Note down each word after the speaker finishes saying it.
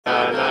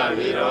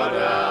นิโรธ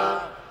า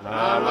น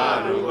าม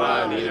รูปา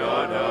นิโร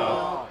ธ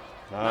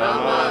นา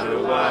มรู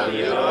ปา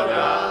นิโรธ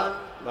า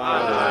ตา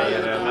ลาย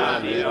ตนะ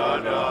นิโร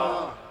ธ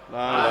ต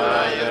าลา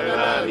ยต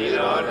นะนิโร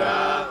ธา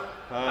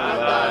ขัน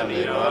ธนิ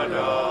โรธ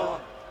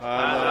ขั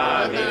นธ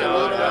นิโร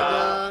ธ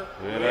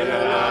เวท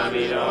นา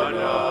นิโร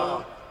ธ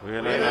เ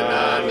วทน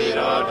านิโ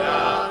รธ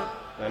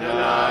ตัณ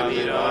หานิ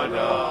โรธ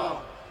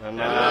ตัณ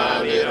หา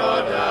นิโร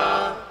ธ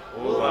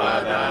อุปา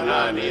ทานา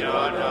นิโร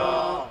ธ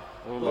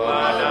อุปา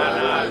ทาน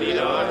านิโ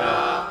รธ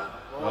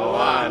ภว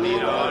ะนิ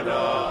โรธ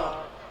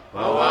ภ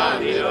วะ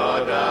นิโร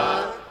ธ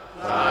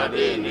สา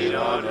ธินิโร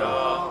ธ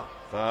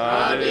สา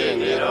ธิ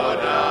นิโร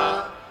ธ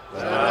ส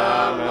รา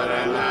มร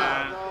ณะ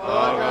โล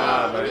กา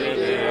ปริ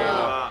เทว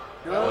ะ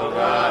โลก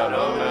าโล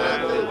มา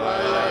ตุปา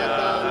ย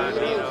าตา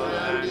นิโร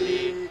ธันติ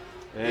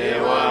เอ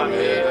วะเม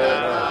ตต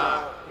า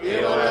เอ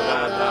วะทั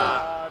ตตา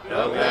โล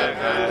ก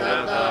ขันธั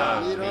ตตา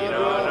นิโร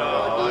ธ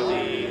โห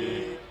ติ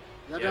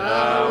ยะ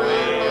เว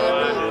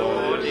วัตถุ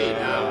ติ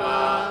ธัมม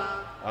า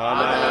อา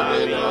ตาปิ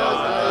โน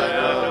สายโต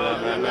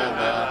มะนะ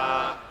ตา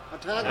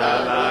ทัต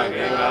ตาเก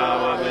กา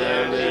วะเปยั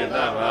นติ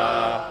ตัพพา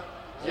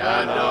ยะ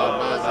โต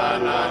ปัสส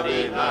นาติ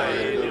ตาเห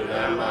ตุ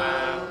ธัมมั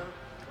ง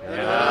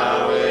ยะ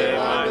เว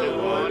วัต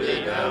ถุติ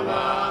ธัมม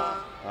า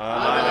อ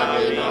าตา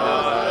ปิโน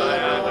สา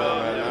ยโต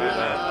มะนะ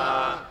ตา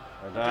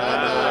ทั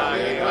ตตาเก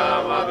กา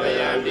วะเป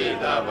ยันติ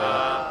ตัพพา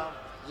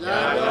ยะ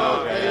โต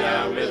เกยั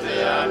งวิส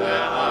ยานะ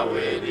อเว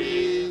ติ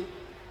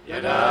ยะ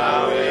ดา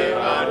เว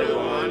วัต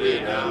ถุติ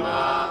ธัมม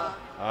า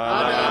อา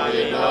ตา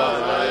ปิโน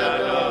สาย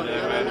โต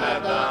มะนะ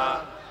ตา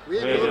วิ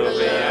ทุเ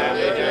ปยัง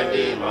วิจ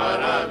ติมา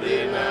ราติ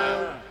นัง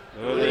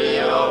ดุริโ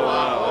ยว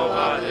ะโอภ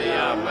าสย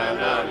ม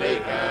ณฑลิ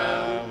กั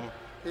ง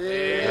เอ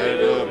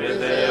ตุปิ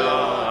เสโย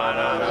อา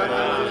รังก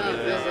ะปิ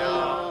เสโย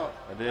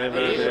อเด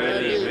ปิเส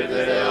ติปิเส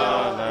โย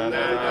นัน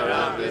นังก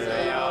ะปิเส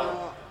โย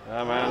ธร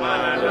รม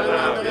นันตร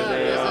ะปิเส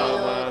โย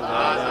ส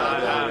าส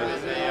ะปิ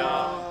เสโย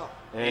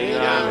อิญ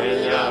ญามิญ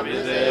ญาปิ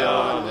เสโย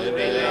นิ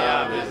ติเลย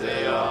ปิเส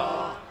โย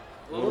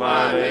อุปา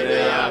เนเต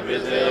ยปิ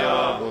เสโย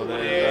ปุต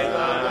เรส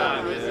านา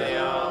ปิเสโย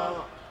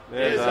เว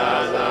สา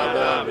สาต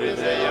ปิ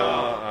เสโย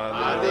อ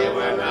าติว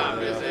นา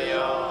ปิเสโย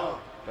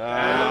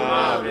ธัมม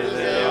าปิเส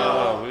โย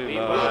วิ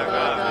ภาก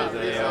ะปิเส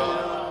โย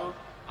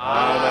อา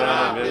ตระ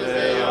ปิเส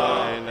โย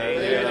เน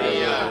ติ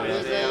ยปิ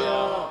เสโย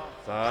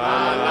สา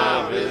นา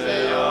ปิเส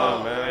โย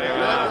เม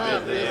ฆะปิ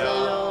เสโย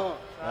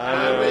อ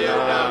นุปโย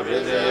คปิ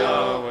เสโย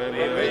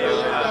วิปโย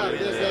ค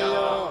ปิเสโย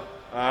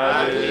อา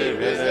ทิ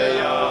ปิเสโ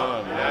ย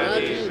นา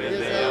ทิปิเ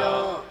สโย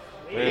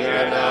วิก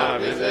ตา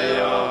ปิเสโ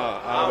ย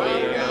อวิ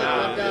กตา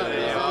ปิเส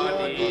โย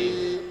ติ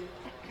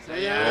ส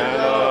ยามโ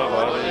ลภ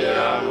ะย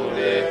ามุเต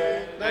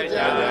ตัจจ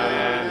านั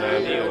น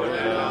ติวะโ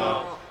น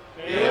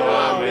เอว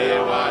ะเม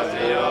วะส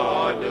โยโห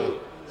ตุ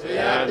ส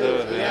ยาตุ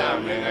สยา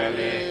มงะเล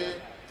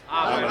อ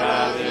ะปรา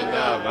สิต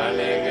าบัลเ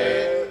ลเก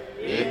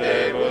อิเต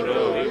ปุรุ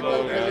วิโภ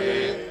คเล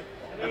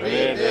อภิ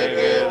เตเก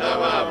ต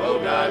วะဗု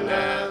ဒ္ဓ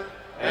နာ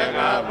เอก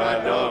ปัต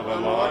โตป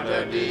โมท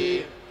ติ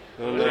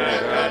ตุเน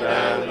ก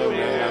ตังตุเม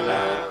ง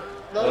ลัง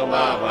ตุม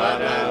ะวา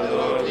ดัง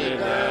ตุทิ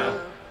ตัง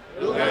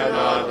ทุกขโต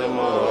ตุโม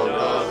โต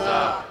ส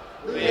ะ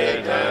เว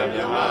ทังย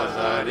มส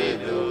าริ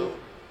ตุ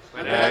ป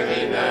ะกิ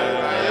นัง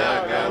กาย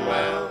กรร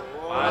มัง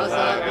วาส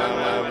ากรร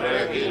มังปะ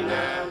กิ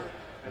นัง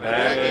ป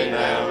ะกิ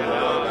นังมโน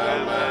กรร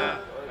มัง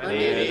ป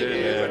ณิริเต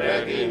ปะ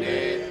กิเน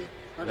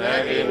ปะ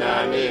กินา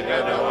นิก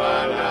ตวา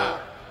นะ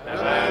ต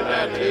รันต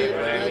ติป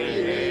ะกิ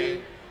เน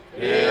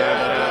เยอะ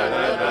ระร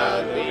ะตะ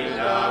วิ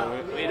ลา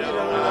วิโร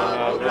ณา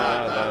ภุรา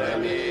ตะ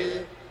เน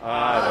อา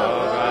โร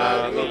กา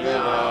ตุกิน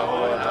าโห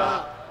ตา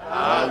อ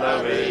าต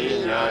เวหิ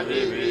ญา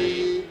ติวิ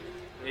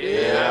เย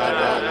อะร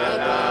ะระ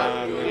ตะ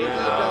วิ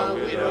ลา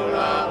วิโรณ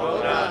าภุ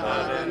ราตะ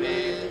เน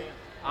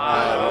อา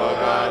โร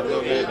กาตุ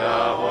กินา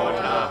โห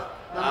ตา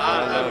อา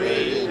ตเว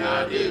หิญา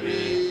ติ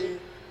วิ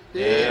เย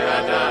อะ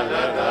ระร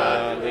ะตะ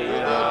วิ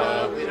ลา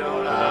วิโร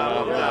ณาภุ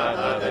รา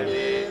ตะเน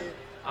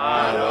อา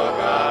โร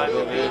กา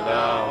ตุกิน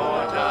าโห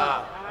ตา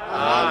อ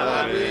าต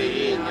เว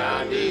หิญา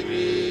ติ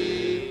วิ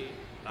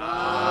สา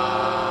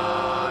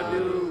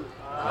ธุ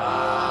สา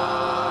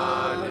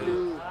ธุ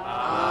สา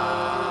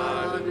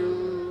ธุ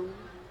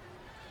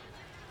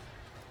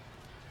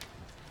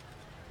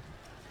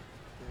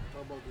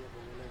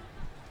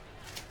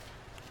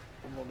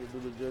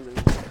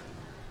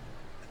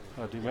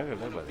ဒီမဲ့ကလည်း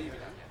ပါတယ်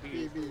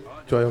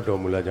ကြွားရောက်တော်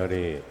မူလာကြ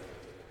တဲ့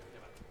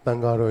တန်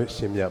ဃာတော်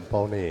ရှင်မြတ်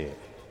ပေါင်းနဲ့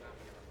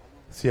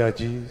ဆရာ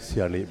ကြီးဆ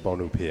ရာလေးပေါင်း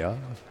တို့ဖေဟာ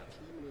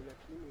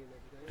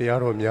တရား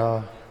တော်များ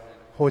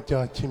ဟော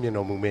ကြားချီးမြှင့်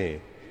တော်မူမဲ့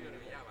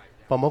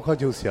ပမောက္ခ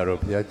ချုပ်ဆရာတော်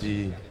ဘုရား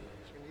ကြီး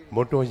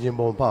မော်တော်ယာဉ်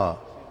ပေါ်မှ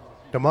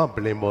ဓမ္မပ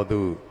လင်ပေါ်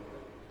သို့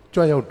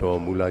ကြွားရောက်တော်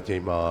မူလာချိ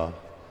န်မှာ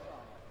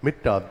မေ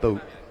တ္တာတုတ်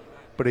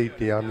ပရိတ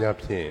ရားများ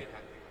ဖြင့်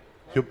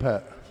ရွတ်ဖ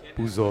တ်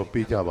ပူဇော်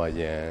ပေးကြပါ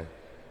ယံ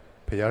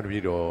ဘုရားတပ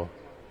ည့်တော်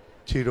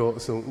ခြေတော်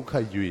အစုံဥ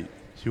ခိုက်၍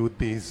ယူ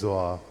သေး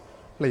စွာ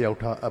လျှောက်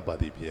ထားအပ်ပါ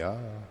သည်ဗျာ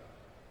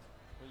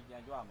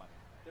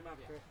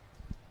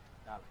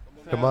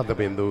ဓမ္မသ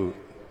ဘင်သို့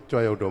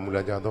ကြွားရောက်တော်မူ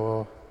လာကြသော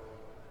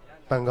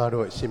တန်ဃာ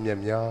တော်ရှင်မြတ်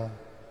များ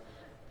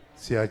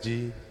ဆရာ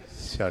ကြီး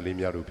ဆရာလေး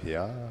များတို့ဖေ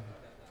ဟာ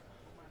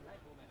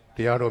တ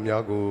ရားတော်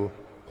များကို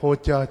ဟော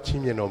ကြား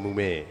ချီးမြှင့်တော်မူ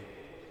မဲ့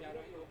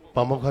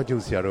ပါမောက္ခချု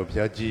ပ်ဆရာတော်ဘု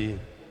ရားကြီး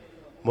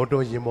မော်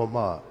တော်ယာဉ်ပေါ်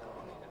မှ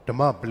ဓမ္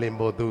မပလင်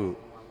ပေါ်သို့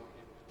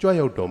ကြွ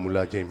ရောက်တော်မူ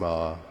လာခြင်းမှာ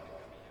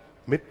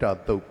မေတ္တာ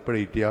တုတ်ပ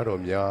ရိတရား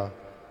တော်များ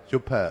ရွ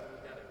တ်ဖတ်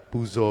ပူ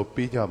ဇော်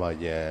ပေးကြပါ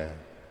ယံ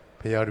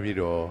ဘုရားတပည့်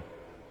တော်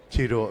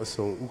ခြေတော်အ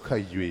စုံဥခို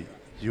က်၍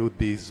ရို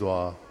သေစွာ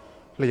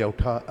လျှောက်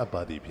ထားအပ်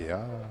ပါသည်ဖေ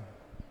ဟာ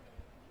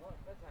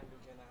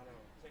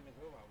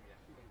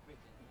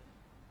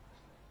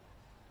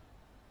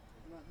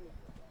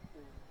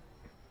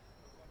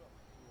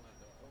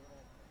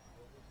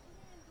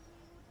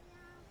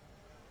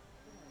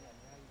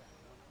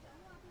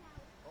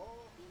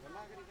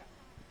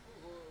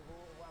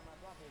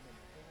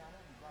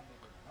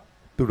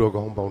သူတော်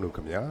ကောင်းပေါင်းတို့ခ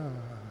င်ဗျာ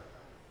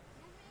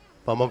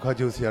ပါမောက္ခ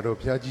ချုပ်ဆရာတော်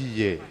ဘုရားကြီး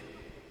ရဲ့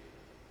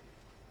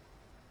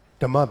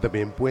ဓမ္မသဘ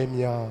င်ပွဲ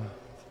များ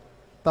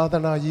သာသ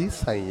နာရေး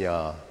ဆိုင်ရာ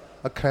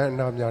အခမ်းအ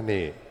နားများ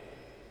နဲ့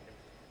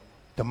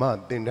ဓမ္မ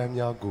သင်တန်း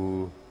များကို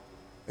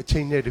အချိ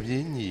န်နဲ့တ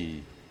ပြေးညီ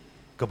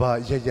ကဘာ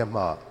ရရ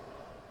မှ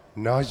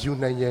နာယူ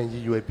နိုင်ရန်ရ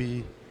ည်ရွယ်ပြီး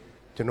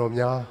ကျွန်တော်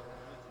များ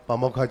ပါ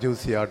မောက္ခချုပ်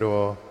ဆရာ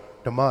တော်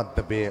ဓမ္မသ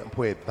ဘင်အ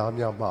ဖွဲ့သား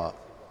များမှ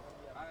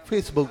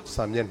Facebook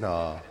စာမျက်နှာ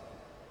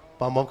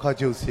ပါမောက္ခ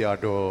ချုပ်ဆရာ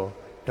တော်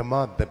ဓမ္မ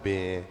သဘ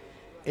င်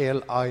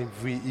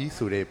LIVE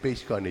ဆိုတဲ့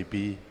page ကနေ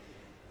ပြီး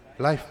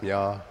live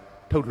များ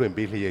ထုတ်လွှင့်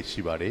ပေးလျက်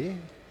ရှိပါတယ်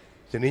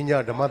။ယနေ့ည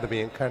ဓမ္မသဘ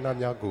င်အခမ်းအနား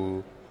များကို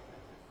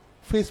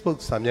Facebook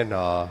စာမျက်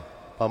နှာ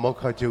ပါမောက္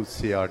ခချုပ်ဆ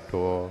ရာ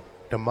တော်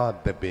ဓမ္မ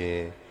သဘင်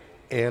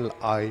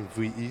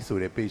LIVE ဆို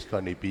တဲ့ page က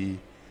နေပြီး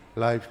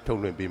live ထုတ်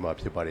လွှင့်ပေးမှာ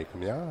ဖြစ်ပါတယ်ခ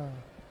င်ဗျာ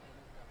။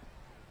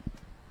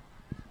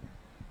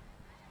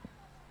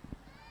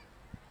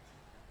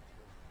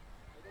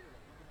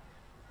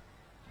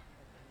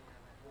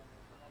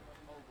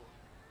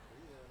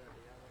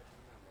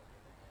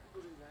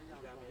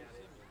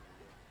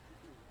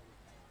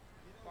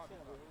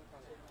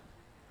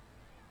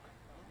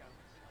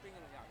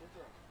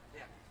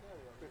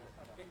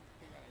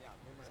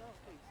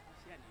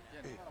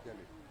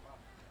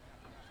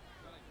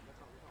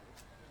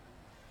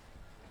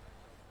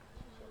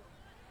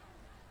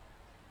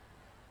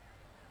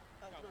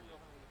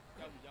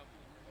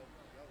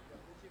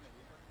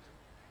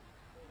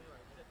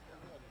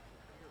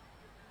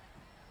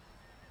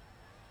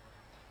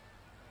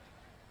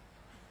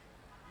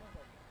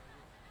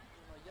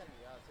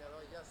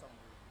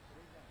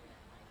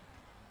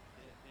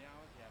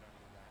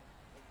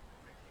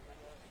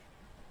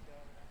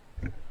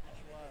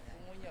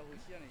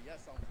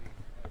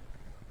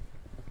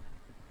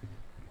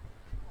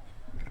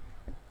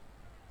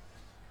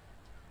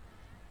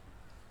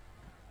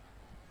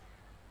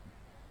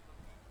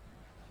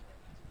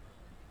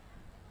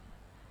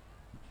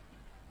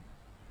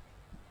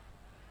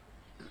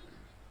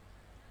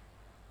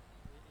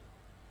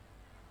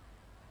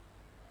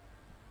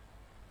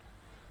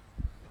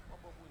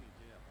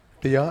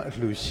တရားအ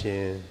လှရှ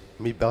င်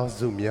မိသား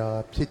စုများ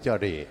ဖြစ်ကြ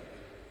တဲ့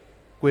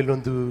ကွယ်လွ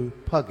န်သူ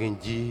ဖခင်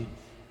ကြီး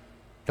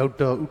ဒေါက်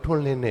တာဦးထွ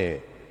န်းလင်းနဲ့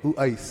ဦး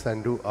အိုက်ဆန်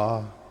တို့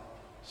အား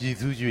ရည်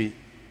စူး၍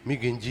မိ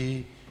ခင်ကြီး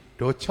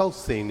ဒေါ်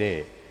6စိန်နဲ့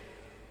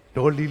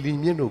ဒေါ်လီလီ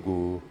မြင့်တို့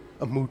ကို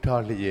အမှု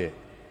ထားလျက်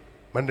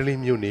မန္တလေး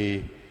မြို့နေ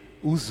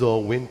ဦး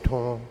ဇော်ဝင်းထွ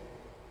န်း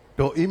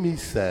ဒေါ်အေးမီ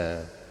ဆန်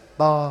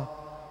သား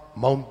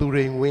မောင်သူ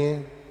ရိန်ဝင်း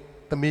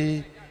သမီး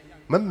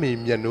မမေ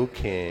မြတ်နိုး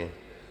ခင်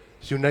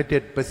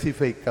United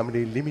Pacific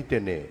Company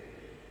Limited နဲ့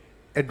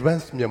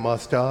Advanced Myanmar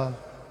Star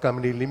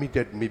Company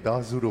Limited မိ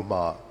သားစုတို့မှ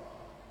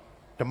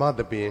ဓမ္မသ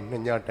ဘင်နှ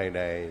စ်ညတိုင်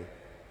တိုင်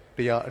တ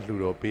ရားအလှူ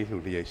တော်ပေးလှူ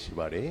လျက်ရှိ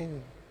ပါတယ်။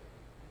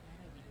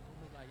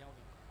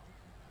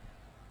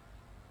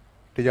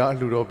တရားအ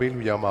လှူတော်ပေး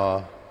လှူရမှာ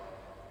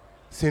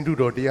စင်တု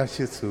တော်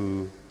108စု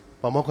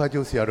ပါမောက္ခ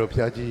ချုပ်ဆရာတော်ဘု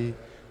ရားကြီး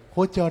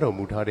ဟောကြားတော်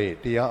မူထားတဲ့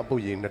တရားအပု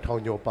ပ်ရည်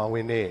2000ကျော်ပါဝ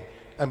င်တဲ့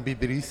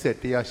MP3 set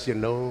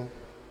 108လုံး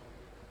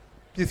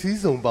ပစ္စည်း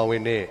စုံပါဝ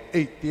င်တဲ့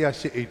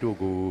108အိတ်တို့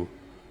ကို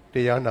တ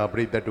ရားနာပ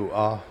ရိသတ်တို့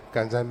အားက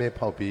န်ဆန်းမဲ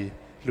ဖောက်ပြီး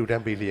လှူဒ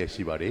န်းပေးလျက်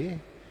ရှိပါတယ်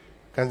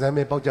။ကန်ဆန်း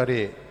မဲပေါက်ကြ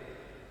တဲ့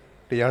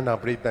တရားနာ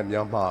ပရိသတ်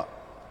များမှ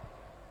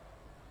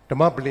ဓမ္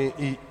မပလင်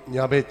ဤ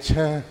ညာဘက်ချ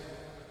မ်း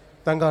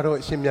တန်ဃာတော်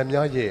အရှင်မြတ်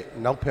များရဲ့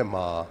နောက်ဖက်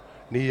မှာ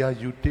နေရာ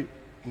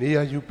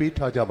ယူပေး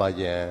ထားကြပါ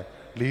ရန်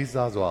လေး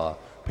စားစွာ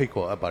ဖိတ်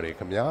ခေါ်အပ်ပါတယ်ခ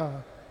င်ဗျာ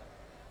။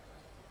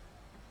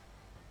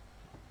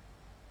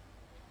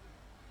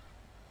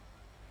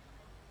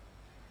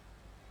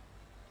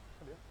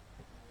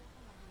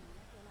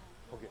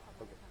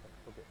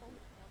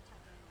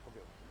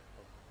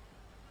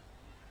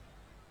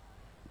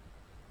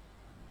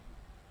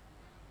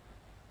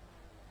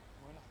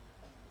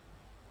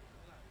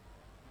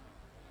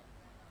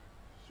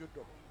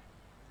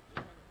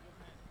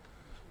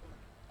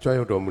ကြွ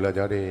ရောက်တော်မူလာ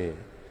ကြတဲ့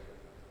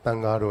တန်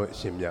ဃာတော်အ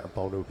ရှင်မြတ်အ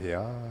ပေါင်းတို့ဖေ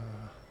ဟာ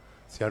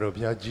ဆရာတော်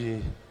ဘုရားကြီး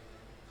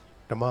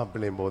ဓမ္မပ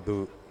လင်ပေါ်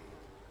သို့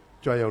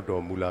ကြွရောက်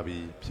တော်မူလာပြီ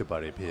ဖြစ်ပါ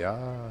တယ်ဖေဟာ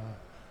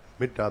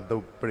မေတ္တာသု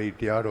တ်ပရိ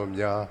တရားတော်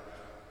များ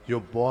ရွ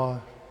တ်ပွား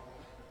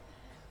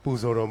ပူ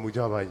ဇော်တော်မူ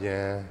ကြပါယံ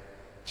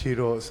ခြေ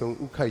တော်အစုံ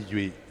ဥခိုက်၍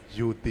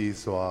ယူသေး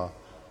စွာ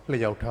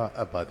လျှောက်ထား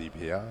အပ်ပါသည်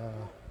ဖေဟာ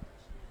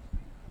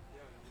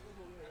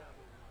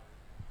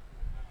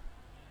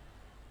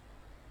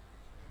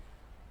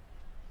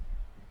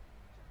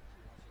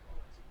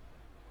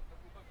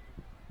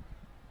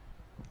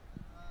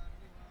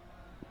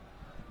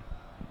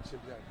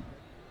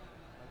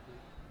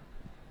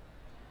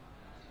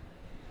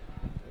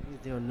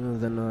ဒီနု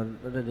ဇနော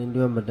တတိည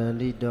မတန္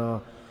တိတော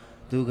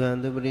ဒုက္ခံ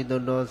သူပရိ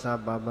တောသောသ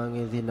ပပံ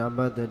ငေစီနာပ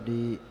တ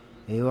တိ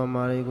ဧဝ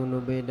မာရိကုဏု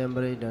ပေတံပ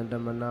ရိတံဓ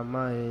မ္မနာမ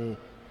ဟေ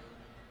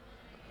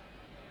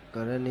က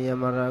ရဏီယ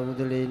မရာဥ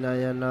ဒလေနာ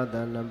ယနာတ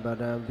နပ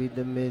ရံပိတ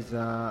မေ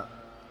သာ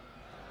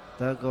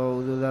သကောဥ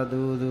ဒုသ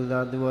သူဥဒုသ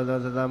သူဝသော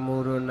သသမု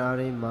ရုနာ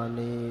ရိမာ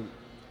နိ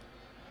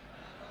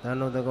သ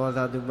နုတကောသ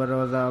သူပ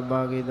ရောဇာအ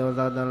ပါကိသော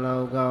သတံလော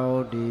က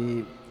ဟောတိ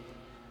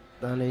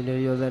တန်လိလေ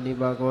ယောဇတိ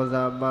ပါကော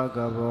ဇာအပက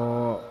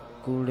ဘော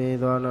ကုလေ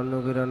သောနနု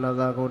ကိရဏ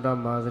သာကုတ္တ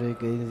မသရိ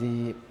ကိဉ္စီ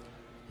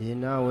ယေ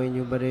နဝိ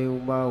ညုပရိဥ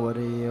ပဝ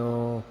ရိ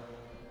ယော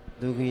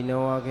ဒုက္ခိန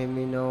ဝခေ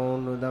မိနော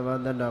နုတဗ္ဗ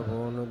တတ္တ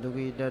ဘောနုဒုက္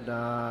ခိတတ္တ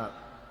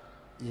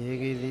ယေ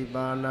ကိစီ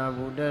ပါဏ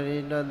ဗုဒ္ဓရိ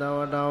တတဝ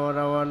တဝရ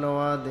ဝနဝ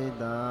တိ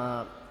တာ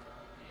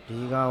ဒီ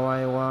ဃဝါ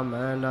ယဝမ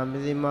န္တမ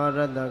စ္စည်းမရ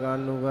တ္တက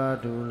နုဂ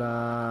တုလာ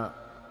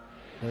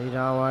ဒိဋ္ဌ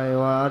ဝါယ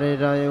ဝအရိ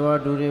ဋယေဝ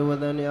ဒုရေဝ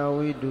တနိယ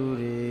ဝိတု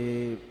ရေ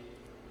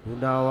ဘု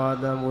ဒ္ဓဝါ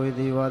သံဝေ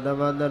တိဝတဗ္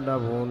ဗတတ္တ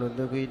ဘောနု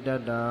ဒုက္ခိတ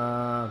တ္တ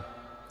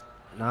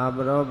နာပ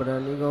ရောပရ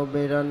ဏိကော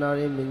ပေရနာ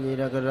ရိမိညိ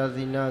ရကရ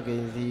စီနာကိ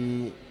ဉ္စီ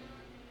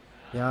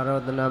ယာရော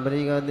တနာပ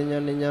ရိကတိညာ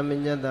နိညာမ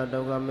ညတ္တဒု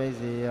က္ခမိတ်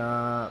စေယ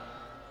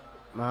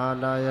မဟာ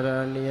တာယရ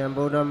ဏိယံ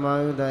ဗုဒ္ဓမာ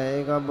ယုတဧ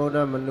ကဗုဒ္ဓ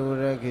မနု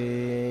ရခေ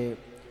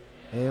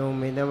ဧဝ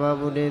မိတဗ္ဗ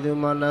ဗုဒ္ဓေသူ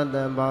မန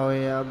တံဘာဝေ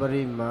အပ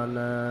ရိမာ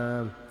ဏံ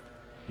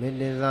မိတ္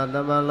တိဇာတ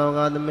ဗ္ဗလောက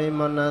သမိ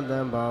မနတံ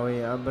ဘာဝေ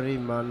အပရိ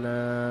မာဏံ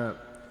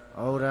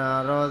ဩရာ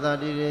ရောဇ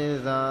တိရိ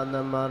ဇာသ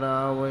မရာ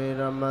ဝေ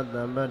ရမ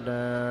တံပ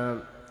တံ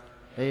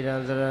ဣဒံ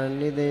စရ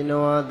ဏိတိ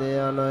နောတေ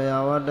ယနောယ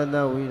ဝတတ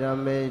ဝိရ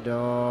မေ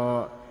တော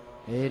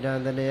ဣဒံ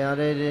တတေယ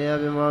ရေတေယ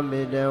ပြမ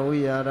မေတံဝိ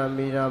ယာရ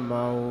မိရ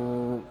မော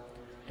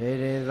ဒေ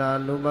ရေဇာ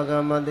လူပက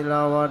မတိ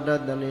လာဝတ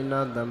တနိ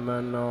နာသမ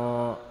နော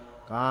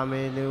ကာ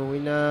မေတုဝိ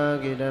နာ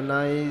ကေတနာ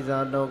ဣဇာ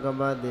တောက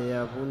ပတေယ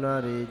ဖုနာ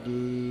ရေ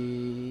တိ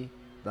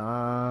သာ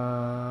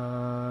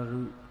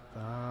ရု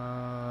သာ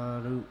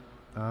ရု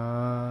သာ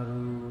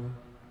ရု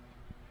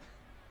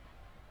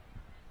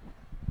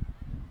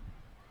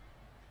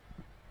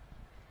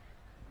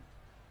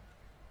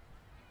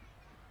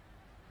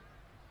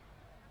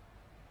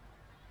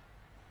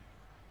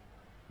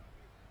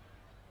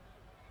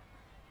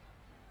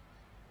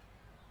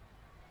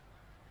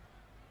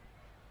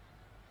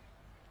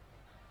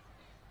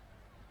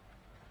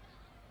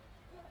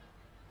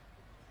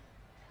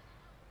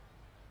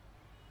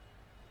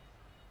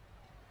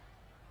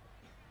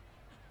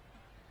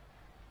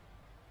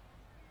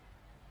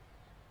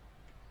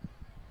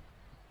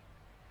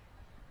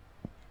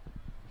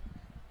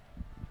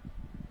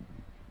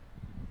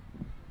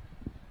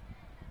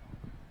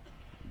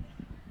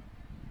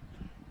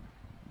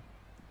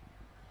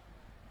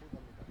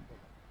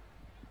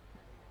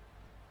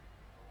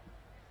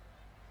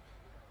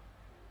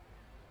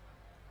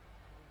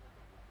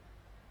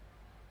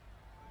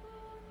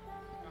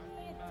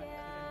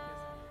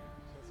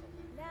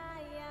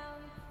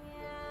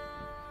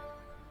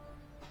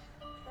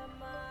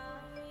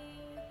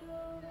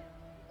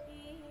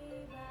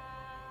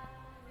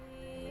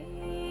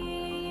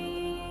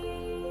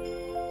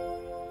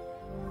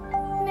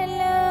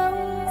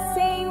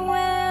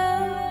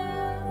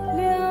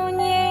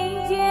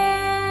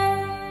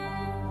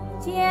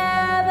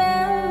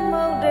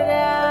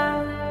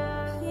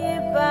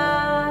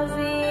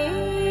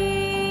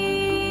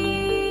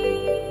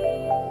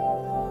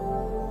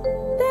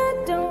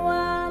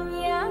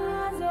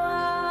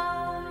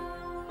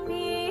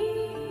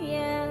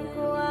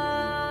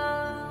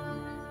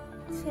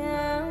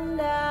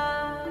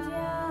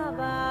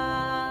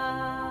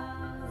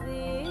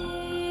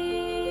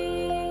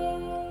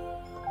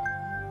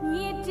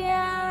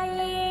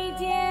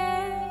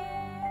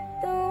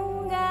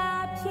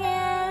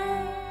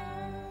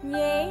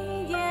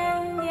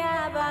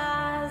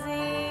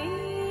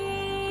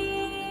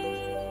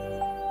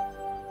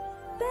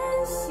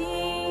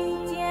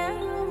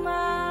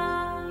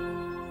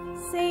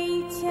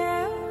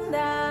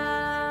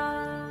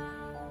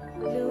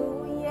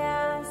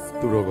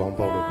သူတော်ကောင်း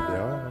ပေါက်လို့ခင်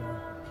ဗျာ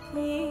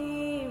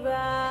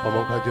ဘ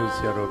မောခကျုပ်ဆ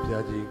ရာတော်ဘု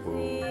ရားကြီးကို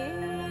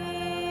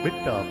မေ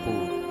တ္တာ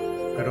ပို့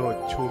ကြော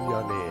ချိုး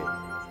များနဲ့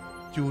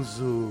ကျူး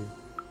စု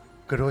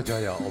ကြောကြ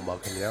ရအောင်ပါ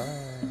ခင်ဗျာ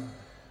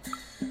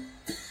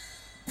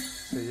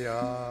ဆရာ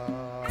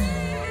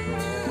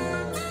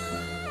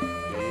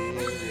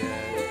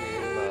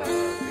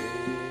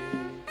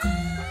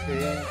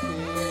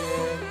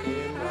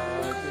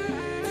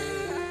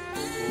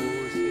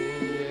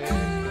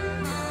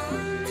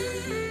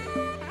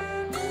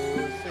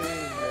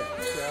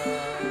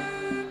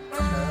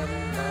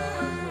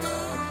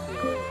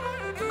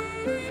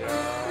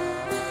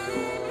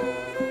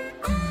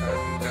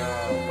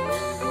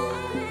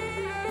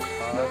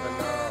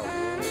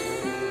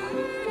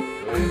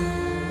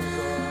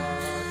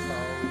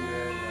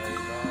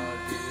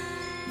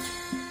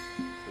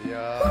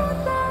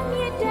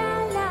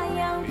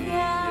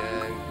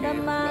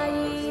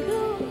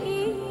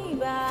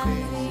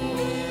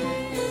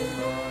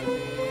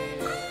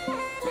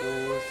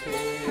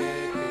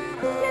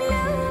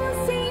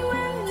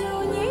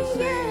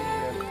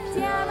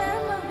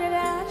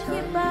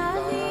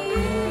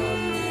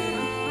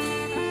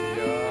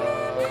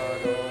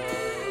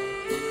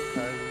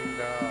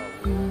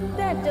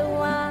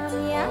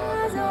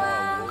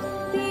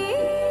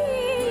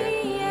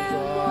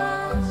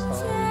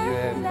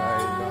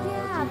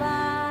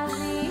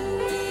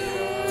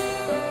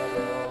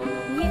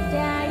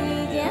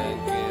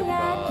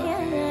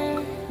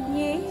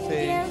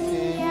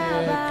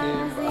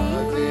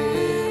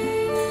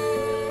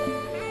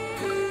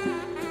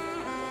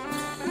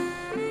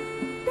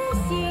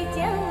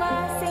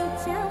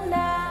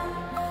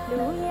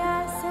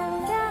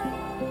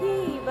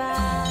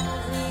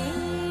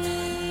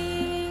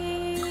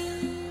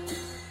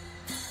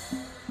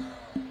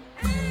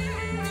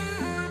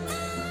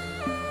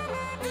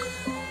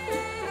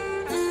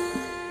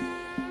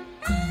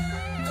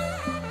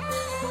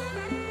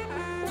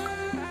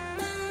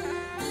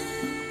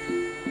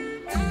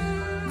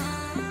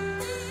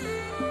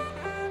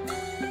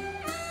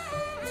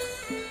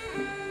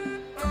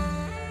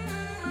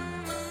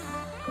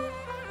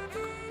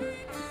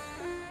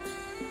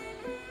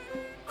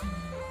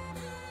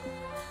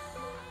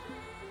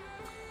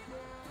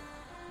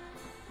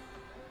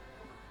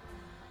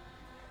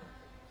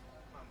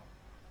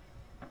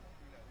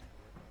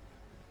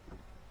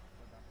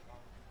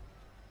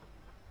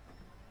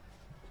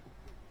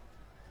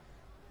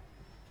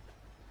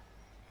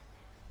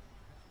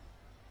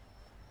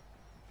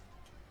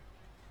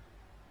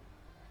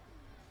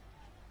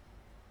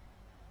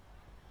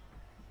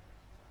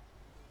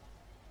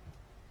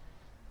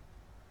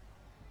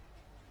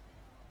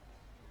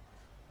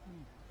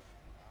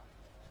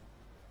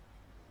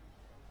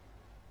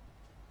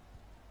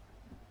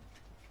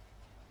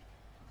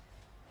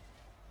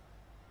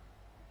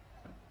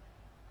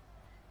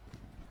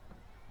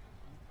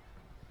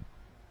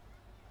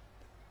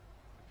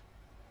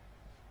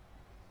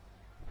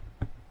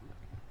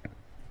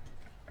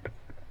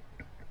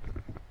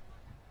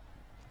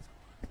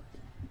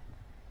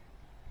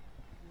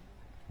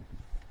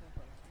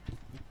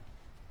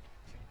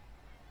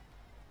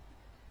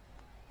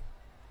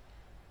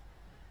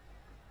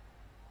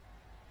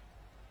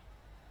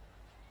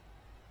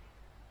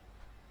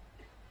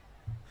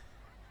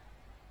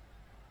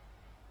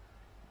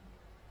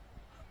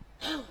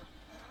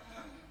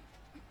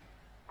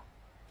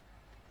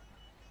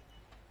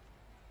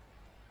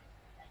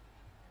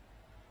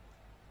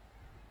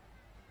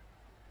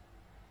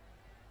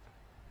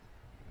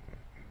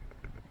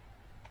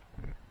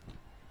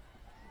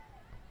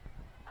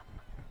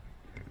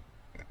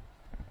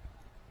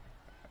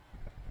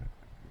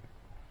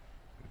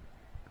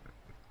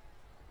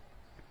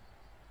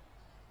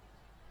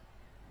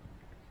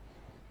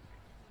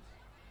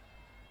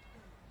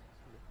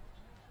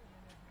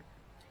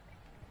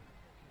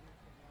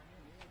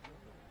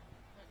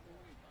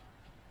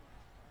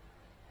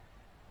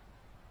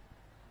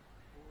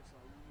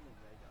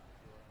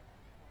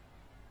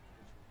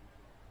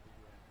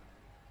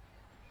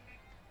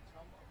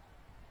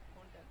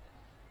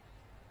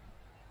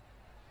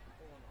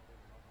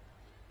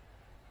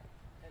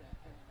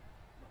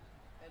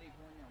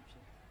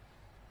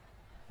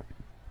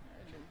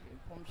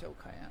ဖြုတ်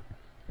ခိုင်းရ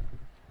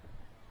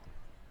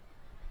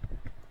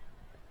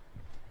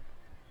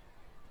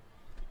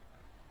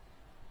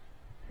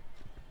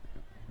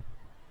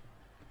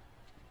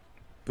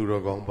သူ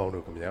တော်ကောင်းပေါင်း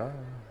တို့ခင်ဗျာ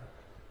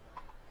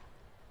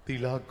သီ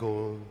လဂု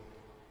ဏ်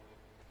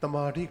တ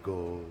မာတိဂု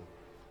ဏ်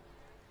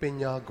ပ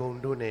ညာဂုဏ်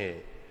တို့နဲ့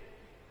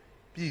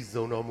ပြည့်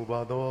စုံတော်မူ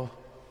ပါသော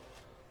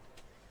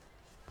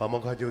ဘာမော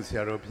က္ခကျိုးဆ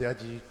ရာတော်ဘုရား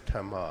ကြီးထံ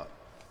မှ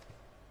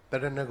တ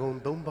ရဏဂုံ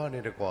၃ပါး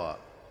နဲ့တကွ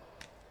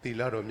သီ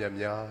လတော်မြတ်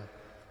များ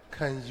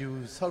ခံယူ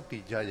စောင့်တ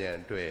ည်ကြရန်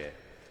အတွက်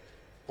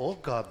ဩ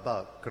ကာသ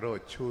ကြော့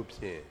ချိုးဖြ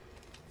င့်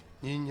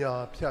ညီညာ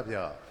ဖြဖြ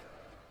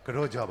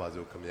ကြော့ကြပါ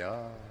စို့ခင်ဗျာ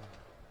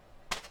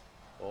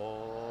ဩ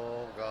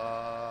ကာ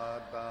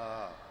သ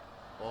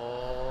ဩ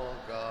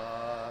ကာ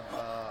သ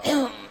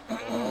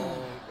ဩ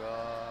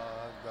ကာ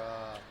သ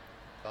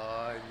ကာ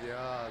ယ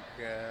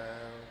ကံ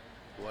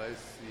ဝ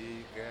စီ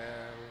ကံ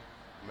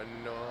မ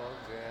နော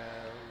ကံ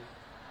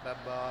သ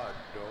ဗ္ဗ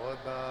ဒေါ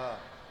သ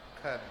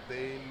ခတ်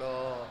သိမ်း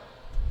သော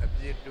အ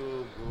ပြစ်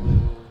တို့ကို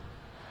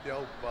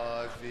ပျောက်ပါ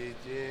စေ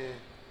ခြင်း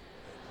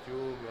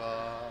ကျိုးငါ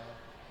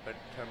ပ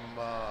ထမ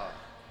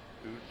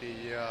ဒုတိ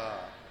ယ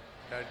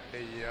တ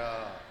တိယ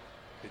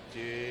တစ်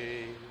ကြိ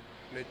မ်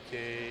နှစ်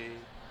ကြိမ်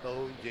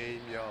သုံးကြိမ်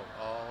မြောက်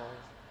အောင်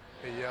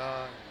တ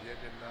ရားယ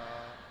တနာ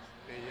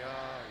တ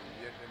ရား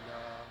ယတ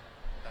နာ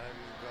သံ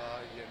ဃာ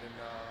ယတ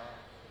နာ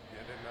ယ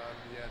တနာ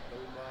မြတ်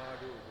သုံးပါး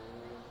တို့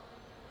ကို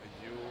အ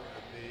ယု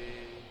အ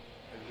သေး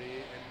အ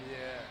လေးအမြ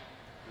တ်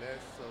လ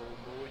က်ဆုံး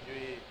မူ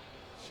၍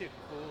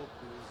ရှ िख ိုး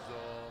ပူ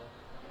ဇော်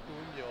ကု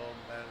ညော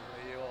မှန်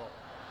လျော့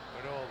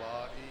ကြောပါ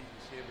ဤ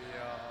ရှင်မြ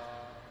တ်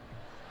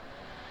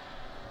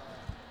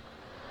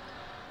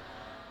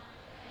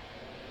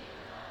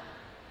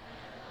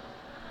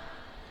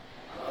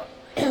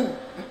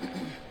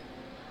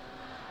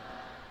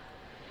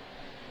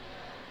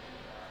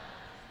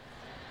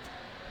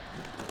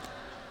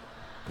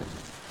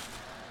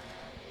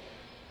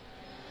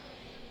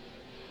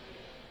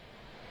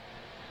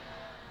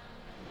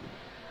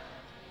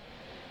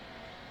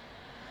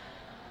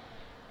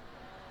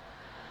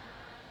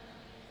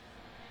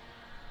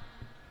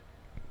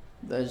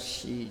သက်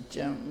ရှိကြ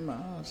မ်းမှ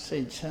စိ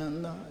တ်ချမ်း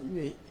သာ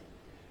၍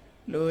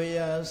လို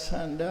ရာဆ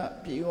န္ဒ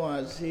ပြေဝ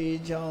စေ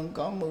ကြောင်း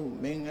ကောင်းမှု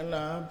မင်္ဂ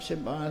လာဖြ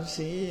စ်ပါ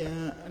စေရ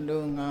န်အ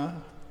လိုငါ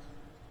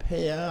ဖ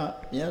ယား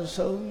မြတ်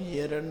ဆုံးယ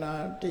ရနာ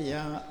တ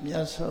ရားမြ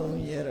တ်ဆုံး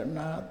ယရ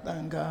နာသံ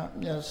ဃာ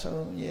မြတ်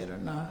ဆုံးယရ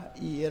နာ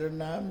ဤယရ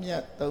နာမြ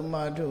တ်သုံး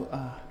ပါးတို့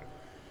အား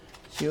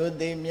ယော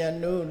တိမြတ်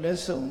တို့လက်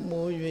ဆုံ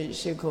မိုး၍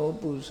ရှိခိုး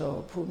ပူ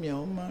ဇော်ဖူး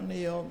မြော်မှန်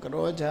လျောက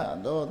ရောကြ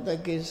သောတ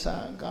က္ကိစ္စ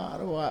ကာ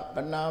ရဝပ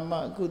နာမ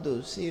ကုသို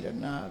လ်စေရ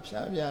နာ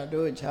ဖြာဖြာ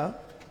တို့ကြောင့်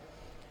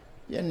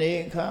ယနေ့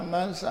ခါမှ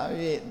စ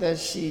၍သက်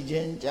ရှိခြ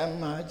င်းကြမ်း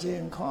မာခြ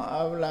င်းခွန်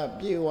အားလ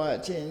ပြေဝ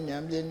ခြင်းဉာ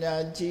ဏ်ပညာ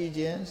ကြီး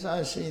ခြင်းစ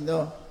ရှိ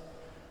သော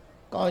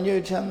ကောင်း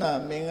ကျိုးချမ်းသာ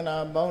မင်္ဂလာ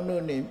ပေါင်း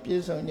တို့နှင့်ပြ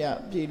ည့်စုံကြ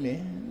ပြီလ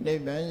င်နိ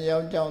ဗ္ဗာန်ရော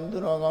က်ကြောင်းသူ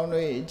တော်ကောင်း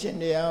တို့၏အကျင့်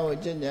တရားကို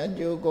ကျင့်ကြံ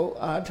ကြိုးကို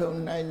အားထုတ်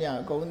နိုင်ကြ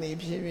ကုန်သည်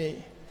ဖြစ်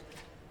၍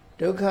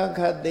ဒုက္ခခ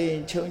တ်သိ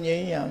ချုပ်ငြိ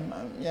မ်းရာမှ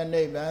မြတ်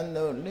နိဗ္ဗာန်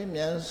သို့လင်း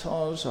မြန်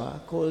ဆောစွာ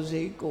ကိုယ်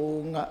စီကို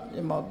ယ်ငါမျ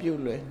က်မှောက်ပြု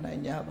လွယ်နို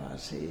င်ကြပါ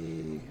စေ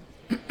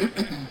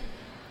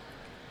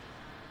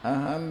အ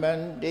ဟံဗ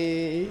န္တိ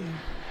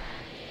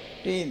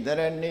တိတ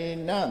ရဏိ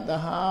နသ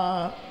ဟာ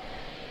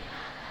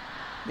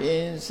ပိ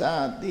စ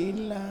သီ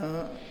လံ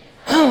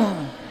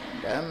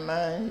ဓမ္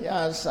မံယာ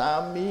စာ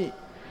မိ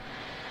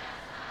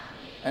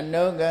အ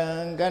နုကံ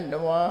ကတ္တ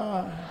ဝါ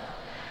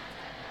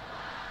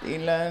သီ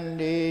လံ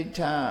ဒေ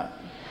ထ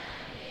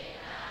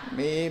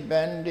မေပ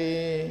န္တိ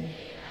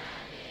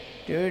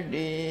ဒု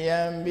တိ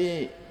ယံပိ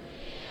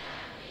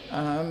အ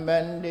ဟံဗ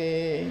န္တိ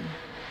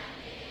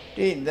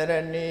တိတရ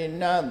ဏိ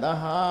နသ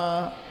ဟာ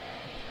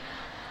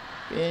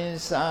ပိ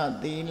စ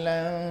သီ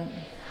လံ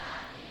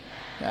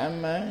ဓမ္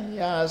မံ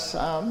ယာ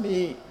စာ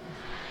မိ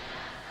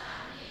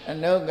အ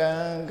နုကံ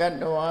ကတ္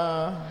တဝါ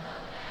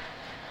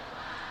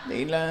သီ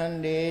လံ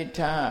ဒေထ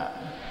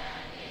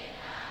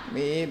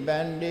မေပ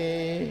န္တိ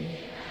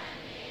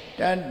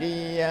တတိ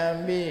ယံ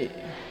ပိ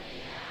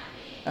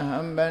အ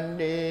ဟံဗန္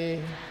တိ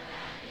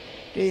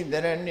တိတ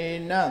ရဏိ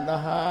နသ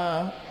ဟာ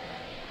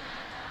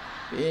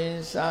ပိ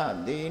စ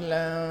သီ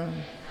လံ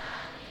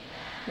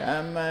ဓ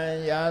မ္မံ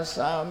ယာ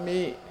စာ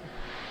မိ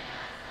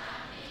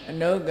အ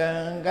နုကံ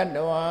ကတ္တ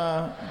ဝါ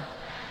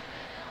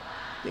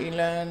သီ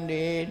လံ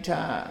ဒေထ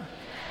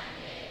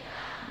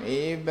မေ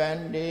ပ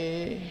န္တိ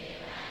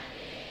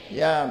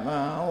ယမ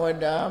ဝ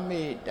ဒာ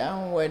မိတံ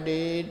ဝ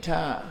ဒေထ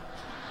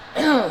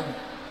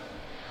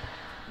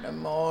န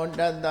မောတ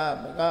တ္တ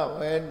ဗုဒ္ဓ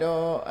ဝေ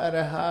တောအရ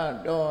ဟ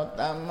တော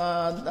သမ္မာ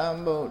သမ္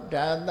ဗုဒ္ဓ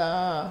တ္တ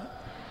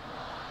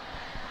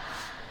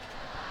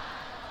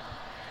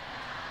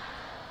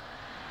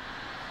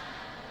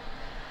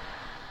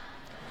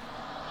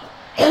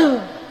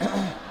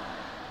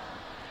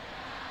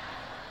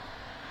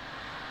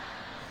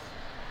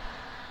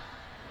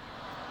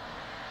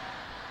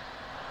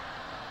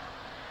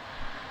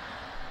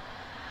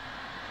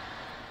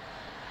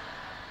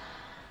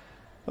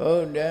ဗု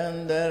ဒ္ဓံ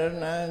တရ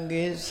ဏံ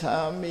ဂိသာ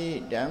မိ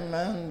ဓမ္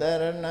မံတ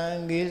ရဏံ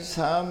ဂိ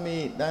သာမိ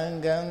သံ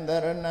ဃံတ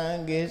ရဏံ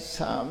ဂိ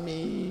သာ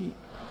မိ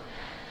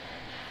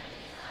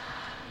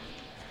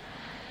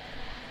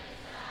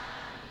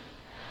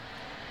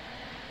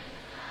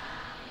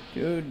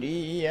ဒုတိ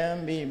ယံ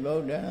ပိဗု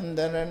ဒ္ဓံတ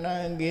ရဏံ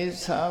ဂိ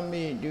သာ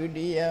မိဒု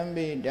တိယံ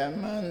ပိဓမ္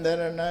မံတ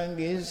ရဏံ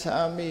ဂိသာ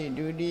မိ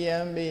ဒုတိယံ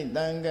ပိ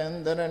သံဃံ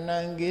တရဏံ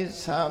ဂိ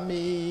သာ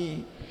မိ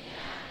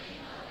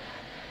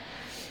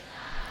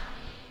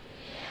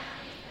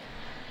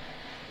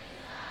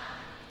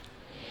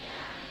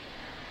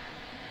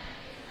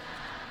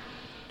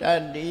တ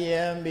တိ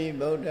ယံပိ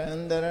ဗုဒ္ဓံ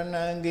တရ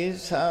ဏံဂိ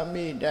သာ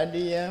မိတ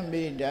တိယံ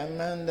ပိဓမ္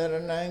မံတရ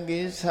ဏံဂိ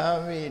သာ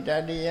မိတ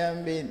တိယံ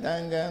ပိသံ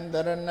ဃံတ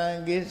ရဏံ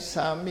ဂိ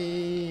သာမိ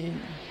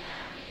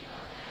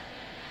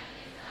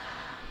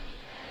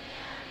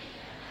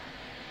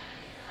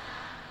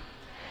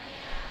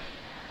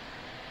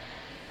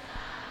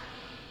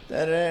တ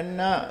ရ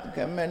ဏက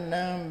မ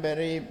နံပ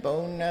ရိ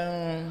ပုံဏံ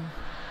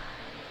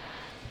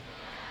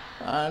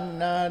အာ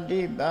နာ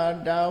တိပါ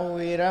ဒ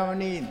ဝေရမ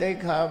ဏိသိက္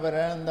ခာပ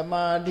ရံသ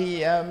မာဓိ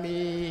ယာ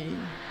မိ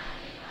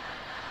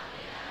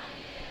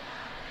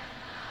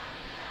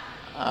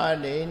အာ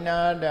ဒိနာ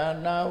ဒါ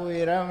နာဝေ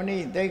ရမဏိ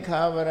သိက္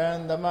ခာပရံ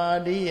သမာ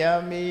ဓိယာ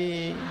မိ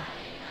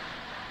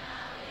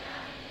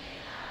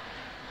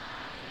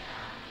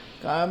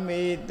ကာ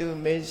မေတု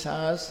မိစ္ဆာ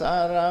စာ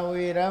ရ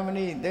ဝေရမ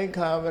ဏိသိက္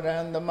ခာပရံ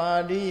သမာ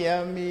ဓိယာ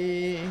မိ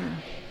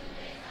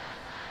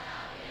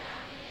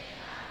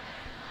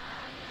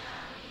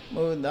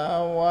မုဒ္ဒ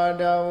ဝါ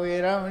ဒဝေ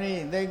ရမဏိ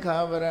သိက္ခာ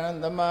ပရံ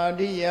သမာ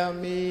ဓိယာ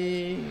မိ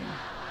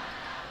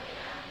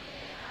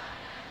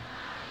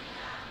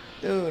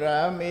သုရာ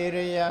မေရ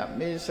ယ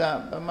မေသ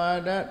ပမာ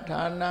ဒ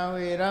ဌာန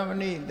ဝေရမ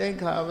ဏိသိက္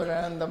ခာပ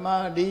ရံသမာ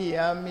ဓိ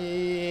ယာမိ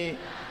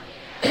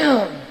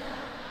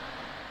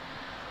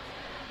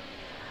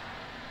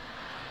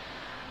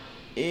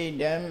ဣ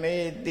ဒံမေ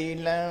တိ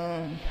လံ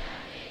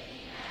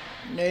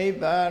နိဗ္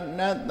ဗာန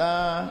တ္တ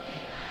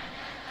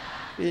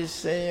ပစ္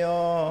စ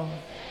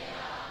ယော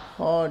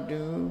ဟော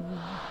တု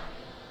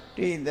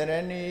တိတရ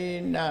ဏိ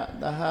န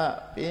သဟ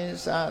ပိ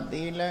စ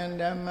သီလံ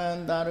ဓမ္မံ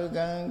သာရု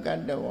ကံက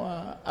တ္တဝါ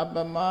အပ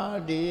မ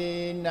ဒိ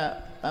န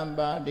သံ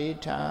ပါဒိဋ္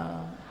ဌာ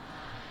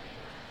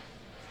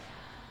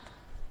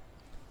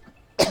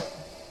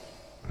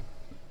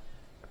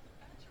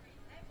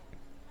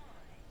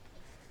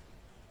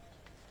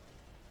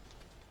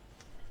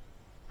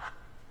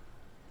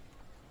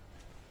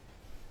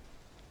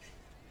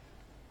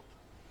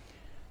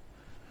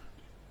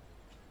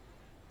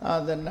သာ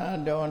သနာ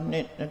တော်နှ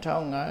စ်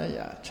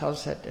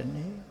2562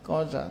နှစ်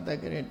ကောဇာတက္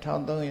ကရာ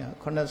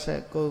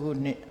1389ခု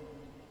နှစ်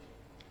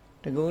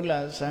တကူလ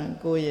ဆန်း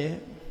9ရက်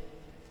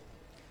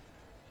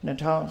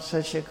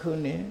2018ခု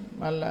နှစ်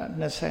မလ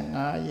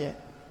25ရက်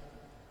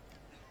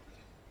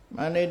မ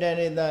န္တလေးတိုင်း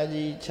ဒေသ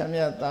ကြီးချမ်း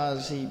မြသာ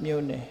စီ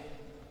မြို့နယ်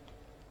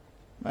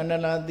မန္တ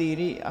လာသီ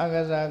ရိအာဂ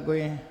ဇာကွ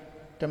င်း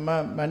ဓမ္မ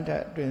မန္တ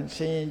တွင်ဆ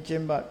င်းရင်ကျ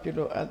င်းပပြု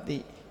လုပ်အပ်သ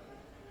ည့်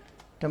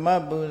ဓမ္မ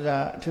ပူဇာ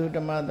အထူးဓ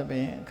မ္မသဘ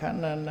င်အခမ်း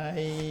အနား၌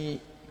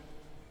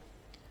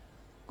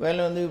ကွယ်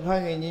လွန်သူဖ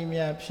ခင်ကြီး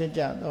များဖြစ်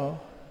ကြသော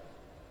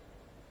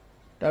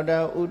ဒေါက်တာ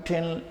ဦး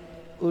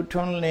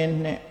ထွန်းလင်း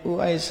နှင့်ဦး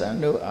အိုက်ဆန်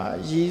တို့အား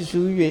ရည်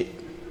စူး၍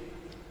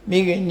မိ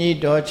ခင်ကြီး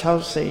တော်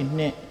60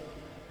နှင့်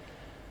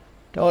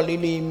ဒေါ်လီ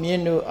လီမြ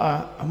င့်တို့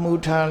အားအမှု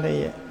ထားလျ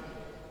က်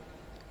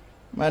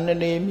မန္တ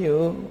လေး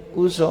မြို့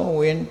ဦးစော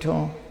ဝင်းထွ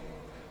န်း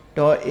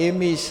ဒေါ်အေး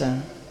မိဆန်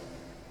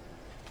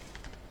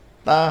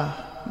တာ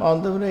မောင်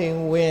သူရိန်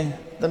ဝင်း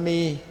သ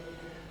မီး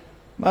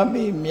မ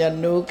မီမြတ်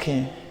နိုးခ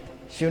င်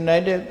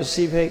United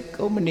Pacific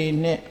Company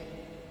နဲ့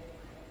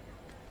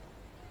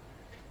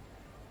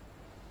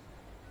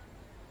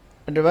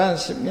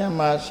Advance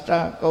Myanmar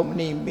Star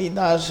Company မိ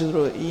သားစု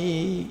တို့ဤ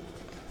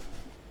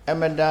အ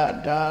မတ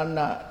ဒါန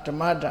ဓမ္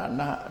မဒါ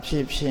နအဖြ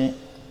စ်ဖြင့်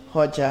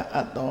ဟောကြားအ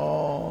ပ်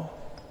တော်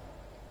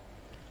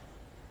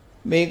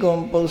မေကွ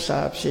န်ပု္ပ္ပာ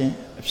ဖြင့်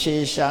အဖြေ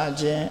ရှာ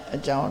ခြင်းအ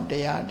ကြောင်းတ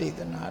ရားဒေသ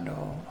နာ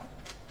တော်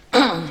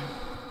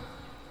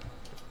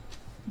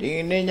ဒီ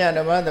နေ့ညဓ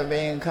မ္မသဘ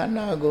င်ခန္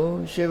ဓာကို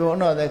ရွှေဘုံ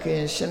တော်သခ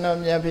င်ရှင်တော်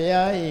မြတ်ဖ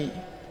ရာဤ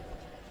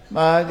မ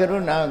ဟာကရု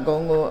ဏာဂု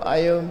ဏ်ကိုအာ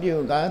ယုံပြု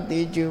ကာတိ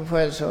ကျူ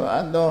ဖွဲ့ဆိုအ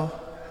ပ်သော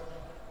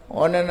ဝ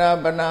န္ဒနာ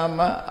ပနာမ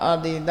အာ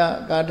တိတ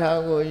ဂါထာ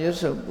ကိုရွတ်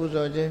ဆိုပူ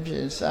ဇော်ခြင်းဖြ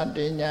င့်စတ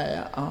င်ကြရ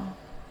အောင်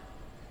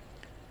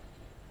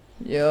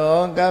ယော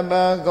ကပ္ပ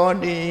ဂော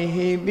တိ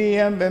ဟိပိယ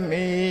ပ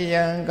မေ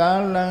ယံကာ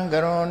လံက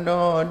ရွန်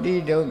တောတိ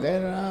ဒုက္ခ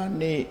ရာ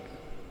နိ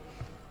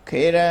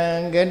ခေရံ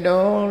က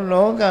တော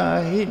လောက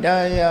ဟိတ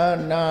ယ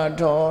နာ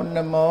ထောန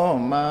မော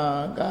မာ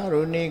ကာ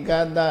ရုဏိက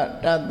တ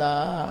တတ္တ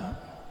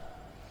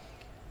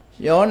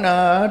ယောနာ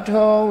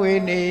ထောဝိ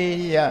နိ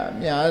ယ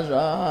မြာ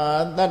စွာ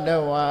တတ္တ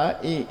ဝါ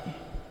ဤ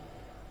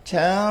ချ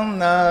မ်း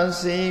သာ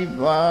စီး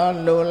ပွား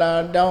လို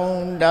လားတော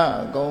င်းတ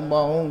ဂုံ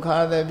ပေါင်းခါ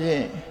သဖြ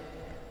င့်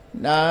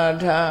နာ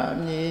ထ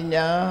မြ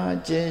ညာ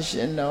ခြင်းရှ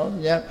င်တော်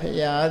မြတ်ဖ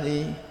ရာသ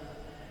ည်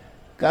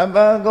ကပ္ပ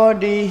ဂော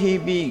တိဟိ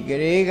ပိဂ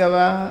ရေက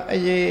ဘာအ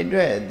ရေးအတွ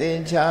က်သ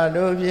င်္ချာ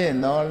တို့ဖြင့်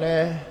တော်လဲ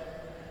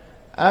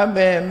အဘ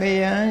ယ်မေ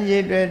ယံရ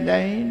ည်အတွက်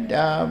တိုင်း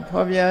တာ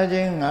ဖော်ပြခြ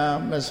င်းငါ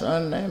မစွ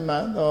မ်းနိုင်မှ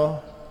သော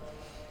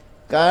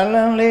ကာ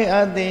လံလေး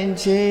အသင်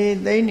ချေ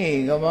သိနေ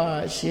ကဘာ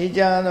ရှိ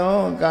ကြသော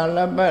ကာလ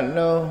ပတ်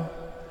လုံး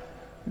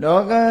လော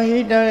ကဟိ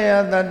တယ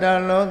တတ္တ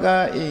လောက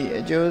ဤ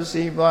အကျိုး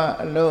စီးပွား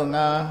အလို့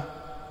ငါ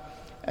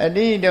အ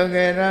တိဒုက္ခ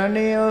ရ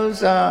ဏိဥ္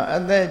စာအ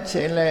သက်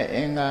ချေလက်အ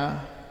င်္ဂါ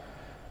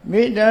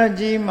မိတ္တ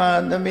ကြီးမှ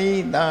သမိ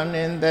တာနှ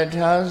င့်တ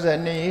ထာဇ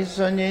နီ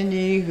စွန်ကြီး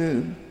ကြီးဟု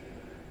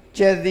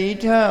ကျက်သီ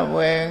ထ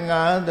ဝေ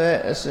ငါးသွဲ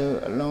အစု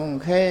အလုံး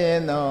ခဲရ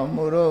သော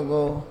မူတို့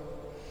ကို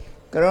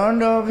ကရွန်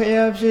တော်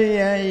ဖျားဖြစ်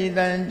ရန်ဤတ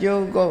န်ကြု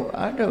တ်ကုတ်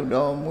အထုတ်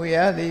တော်မူရ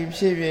သည်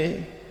ဖြစ်၍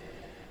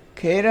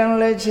ခေရန်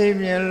လက်ချိ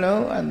မျက်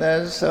လုံးအသ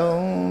က်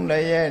ဆုံးလ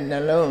ည်းရဲ့နှ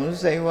လုံး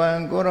စိတ်ဝ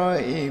မ်းကိုရော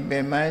ဤပ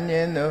င်မခြ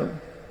င်းတို့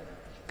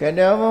က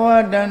တောဘဝ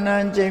တဏ္ဏ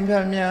ကျိန်ဖျ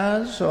များ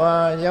စွာ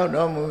ရောက်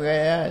တော်မူ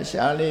ခဲ့ရ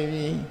ရှာလိ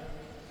ပြီ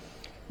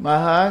မ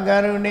ဟာက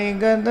ရုဏိ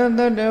ကတ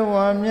တ္တ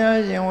ဝါများ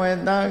ရင်ဝဲ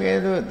သားကဲ့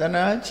သို့တ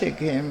နာချစ်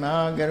ခင်မှာ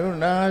ကရု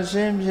ဏာရှ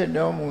င်ဖြစ်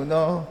တော်မူ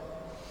သော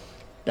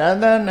တ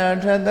သနာ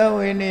ထသ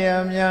ဝိန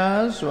ည်း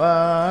များစွာ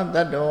တ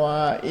တ္တဝါ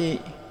ဤ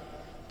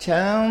ချ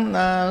မ်း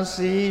သာ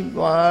စီး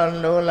ပွား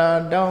လို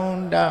လားတောင်း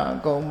တ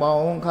ဂုံပေါ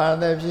င်းခါ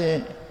သဖြ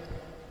င့်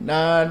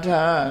နာထ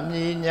မြ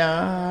ညာ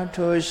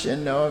ထိုရှင်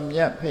တော်မြ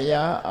တ်ဖ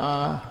ရာ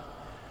အား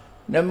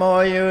နမော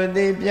ယု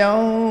တိပြော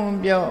င်း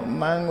ပြော့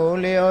မံကို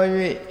လျော်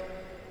၍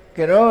က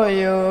ရော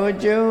ယု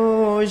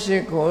ကျိုးရှိ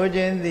ခိုးခြ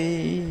င်းသ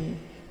ည်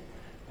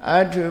အ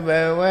ထုဘ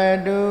ဝ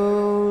တု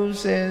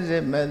စင်စ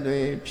စ်မ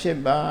သွေဖြစ်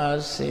ပါ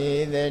စေ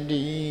တ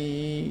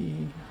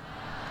ည်း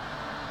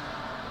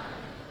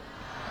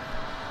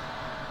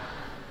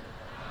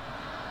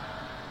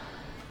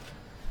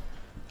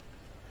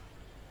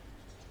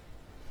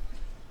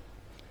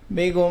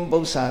မေကွန်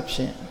ပု္ပ္ပာဖြ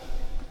င့်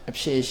အ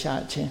ဖြေရှာ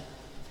ခြင်း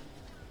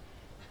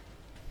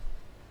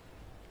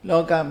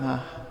လောကမှာ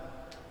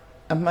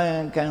အမှန်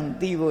ကန်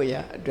သိဖို့ရ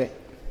အတွက်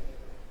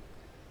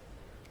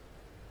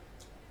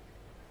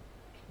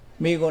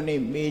မိကွန်နေ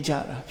မေးကြ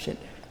တာဖြစ်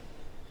တယ်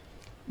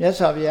မြတ်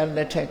စွာဘုရားလ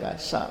က်ထက်က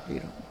စ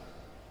ပြီးတော့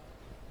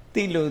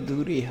သိလို့သူ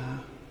တွေဟာ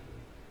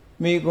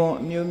မိကွန်း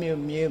အမျိုး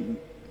မျိုး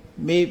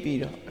မေးပြီး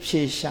တော့အ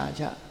ဖြေရှာ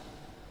ကြ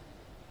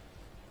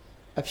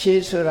အဖြေ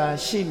ဆိုတာ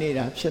ရှိနေ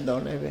တာဖြစ်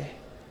တော့လည်းပဲ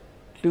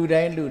လူ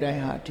တိုင်း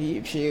ဟာဒီ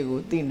အဖြေကို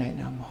သိနိုင်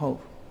တာမဟုတ်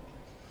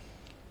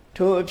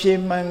ထိုအဖြေ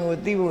မှန်ကို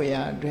သိဖို့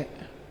ရာအတွက်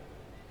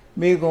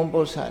မိကွန်း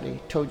ပု္ပ္ပာတွေ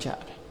ထုတ်ကြ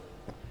တယ်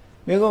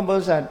မိကွန်းပု္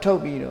ပ္ပာထုတ်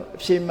ပြီးတော့အ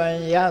ဖြေမှန်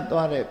ရ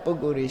သွားတဲ့ပုဂ္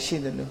ဂိုလ်တွေရှိ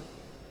တယ်လို့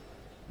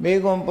မိ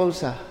ကွန်းပု္ပ္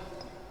ပာ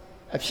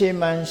အဖြေ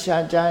မှန်ရှာ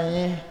ကြရ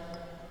င်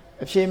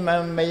အဖြေမှ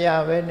န်မရ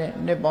ဘဲနဲ့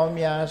နှစ်ပေါင်း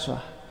များစွာ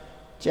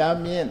ကြာ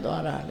မြင့်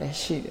သွားတာလည်း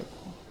ရှိတယ်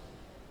ပေါ့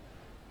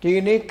ဒီက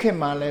နေ့ခေတ်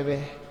မှာလည်းပဲ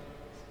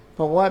ဘ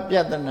ဝပြ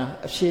ဿနာ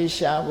အဖြေ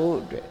ရှာဖို့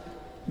အတွက်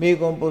မိ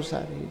ကွန်းပု္ပ္ပာ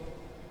တွေ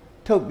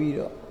ထုတ်ပြီး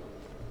တော့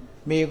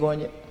မိကွန်း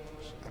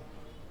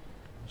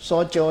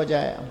စောကြောကြ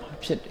ရမှာ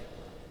ဖြစ်တယ်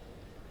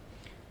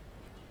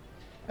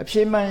အ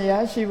ဖြေမှန်ရ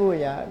ရှိဖို့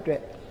ရာအတွ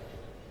က်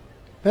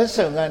ဘက်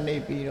စုံကနေ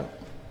ပြီးတော့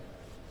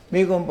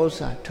မိကွန်းပု္ပ္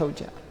ပာထုတ်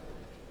ကြ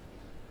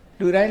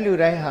လူတို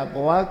င်းဟာဘ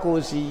ဝကို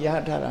ယ်စီရ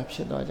ထားတာဖြ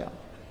စ်တော့ကြောင့်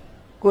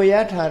ကိုရ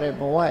ထားတဲ့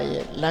ဘဝ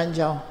ရဲ့လမ်း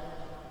ကြောင်း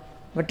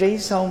မတိ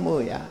မ်းဆောင်း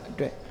ဖို့ရာအ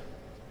တွက်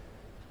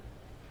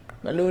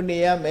ဘယ်လိုနေ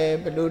ရမယ်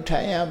ဘယ်လို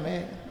ထိုင်ရမ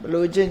ယ်ဘယ်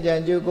လိုကျင့်ကြံ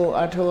ကြိုးကို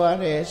အထောက်ရ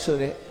တယ်ဆို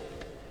တဲ့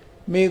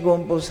မိကွ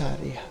န်းပု္ပ္ပာ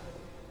တွေဟာ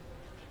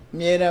အ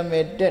မြဲတမ်း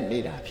တက်နေ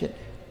တာဖြစ်တ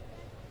ယ်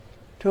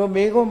ထို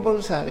မိကွန်းပု္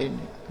ပ္ပာတွေ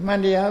အမှန်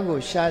တရားကို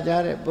ရှာကြ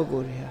တဲ့ပုဂ္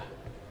ဂိုလ်တွေဟာ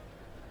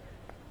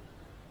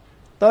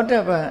သောတ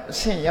ပန်အ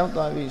ဆင့်ရောက်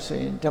သွားပြီဆို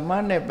ရင်ဓမ္မ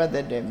နဲ့ပတ်သ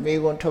က်တဲ့မိ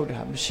ကွန်းထုတ်တာ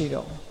မရှိ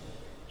တော့ဘူး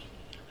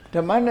ဓ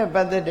မ္မနဲ့ပ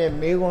တ်သက်တဲ့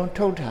မိကွန်း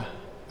ထုတ်တာ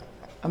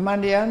အမှန်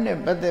တရားနဲ့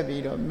ပတ်သက်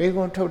ပြီးတော့မိ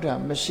ကွန်းထုတ်တာ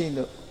မရှိ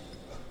လို့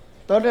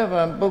သောတပ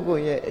န်ပုဂ္ဂို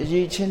လ်ရဲ့အ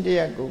ရေးချင်းတ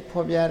ရားကို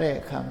ဖော်ပြတဲ့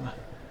အခါမှာ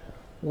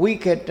ဝိ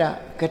ကတ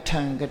က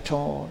ထံက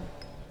ထော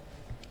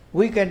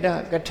ဝိကတ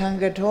ကထံ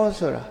ကထော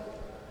ဆိုတာ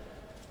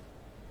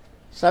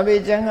စာပေ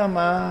ကျမ်းက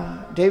မှာ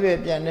အဓိပ္ပာယ်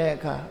ပြန်တဲ့အ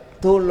ခါ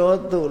သို့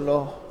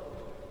လော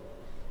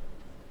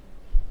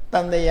တ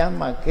န်တရား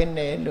မှာခင်းတ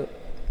ယ်လို့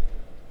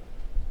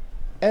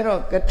အဲ့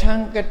တော့ကထံ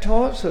က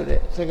ထောဆို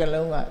တဲ့စကား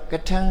လုံးကက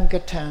ထံ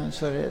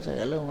ဆိုတဲ့စ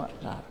ကားလုံးက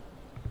လာ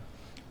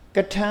က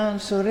ထံ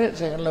ဆိုတဲ့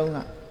စကားလုံးက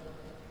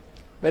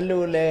ဘယ်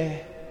လိုလဲ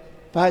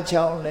ဘာ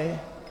ကြောင့်လဲ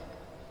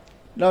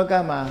လောက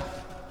မှာ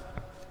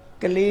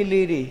ကလေး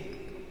လေးတွေ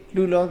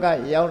လူလောက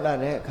ရောက်လာ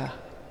တဲ့အခါ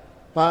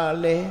ဘာ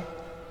လဲ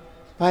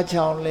ဘာ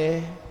ကြောင့်လဲ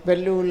ဘယ်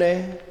လိုလဲ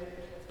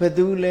ဘယ်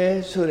သူလဲ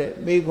ဆိုတဲ့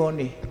မိဂွန်း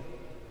တွေ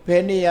ဘ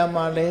ယ်နေရာ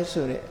မှာလဲ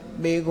ဆိုတဲ့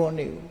မိဂွန်း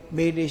တွေကို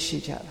မေးလေးရှိ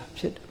ကြတာ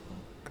ဖြစ်တယ်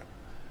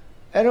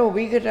အဲ့တော့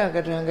ဝိကတက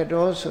ထံက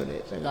တော်ဆို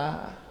တဲ့စကား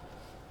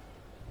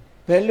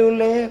ဘယ်လို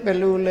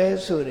လဲ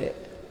ဆိုတဲ့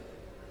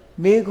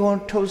မိဂွန်း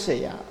ထုတ်เสี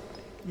ย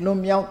လွန်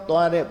မြောက်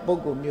သွားတဲ့ပု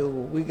ဂ္ဂိုလ်မျိုး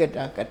ကိုဝိကတ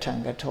ကထံ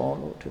ကထော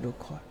လို့သူတို့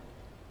ခေါ်တယ်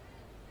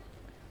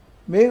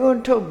မိဂွ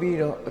န်းထုတ်ပြီး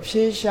တော့အ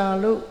ဖြေရှာ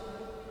လို့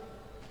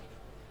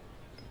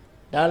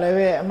ဒါလည်း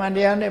ပဲအမှန်တ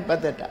ရားနဲ့ပ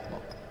တ်သက်တာ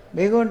ပေါ့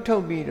မိဂွန်းထု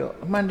တ်ပြီးတော့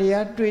အမှန်တ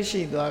ရားတွေး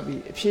ရှိသွား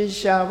ပြီးအဖြေ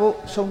ရှာဖို့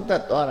ဆုံးသ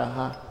က်သွားတာ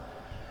ဟာ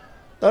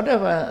သောတ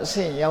ပန်အဆ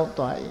င့်ရောက်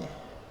သွားရင်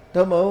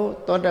သို့မဟုတ်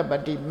သောတပ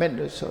တ္တိမက်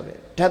လို့ဆိုတဲ့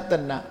ဓတ္တ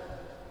နာ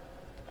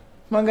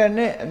မှန်ကန်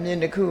တဲ့အမြင်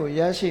တစ်ခုကို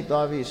ရရှိ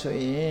သွားပြီဆို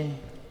ရင်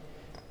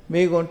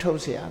မိဂွန်းထုတ်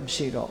เสียမ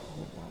ရှိတော့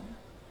ဘူးပေါ့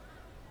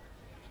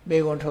မိ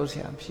ဂွန်းထုတ်เสี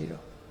ยမရှိ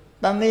တော့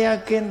တန်တရား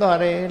ကင်းသွား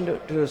တယ်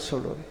လို့သူတို့ဆို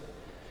လို့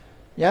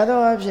ရသော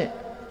အဖြစ်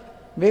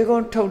မိဂွ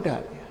န်းထုတ်တာ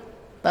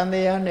တန်တ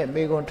ရားနဲ့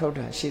မိဂွန်းထုတ်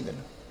တာရှိတယ်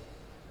လို့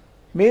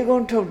မိဂွ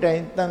န်းထုတ်တို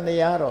င်းတန်တ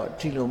ရားတော့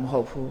ဒီလိုမဟု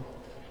တ်ဘူး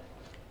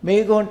မိ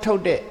ဂွန်းထု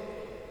တ်တဲ့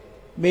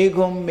မိ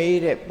ဂွန်းမေး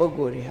တဲ့ပုဂ္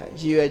ဂိုလ်တွေဟာ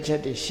ရည်ရွယ်ချ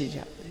က်တွေရှိကြ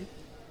တယ်ရည်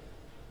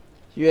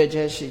ရွယ်ချ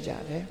က်ရှိကြ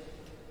တယ်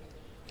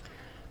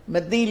မ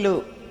သိ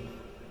လို့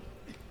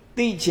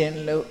သိခြင်း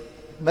လို့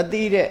မ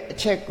သိတဲ့အ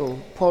ချက်ကို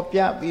ဖော်ပြ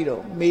ပြီး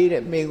တော့မေး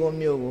တဲ့မိဂွန်း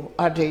မျိုးကို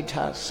အဋ္ဌိဋ္ဌ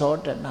ဇော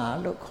တနာ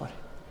လို့ခေါ်တယ်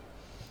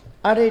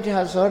အဋ္ဌိဋ္ဌ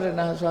ဇောတ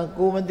နာဆိုတာ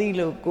ကိုမသိ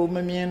လို့ကိုမ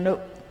မြင်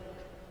လို့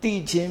သိ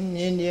ခြင်း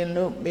မြင်ခြင်း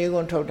လို့မိဂွ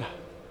န်းထုတ်တာ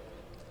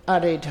အ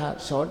ဋ္ဌိဋ္ဌ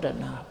ဇောတ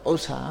နာဥ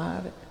စ္စာ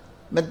တဲ့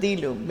မသိ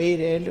လို့မေး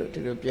တယ်လို့သူ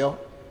တို့ပြော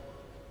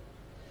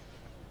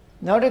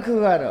နောက်တစ်ခု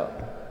ကတော့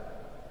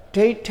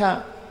ဒိဋ္ဌ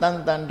တန်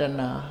တန္တ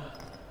နာ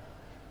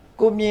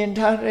ကိုမြင်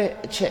ထားတဲ့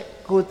အချက်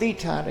ကိုသိ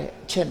ထားတဲ့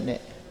အချက်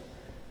နဲ့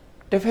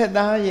တစ်ဖက်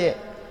သားရဲ့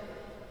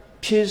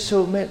ဖြေ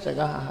ဆိုမဲ့စ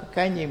ကားဟာ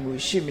ကိုင်းညီမှု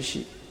ရှိမ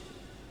ရှိ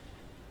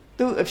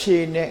သူ့အဖြေ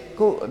နဲ့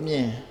ကိုယ့်အမြ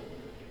င်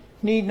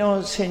နှီးနှော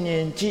ဆင်ញ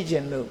င်ကြည့်ခြ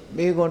င်းလို့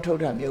မေဂွန်းထုတ်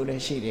တာမျိုးလ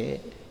ည်းရှိတယ်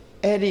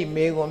အဲ့ဒီ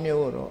မေဂွန်း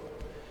မျိုးတော့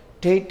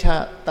ဒိဋ္ဌ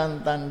တန်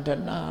တန္တ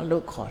နာ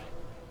လို့ခေါ်တယ်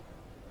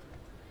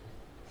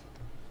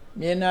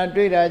မြင်တာ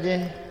တွေ့တာချ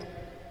င်း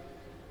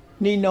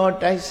နှီးနှော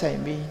တိုက်ဆိုင်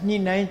ပြီးညှိ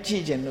နှိုင်းကြ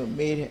ည့်ခြင်းလို့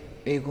မေးတဲ့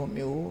မေဂွန်း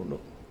မျိုး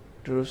လို့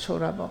သူတို့ဆို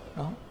တာပေါ့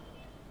နော်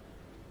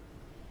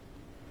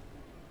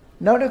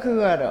နောက်တစ်ခု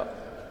ကတော့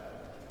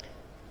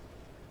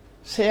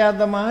ဆရာ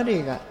သမားတွေ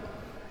က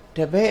တ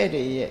ပည့်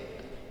တွေရဲ့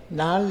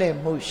နားလည်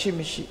မှုရှိမ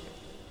ရှိ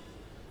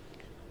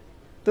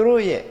သူ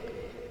တို့ရဲ့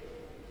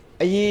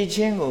အရေးချ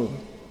င်းကို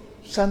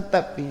စမ်းသ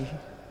ပ်ပြီး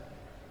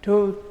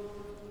ထို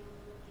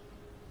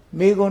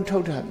မိဂွန်းထု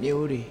တ်တာ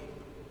မျိုးတွေ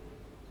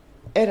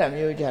အဲ့ဒါ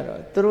မျိုးကြ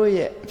တော့သူတို့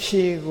ရဲ့အ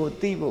ဖြေကို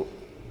သိဖို့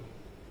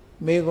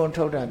မိဂွန်း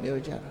ထုတ်တာ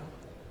မျိုးကြတော့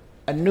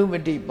အနုမ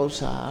တိပု္ပ္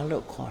ပာ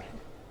လို့ခေါ်တယ်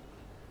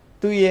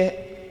သူရဲ့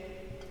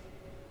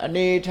အ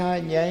နေထား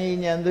ဉာဏ်ရည်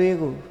ဉာဏ်သွေး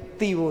ကို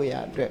သိဖို့ရ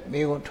အတွက်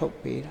မေခွန်းထုတ်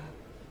ပေးတာ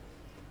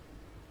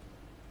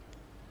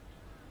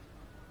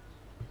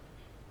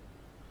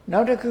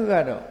နောက်တစ်ခုက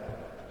တော့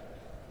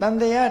တန်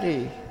တရားတွေ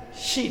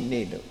ရှိ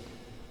နေလို့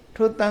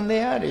ထိုတန်တ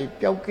ရားတွေ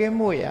ပျောက်ကင်း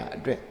မှုရအ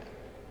တွက်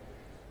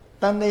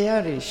တန်တ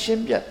ရားတွေရှ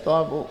င်းပြတ်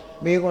သွားဖို့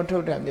မေခွန်းထု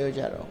တ်တာမျိုး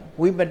ကြတော့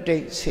ဝိပတိ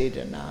တ်စေတ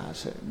နာ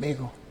ဆိုမေ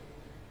ခွန်း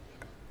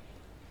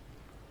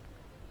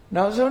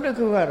နောက်ဆုံးတစ်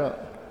ခုကတော့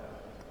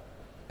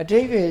အဓိ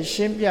ပ္ပာယ်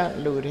ရှင်းပြ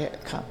လို့တဲ့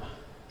အခါမှာ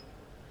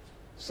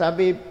စာ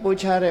ပေပို့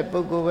ချတဲ့ပု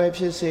ဂ္ဂိုလ်ပဲ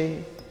ဖြစ်စေ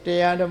တ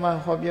ရားဓမ္မ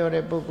ဟောပြော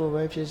တဲ့ပုဂ္ဂိုလ်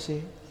ပဲဖြစ်စေ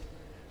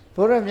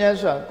ဘုရားမြတ်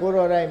စွာကို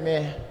တော်တိုင်ပဲ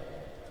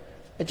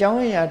အကြော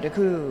င်းအရာတစ်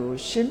ခုကို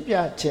ရှင်းပြ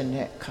ခြင်း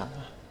တဲ့အခါ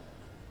မှာ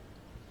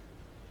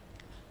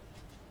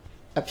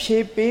အဖြေ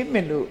ပေးမ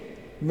ယ်လို့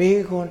မေ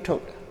ခွန်းထု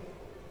တ်တာ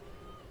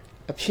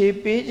အဖြေ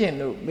ပေးခြင်း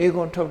လို့မေ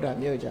ခွန်းထုတ်တာ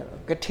မျိုးကြ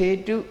တော့ကထေ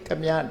တုက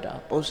မြတာ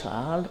ပု္ပ္ပာ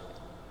လို့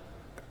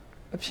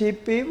အဖြေ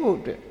ပေးဖို့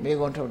အတွက်မေ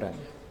ခွန်းထုတ်တာ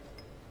မျိုး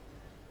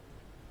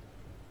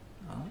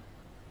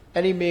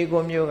အဲ့ဒီမေခွ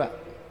န်းမျိုးက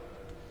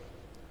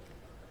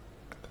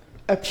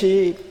အဖြေ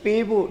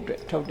ပေးဖို့အတွ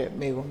က်ထုတ်တဲ့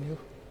မေခွန်း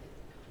မျိုး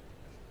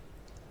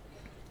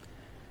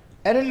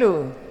အဲ့ဒါ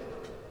လို့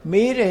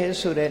မေးတယ်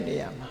ဆိုတဲ့နေ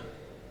ရာမှာ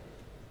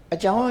အ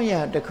ကြောင်းအ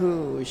ရာတစ်ခု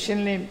ရှ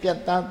င်းလင်းပြတ်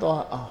သား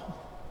သွားအောင်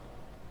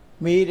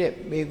မေးတဲ့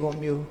မေခွန်း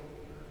မျိုး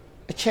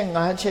အချက်၅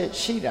ချက်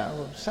ရှိတာ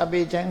ကိုစာ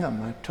ပေကျမ်းက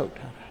မှာထုတ်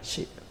ထားတာ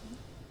ရှိတယ်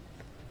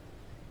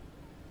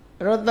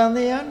အဲ့တော့တန်တ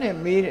ရားနဲ့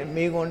မေးတဲ့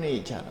မေခွန်းနေ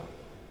ကြတော့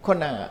ခု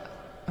နက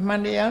အမှ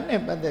န်တရား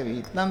နဲ့ပတ်သက်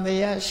ပြီးတန်တ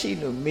ရားရှိ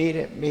လို့မေး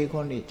တဲ့မေခွ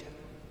န်းနေကြ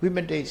ဝိမ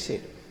တိတ်စေ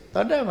တ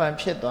သောတာပန်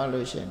ဖြစ်သွား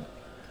လို့ရှင်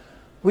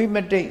ဝိမ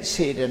တိတ်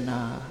စေတနာ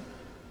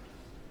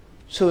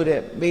ဆို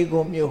တဲ့မေခွ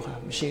န်းမျိုးဟာ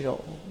မရှိ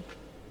တော့ဘူး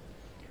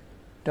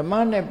ဓမ္မ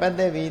နဲ့ပတ်သ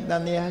က်ပြီးတ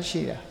န်တရား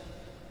ရှိတာ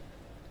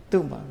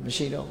သူ့မှာမ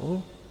ရှိတော့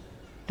ဘူး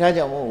ဒါ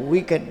ကြောင့်မို့ဝိ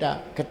ကတ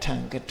ကထံ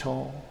က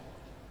ထော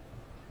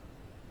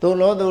သို့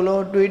လော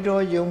တွေးတော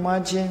ယုံမှ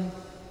ချင်း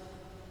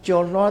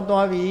ကြော်လွှား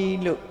သွားပြီ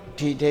လို့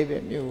ဒီအဓိပ္ပာ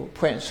ယ်မျိုးကို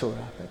ဖွင့်ဆို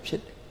တာပဲဖြ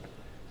စ်တယ်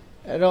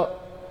အဲ့တော့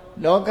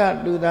လောက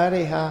လူသား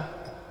တွေဟာ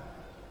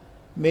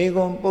မေ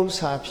ခွန်းပု္ပ္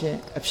ပာဖြင့်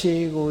အဖြေ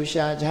ကို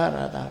ရှာကြ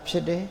တာသာဖြ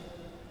စ်တယ်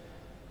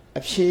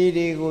အဖြေ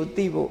တွေကို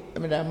သိဖို့အ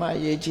မှန်တမ်း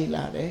အရေးကြီး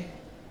လာတယ်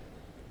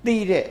သိ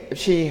တဲ့အ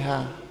ဖြေဟာ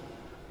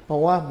ဘ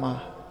ဝမှာ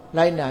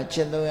လိုက်နာကျ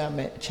င့်သုံးရမ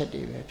ယ့်အချက်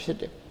တွေပဲဖြစ်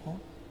တယ်ပေါ့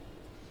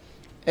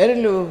အဲ့ဒါ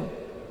လို့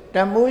တ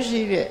န်ဖိုး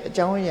ရှိတဲ့အ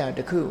ကြောင်းအရာတ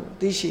စ်ခု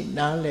သိရှိ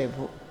နားလည်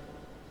ဖို့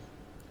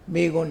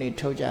မေခွန်းတွေ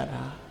ထုတ်ကြ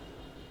တာ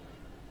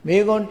မေ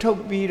ခွန်းထု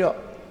တ်ပြီးတော့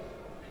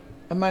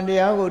အမှန်တ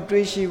ရားကို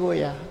တွေးရှိဖို့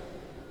ရာ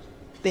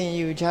သင်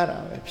ယူကြတာ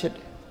ပဲဖြစ်တ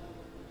ယ်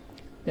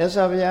မြတ်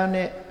စွာဘုရား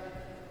နဲ့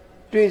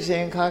တွေ့စ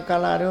ဉ်ခါကာ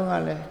လတုန်းက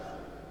လည်း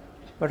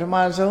ပထမ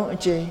ဆုံးအ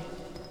ချိန်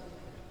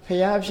ဘု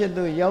ရားဖြစ်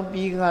သူရောက်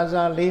ပြီးခါ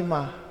စားလေး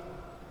မှာ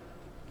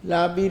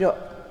လာပြီးတော့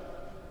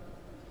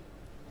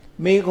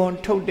မေခွန်း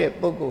ထုတ်တဲ့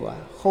ပုဂ္ဂိုလ်ဟာ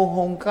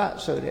ဟုံက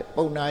ဆိုတဲ့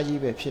ပုံနာ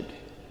ကြီးပဲဖြစ်တ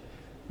ယ်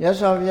မြတ်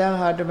စွာဘုရား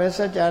ဟာဓမ္မစ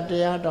ကြာတ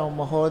ရားတောင်မ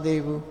ဟော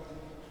သေးဘူး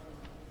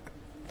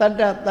တတ္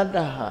တ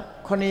ဟာ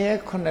9ရက်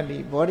9လီ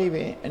ဘောဓိပ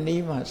င်အ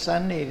နီးမှာစ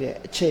မ်းနေတဲ့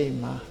အချိန်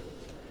မှာ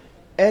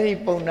အဲ့ဒီ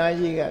ပုံနာ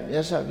ကြီးကမြ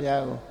တ်စွာဘု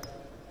ရားကို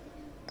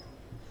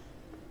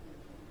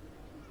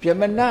ဗြဟ္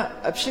မဏ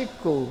အဖြစ်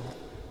ကို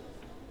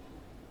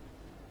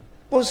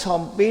ပို့ဆော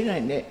င်ပေးနို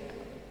င်တဲ့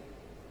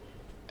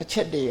အချ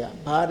က်တွေက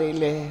ဘာတွေ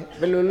လဲ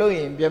ဘယ်လိုလုပ်ရ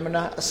င်ဗြဟ္မဏ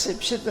အစစ်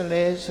ဖြစ်တယ်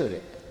လဲဆို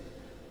တဲ့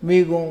မိ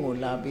ဂုံးကို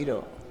လာပြီး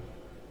တော့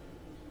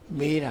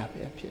မေးတာ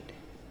ပဲဖြစ်တယ်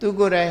သူ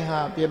ကိုယ်တိုင်ဟာ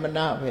ဗြဟ္မဏ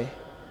ပဲ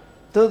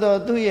သို့တော်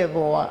သူ့ရဲ့ဘ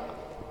ဝ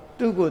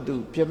သူ့ကိုယ်သူ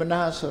ဗြဟ္မဏ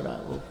ဆိုတာ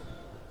ကို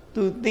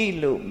သူသိ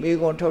လို့မိ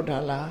ဂုံးထုတ်တာ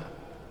လား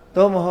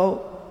သို့မဟုတ်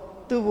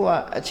သူ့ဘဝ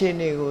အခြေအ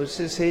နေကိုစ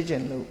စ်ဆေးခြ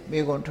င်းလို့မိ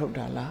ဂုံးထုတ်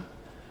တာလား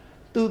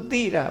သူ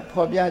သိတာ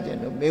ဖော်ပြခြင်း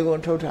လို့မိ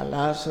ဂုံးထုတ်တာ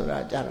လားဆိုတာ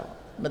ကြတော့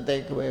မသိ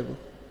ကြဘူး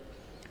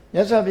မြ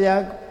တ်စွာဘု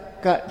ရား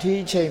ကဒီ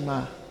အချိန်မှာ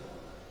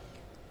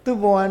သူ့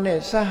ဘဝနဲ့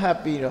ဆက်ဟပ်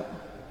ပြီးတော့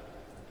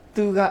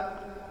သူက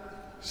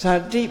ဇာ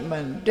တိမှ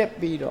န်တက်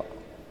ပြီးတော့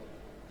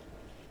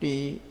ဒီ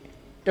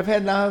တစ်ဖ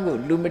က်သားကို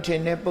လူမထ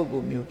င်တဲ့ပုဂ္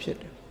ဂိုလ်မျိုးဖြစ်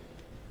တယ်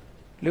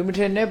လူမထ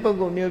င်တဲ့ပုဂ္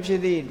ဂိုလ်မျိုးဖြစ်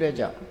သည့်အတွက်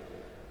ကြောင့်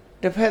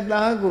တစ်ဖက်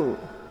သားကို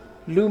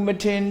လူမ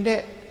ထင်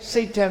တဲ့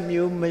စိတ်ဓာတ်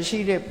မျိုးမရှိ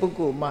တဲ့ပုဂ္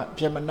ဂိုလ်မှ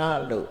ဗြဟ္မဏ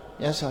လို့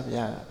မြတ်စွာဘု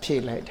ရားကဖြေ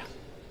လိုက်တာ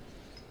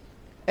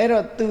အဲ့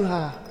တော့သူ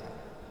ဟာ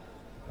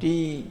ဒီ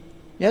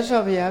မြတ်စွာ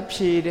ဘုရား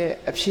ဖြေတဲ့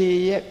အဖြေ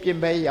ရဲ့ပြင်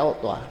ပရောက်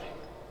သွားတယ်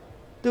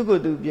သူက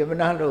သူဗြဟ္မ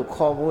ဏလို့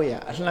ခေါ်ဖို့ရ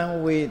အလှမ်း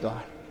ဝေး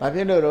သွားတယ်ဘာဖြ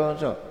စ်လို့တော့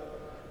ဆို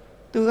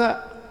သူက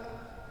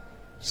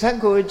ဇက်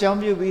ကိုအကြောင်း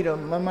ပြုပြီးတော့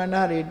မမ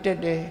နာတွေတက်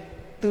တယ်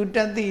သူတ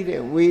က်သိ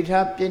တဲ့ဝေ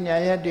ထားပညာ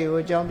ရက်တွေကို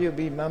အကြောင်းပြု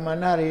ပြီးမမ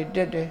နာတွေတ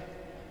က်တယ်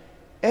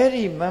အဲ့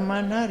ဒီမမ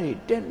နာတွေ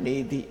တက်နေ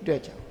သည့်အတွ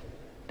က်ကြောင့်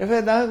တစ်ဖ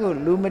က်သားကို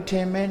လူမထ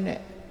င်မဲနဲ့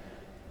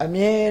အ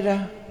မြဲတ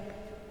မ်း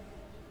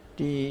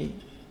ဒီ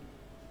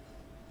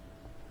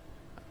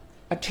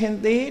အထင်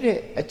သေးတဲ့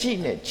အကြည့်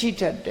နဲ့ကြည့်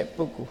တတ်တဲ့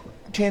ပုဂ္ဂိုလ်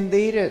အထင်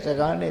သေးတဲ့စ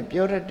ကားနဲ့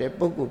ပြောတတ်တဲ့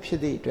ပုဂ္ဂိုလ်ဖြစ်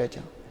သည့်အတွက်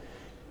ကြောင့်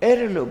အဲ့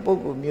ဒီလိုပုဂ္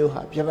ဂိုလ်မျိုး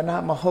ဟာဗြဟ္မဏ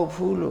မဟုတ်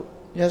ဘူးလို့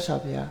မြတ်စွာ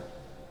ဘုရား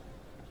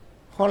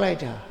ဟောလိုက်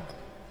တာ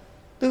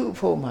သူ့အ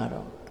ဖို့မှာ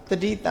တော့တ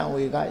တိတံ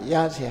ဝေကရ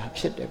เสีย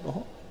ဖြစ်တယ်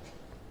ပေါ့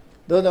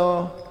သို့တော့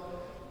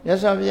မြတ်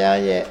စွာဘုရား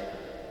ရဲ့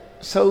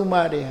အဆုံးအမ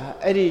တွေဟာ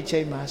အဲ့ဒီအချိ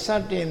န်မှာစ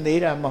တင်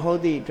သေးတာမဟုတ်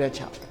သည့်အတွက်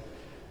ကြောင့်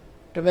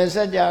ဓမ္မစ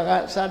ကြာက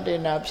စတင်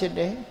တာဖြစ်တ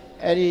ယ်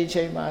အဲ့ဒီအ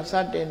ချိန်မှာစ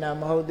တင်တာ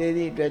မဟုတ်သေးသ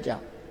ည့်အတွက်ကြော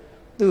င့်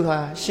သူဟာ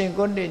ရှင်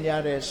ကုဏ္ဏည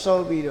တဲ့စော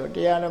ပြီးတော့တ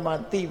ရားဓမ္မ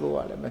သိဖို့က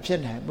လည်းမဖြစ်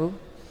နိုင်ဘူး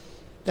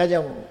ဒါကြော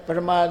င့်ပထ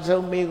မ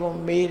ဆုံးမေးခွန်း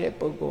မေးတဲ့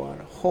ပုဂ္ဂိုလ်က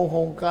တော့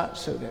ဟုံက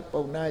ဆိုတဲ့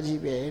ပုံနာ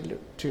ကြီးပဲ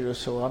လို့ဒီလို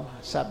ဆိုရမှာ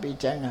စပိ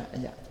ကျမ်းကအ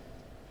ရာ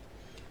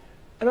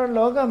အဲ့တော့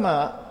လောကမှာ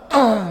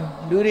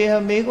လူတွေဟာ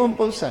မေးခွန်း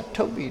ပု္ပ္ပာ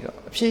ထုတ်ပြီးတော့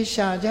အဖြေ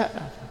ရှာကြ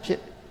တာဖြ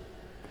စ်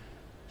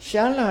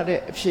ရှားလာတဲ့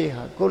အဖြေ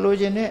ဟာကိုလို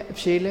ချင်တဲ့အ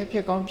ဖြေလည်းဖြ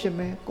စ်ကောင်းဖြစ်မ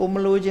ယ်ကိုမ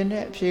လိုချင်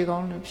တဲ့အဖြေကော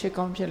င်းလည်းဖြစ်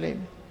ကောင်းဖြစ်လိမ့်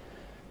မယ်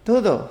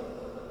သို့တော့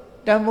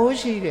တန်ဖိုး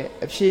ရှိတဲ့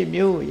အဖြေ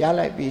မျိုးကိုရ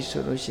လိုက်ပြီ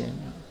ဆိုလို့ရှိရင်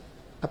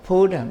အ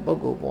ဖိုးတန်ပုဂ္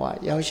ဂိုလ်ဘဝ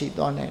ရောက်ရှိ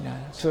သွားနိုင်တာ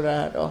ဆိုတာ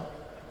တော့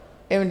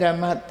အင်မတန်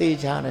မှသိ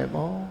ကြတယ်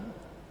ပေါ့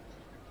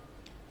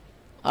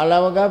အလ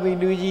ဝကဗိ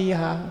တုကြီး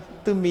ဟာ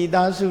သူ့မိ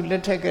သားစုလ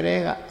က်ထက်က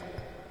လေးက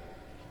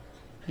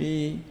ဒီ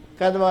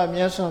ကတ္တဗ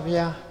မြတ်စွာဘု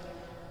ရား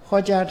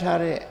ဟောကြားထား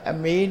တဲ့အ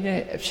မေး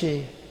နဲ့အဖြေ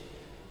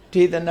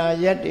ဒေသနာ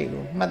ရက်တွေ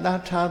ကိုမှတ်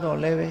သားထားတော့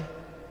လည်းပဲ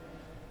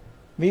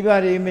မိဘ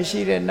တွေမရှိ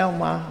တဲ့နောက်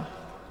မှာ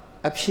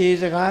အဖြေ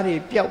စကားတွေ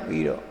ပျောက်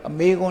ပြီးတော့အ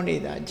မေကွန်းနေ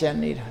တာကြံ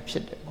နေတာဖြ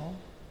စ်တယ်ပေါ့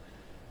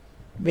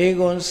မေ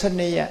ကွန်း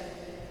12ရက်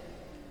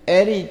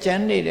အဲ့ဒီကြံ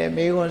နေတဲ့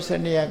မေကွန်း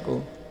12ရက်ကို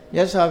မြ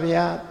တ်စွာဘု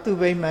ရားသူ့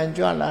ဗိမာန်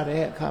ကြွလာ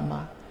တဲ့အခါ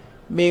မှာ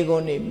မေကွ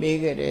န်းနေမေး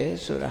ခဲ့တယ်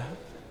ဆိုတာ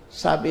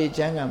စာပေ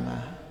ကျမ်းကမှာ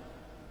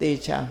သေ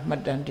ချာမှ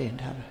တ်တမ်းတင်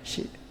ထားတာ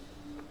ရှိတယ်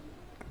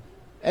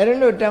အဲ့ဒါ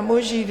လို့တန်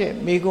ဖိုးရှိတဲ့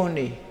မေကွန်း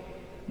နေ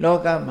လော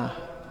ကမှာ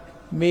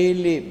မေး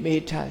လေ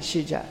မေးထ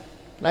ရှိကြ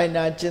လိုက်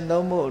နာကျင့်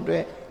သုံးမှုအတွ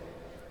က်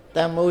တ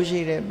န်ဖိုးရှိ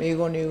တဲ့မေ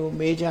ကွန်းတွေကို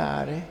မေးကြရ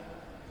တယ်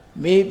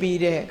မေးပြီး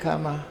တဲ့အခါ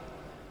မှာ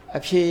အ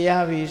ဖြေရ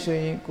ပြီဆို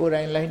ရင်ကိုယ်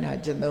တိုင်လိုက်နာ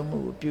ကျင့်သုံးမှု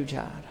ကိုပြုကြ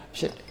ရတာ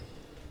ဖြစ်တယ်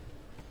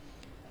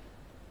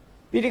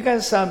ပိဋက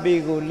စာပေ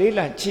ကိုလေ့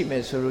လာကြည့်မ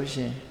ယ်ဆိုလို့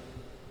ရှိရင်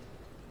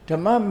ဓ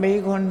မ္မမေ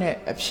ကွန်းနဲ့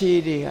အဖြေ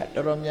တွေက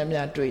တော်တော်များ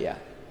များတွေ့ရတယ်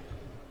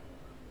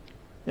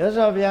မြတ်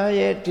စွာဘုရား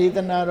ရဲ့ဒေသ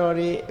နာတော်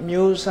တွေအ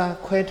မျိုးအစား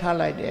ခွဲထား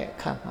လိုက်တဲ့အ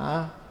ခါမှာ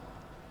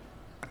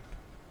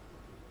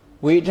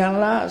ဝေဒန်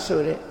လ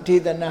ဆိုတဲ့ဒေ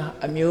သနာ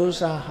အမျိုးအ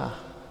စားဟာ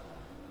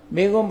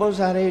မေကွန်းပု္ပ္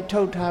ပာတွေ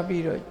ထုတ်ထား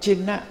ပြီးတော့ကျ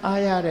င့်နှံ့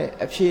အားရတဲ့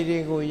အဖြေတွေ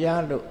ကိုရ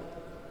လို့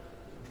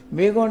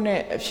မေကွန်း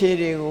နဲ့အဖြေ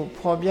တွေကို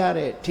ဖော်ပြ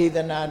တဲ့ဒေသ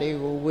နာတွေ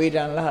ကိုဝေဒ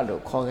န်လ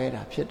လို့ခေါ်ခဲ့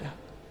တာဖြစ်တာ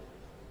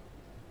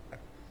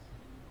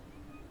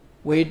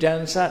ဝေဒ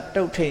န်စ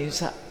တုတ်ထိန်စ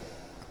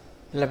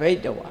လပိတ်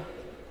တဝါ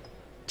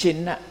ကျင့်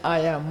နှံ့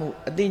အားရမှု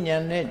အသိဉာ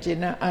ဏ်နဲ့ကျင့်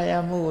နှံ့အားရ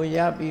မှုကိုရ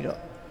ပြီးတော့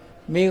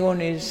မေကွန်း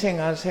တွေဆင့်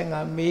က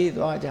မေး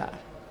သွားကြ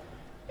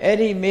အဲ့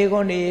ဒီမေကွ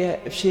န်းတွေရဲ့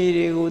အဖြေ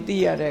တွေကိုသိ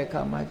ရတဲ့အ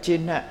ခါမှာကျ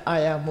င့်နှံ့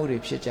အားရမှုတွေ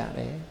ဖြစ်ကြတ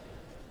ယ်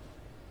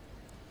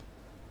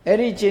အဲ့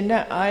ဒီကျင့်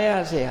နှံ့အားရ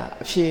เสีย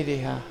အဖြေတွေ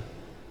ဟာ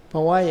ဘ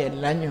ဝရဲ့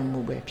လမ်းညွှန်မှု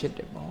ပဲဖြစ်တ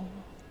ယ်ပေါ့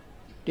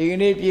ဒီက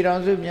နေ့ပြည်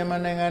တော်စုမြန်မာ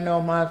နိုင်ငံ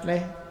တော်မှာလ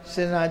ည်းစ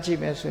ဉ်းစားကြည့်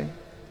မယ်ဆိုရင်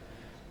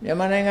မြန်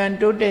မာနိုင်ငံ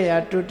တိုးတက်ရာ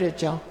တိုးတက်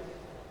ကြောင်း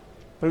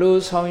ဘလို့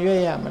ဆောင်ရွ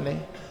က်ရမလဲ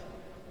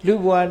လူ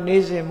ဘဝနေ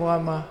စဉ်ဘဝ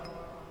မှာ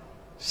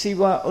စီး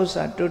ပွားဥစ္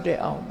စာတိုးတက်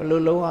အောင်ဘ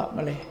လို့လုပ်ရမ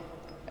လဲ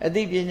အ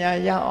သိပညာ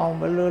ရအောင်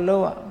ဘလို့လု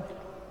ပ်ရ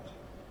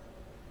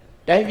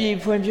တိုင်းပြည်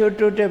ဖွံ့ဖြိုး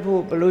တိုးတက်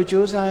ဖို့ဘလို့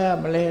ကြိုးစားရ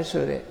မလဲ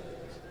ဆိုတဲ့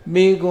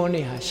မေကွန်း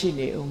တွေဟာရှိ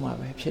နေဦးမှာ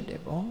ပဲဖြစ်တ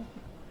ယ်ပေါ့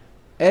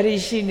အဲ့ဒီ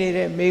ရှိနေ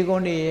တဲ့မေကွ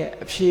န်းတွေရဲ့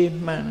အဖြေ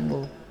မှန်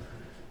ကို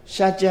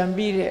ရှာကြံ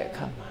ပြီးတဲ့အ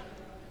ခါမှာ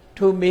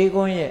ထိုမေ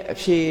ကွန်းရဲ့အ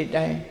ဖြေအ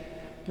တိုင်း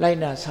လိုက်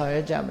နာဆောင်ရွ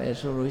က်ကြမယ်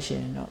ဆိုလို့ရှိ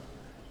ရင်တော့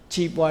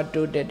ကြီးပွား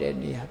တိုးတက်တဲ့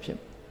နေရာဖြစ်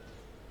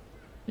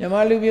မြန်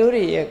မာလူမျိုး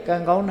တွေရဲ့ကံ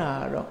ကောင်းတာ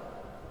ကတော့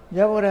မြ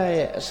တ်ဗုဒ္ဓ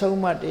ရဲ့အဆုံး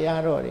အမတ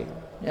ရားတော်တွေ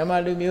မြန်မာ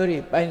လူမျိုးတွေ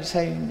ပိုင်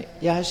ဆိုင်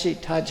ရရှိ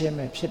ထားခြင်း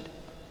ပဲဖြစ်တယ်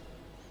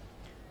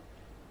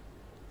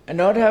အ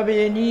နောထဘု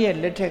ရင်ကြီးရဲ့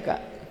လက်ထက်က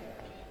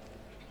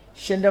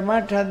ရှင်ဓမ္မ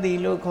ထတိ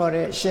လို့ခေါ်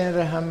တဲ့ရှင်ရ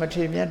ဟန်းမ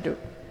ထေရမြတ်တို့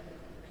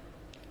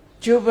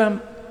ကျိုးပန်း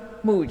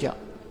မှုကြော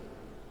င့်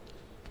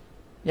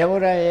မြတ်ဗု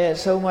ဒ္ဓရဲ့အ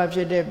ဆုံးအမဖြ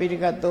စ်တဲ့ပိဋ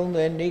က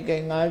30နိကေ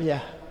9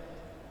ပြား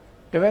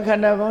ဓမ္မခ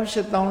န္ဓာပေါင်း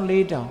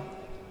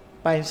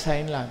84,000ပိုင်ဆို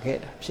င်လာခဲ့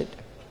တာဖြစ်တ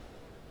ယ်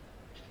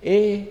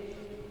အေး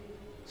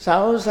စာ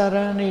ဥစာရ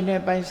အနေ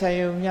နဲ့ပိုင်ဆို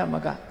င်ုံညမ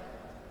က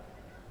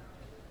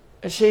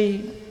အရှိ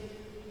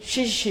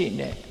ရှိ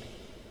နဲ့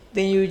သ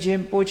င်ယူခြ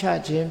င်းပို့ချ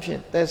ခြင်းဖြ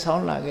င့်သက်ဆော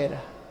င်လာခဲ့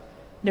တာ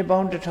နှစ်ပေါ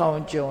င်း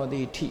1000ကျော်သ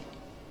ည့်အထိ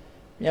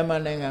မြန်မာ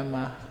နိုင်ငံ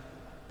မှာ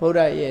ဗုဒ္ဓ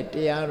ရဲ့တ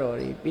ရားတော်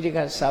တွေပိဋက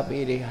စာပေ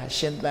တွေဟာ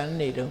ရှင်သန်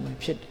နေတုန်းပဲ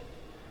ဖြစ်တယ်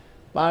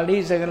ပါဠိ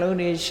စကားလုံး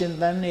တွေရှင်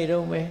သန်နေတု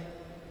န်းပဲ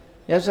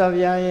မြတ်စွာဘု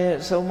ရားရဲ့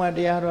အဆုံးအမတ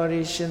ရားတော်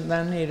တွေရှင်သ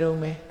န်နေတုန်း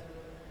ပဲ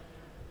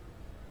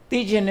သိ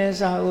ကျင်တဲ့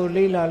စာကို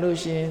လေ့လာလို့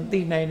ရှိရင်သိ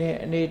နိုင်တဲ့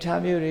အနေအ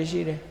ထားမျိုးတွေ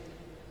ရှိတယ်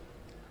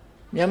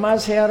မြန်မာ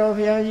ဆရာတော်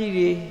ဘုရားကြီး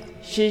တွေ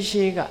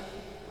ရှေးက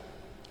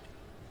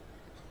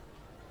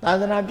သာ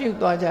သနာပြု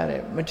သွားကြတ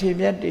ယ်မထေရ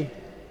မြတ်တွေ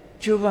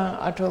ကျိုးပန်း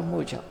အထောက်မှု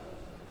ကြောင့်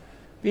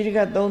ပိဋက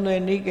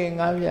30နိကေ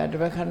9ပြားတ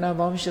ပည့်ခန္ဓာ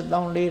ပေါင်း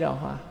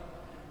84,000ဟာ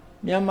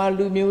မြန်မာ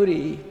လူမျိုး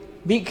တွေ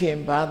မိခင်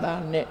ဘာသာ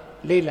နဲ့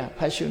လေ့လာဖ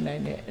တ်ရှုနို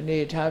င်တဲ့အနေ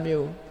အထား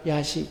မျိုးရ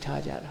ရှိ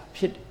ထားကြတာ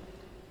ဖြစ်တယ်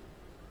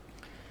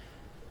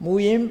မူ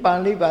ရင်းပါ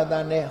ဠိဘာသာ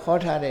နဲ့ဟော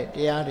ထားတဲ့တ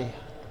ရားတွေ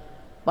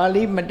ပါ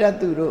ဠိမတတ်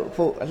သူတို့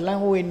ဖို့အလံ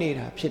ဝေးနေ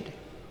တာဖြစ်တယ်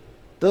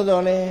သို့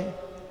တော်လည်း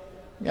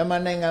မြန်မာ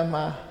နိုင်ငံ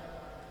မှာ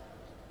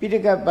ပိဋ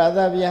ကဘာ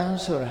သာပြန်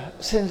ဆိုတာ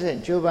အစဉ်စဉ်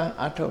ကြိုးပမ်း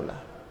အားထုတ်လာ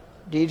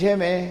ဒီထဲ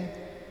မှာ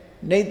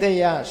နေတ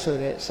ယဆို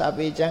တဲ့စာ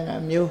ပေကျမ်းဂ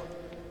န်မျိုး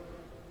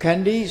ခ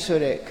န္ဒီဆို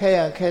တဲ့ခက်ရ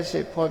ခက်စ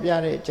စ်ဖော်ပြ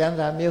တဲ့ကျမ်း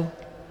စာမျိုး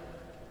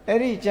အဲ့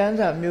ဒီကျမ်း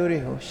စာမျိုးတွေ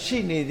ကိုရှိ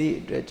နေသည့်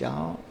အတွက်ကြော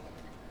င့်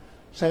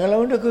စကား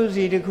လုံးတစ်ခု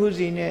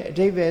စီနဲ့အ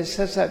ဓိပ္ပာယ်ဆ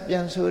က်ဆက်ပြ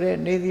န်ဆိုတဲ့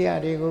နေတရား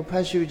တွေကိုဖ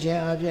တ်ရှုခြ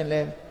င်းအပြင်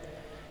လဲ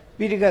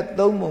ပိဋက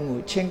သုံးပုံ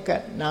ကိုချင်းက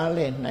ပ်နားလ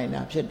ည်နိုင်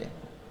တာဖြစ်တယ်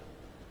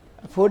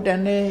အဖို့တ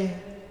န်နဲ့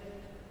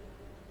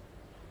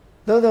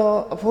သို့တော့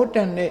အဖို့တ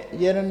န်တဲ့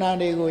ယရနာ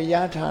တွေကိုရ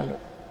ထား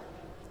လို့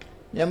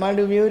မြန်မာ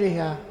လူမျိုးတွေ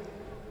ဟာ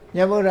မြ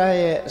တ်ဗုဒ္ဓ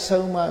ရဲ့အ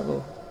ဆုံးအမ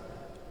ကို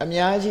အ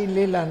များကြီး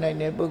လေ့လာနိုင်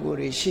တဲ့ပုဂ္ဂိုလ်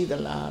တွေရှိသ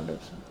လား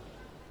လို့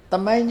တ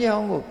မိုင်းကြော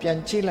င်းကိုပြန်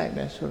ကြည့်လိုက်မ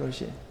ယ်ဆိုလို့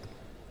ရှိရင်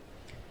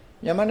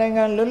မြန်မာနိုင်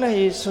ငံလွတ်လပ်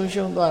ရေးဆုံး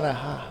ရှုံးသွားတာ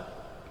ဟာ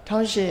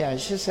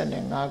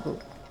1885ခု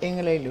အင်္ဂ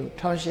လိပ်လို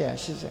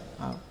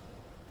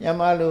1885မြန်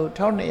မာလို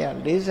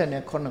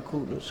1248ခု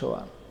လို့ဆိုရ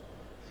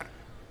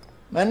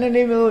မန္တ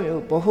လေးမြို့ကို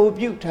ဗဟို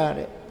ပြုထား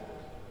တဲ့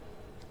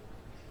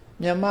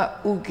မြန်မာ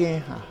ဥက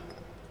င်းဟာ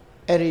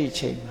အဲ့ဒီအ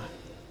ချိန်မှာ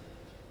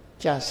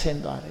ကြာဆင်း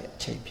သွားတဲ့အ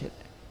ချိန်ဖြစ်တ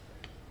ယ်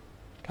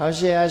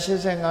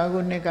1885ခု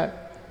နှစ်က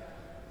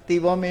တီ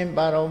ဘောမင်း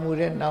ပါတော်မူ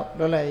တဲ့နောက်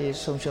လွတ်လပ်ရေး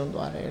ဆုံးရှုံး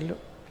သွားတယ်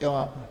လို့ပြောရ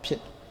မှာဖြ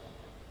စ်တယ်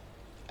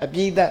အပြ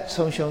ည့်သက်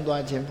ဆုံးရှုံး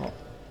သွားခြင်းပေါ့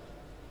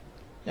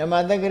မြန်မာ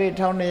တက္ကရာ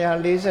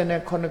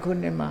1248ခု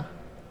နှစ်မှာ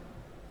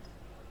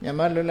မြန်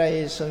မာလွတ်လပ်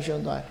ရေးဆုံး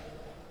ရှုံးသွားတယ်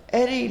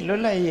အဲ့ဒီလွ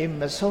တ်လပ်ရေး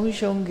မဆုံး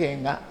ရှုံးခင်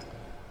က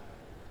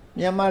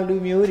မြန်မာလူ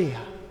မျိုးတွေ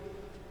ဟာ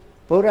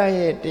ဘုရား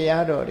ရဲ့တ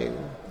ရားတော်တွေ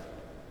ကို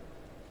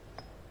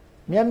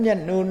မျက်မျက်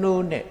နှိုး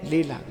နှိုးနဲ့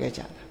လေ့လာခဲ့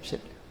ကြတာဖြ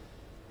စ်တယ်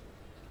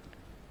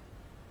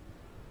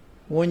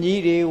ဝန်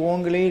ကြီးတွေဝ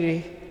န်ကလေးတွေ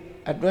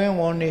အတွင်း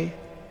ဝန်တွေ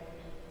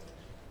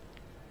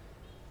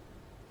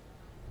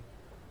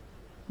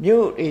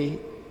မြို့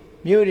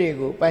တွေ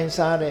ကိုပိုင်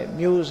စားတဲ့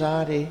မြို့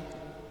စားတွေ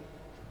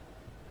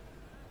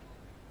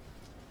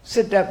စ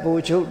စ်တပ်ဗို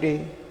လ်ချုပ်တွေ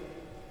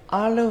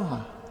အားလုံးဟာ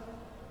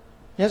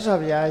မြတ်စွာ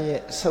ဘုရားရဲ့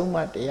အဆုံးအမ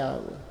တရား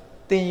ကို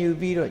သင်ယူ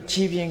ပြီးတော့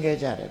ကြီးပြင်းခဲ့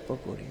ကြတဲ့ပု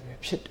ဂ္ဂိုလ်တွေပဲ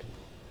ဖြစ်တယ်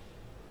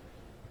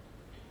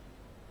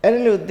အဲ့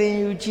လိုသင်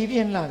ယူကြီးပြ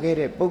င်းလာခဲ့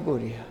တဲ့ပုဂ္ဂို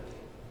လ်တွေဟာ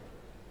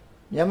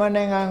မြန်မာ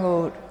နိုင်ငံကို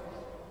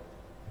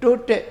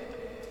တိုးတက်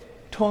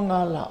ထွန်း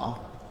ကားလာအော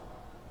င်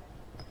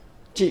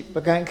ကြည့်ပ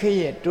ကံခေတ်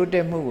ရဲ့တိုးတ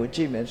က်မှုကိုကြ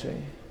ည့်မယ်ဆိုရ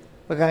င်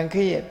ပကံ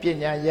ခေတ်ရဲ့ပ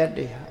ညာရပ်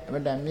တွေဟာအမှ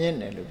န်တမ်းမြင့်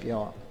တယ်လို့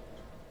ပြောအောင်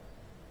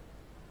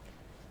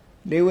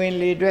လေဝင်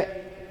လေထွက်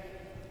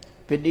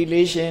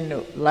ventilation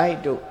တို့ light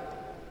တို့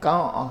ကော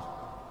င်းအောင်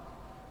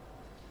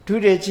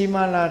ထူးတဲ့ကြီး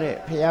မားလာတဲ့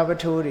ဘုရားပ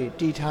ထိုးတွေ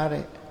တည်ထား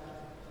တဲ့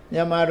မြ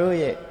န်မာတို့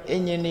ရဲ့အ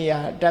င်ဂျင်နီယာ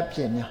အတတ်ပ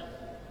ညာ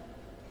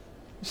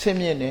ဆင့်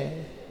မြင့်တယ်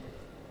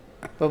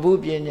ပပု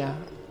ပညာ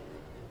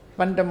ပ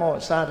န္တမော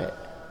စတဲ့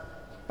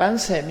ပန်း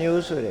ဆယ်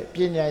မျိုးဆိုတဲ့ပ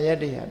ညာရက်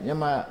တွေဟာမြန်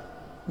မာ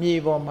မြေ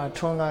ပေါ်မှာ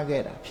ထွန်းကား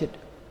ခဲ့တာဖြစ်တ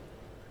ယ်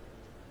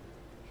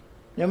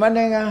မြန်မာ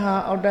နိုင်ငံဟာ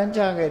အောက်တန်း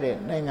ကျခဲ့တဲ့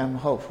နိုင်ငံမ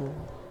ဟုတ်ဘူး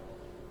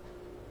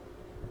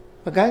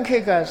ပကံခေ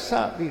တ်ကစ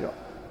ပြီးတော့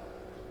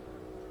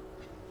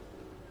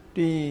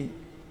ဒီ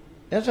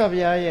မြတ်စွာဘု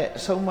ရားရဲ့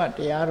အဆုံးအမတ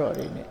ရားတော်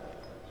တွေနဲ့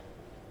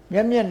မျ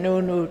က်မျက်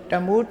နှိုးနှိုးတ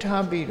မိုး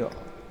ထားပြီးတော့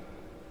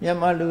မြန်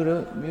မာလူ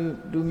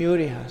မျိုး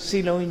တွေဟာစီ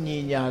လုံးညီ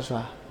ညာ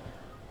စွာ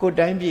ကိုယ်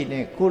တိုင်းပြည်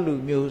နဲ့ကိုယ်လူ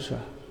မျိုး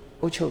စွာ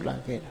အုပ်ချုပ်လာ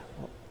ခဲ့တာ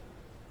ပေါ့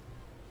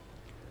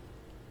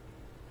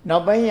နော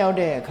က်ပိုင်းရောက်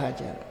တဲ့အခါ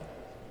ကျတော့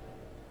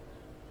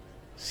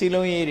စီ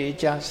လုံးရေးတွေ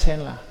ကြာဆ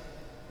င်းလာ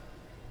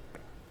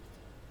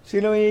စီ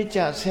လုံးရေး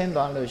ကြာဆင်း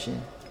သွားလို့ရှ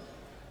င်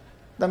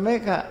သမ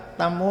က္ခ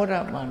တမ္မောရ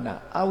မာန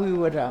အဝိ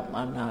ဝရ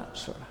မာန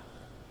ဆိုတာ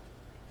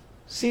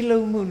စီ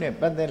လုံးမှုနဲ့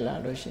ပတ်သက်လာ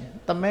လို့ရှင်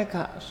သမက္ခ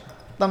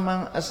တမ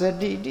န်အစ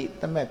တိတိ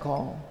သမက္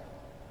ခော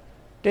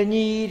တ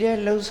ညီတဲ့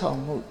လှုပ်ဆောင်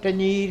မှုတ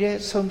ညီတဲ့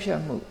ဆုံးဖြ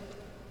တ်မှု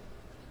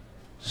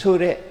ဆို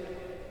တဲ့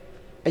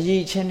အ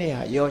ရေးချင်းတွေ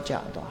ဟာရောကြ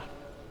သွား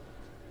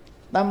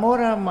တမ္မော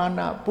ရမာန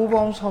ပူ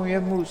ပေါင်းဆောင်ရွ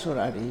က်မှုဆို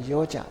တာတွေ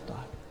ရောကြ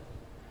သွား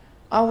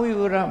အဝိ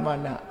ဝရမာ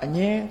နအ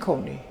ငြင်းခု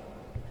န်တွေ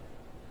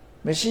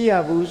မရှိရ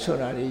ဘူးဆို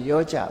တာတွေ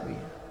ရောကြပြီ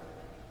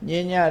ည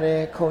င်ညတ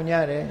ယ်ခုန်ည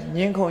တယ်ည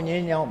င်းခုန်ည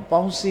င်းညောင်းပေါ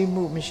င်းစည်း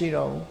မှုမရှိ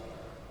တော့ဘူး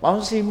ပေါ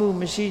င်းစည်းမှု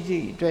မရှိသ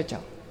ည့်အတွက်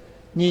ကြောင့်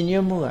ညီညွ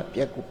တ်မှုက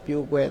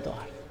ပြိုကွဲ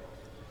သွားတယ်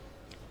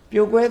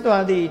ပြိုကွဲ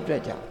သွားသည့်အတွ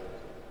က်ကြောင့်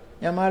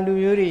မြန်မာလူ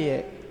မျိုးတွေ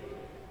ရဲ့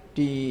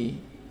ဒီ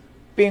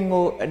ပင်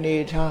ကိုအနေ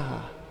ထားဟာ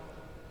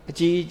အ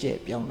ကြီးအကျယ်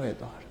ပြောင်းလဲ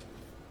သွားတယ်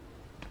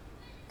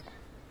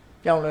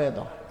ပြောင်းလဲ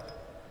သွား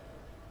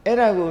အဲ့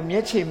ဒါကိုမျ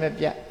က်ခြေမ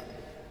ပြတ်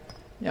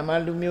မြန်မာ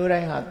လူမျိုးတို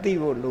င်းဟာသိ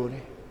ဖို့လိုတ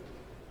ယ်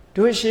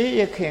တို့ရှိ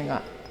ရခင်က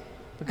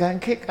ပကံ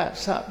ခေတ်က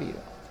စပြီး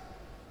တော့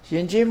ယ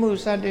ဉ်ကျေးမှု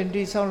စတင်တ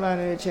ည်ဆောက်လာ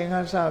တဲ့အချိန်က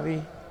စ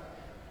ပြီး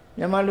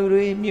မြန်မာလူ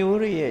တွေမျိုး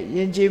တွေရဲ့ယ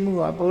ဉ်ကျေးမှု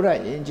ဟာဗုဒ္ဓ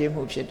ယဉ်ကျေး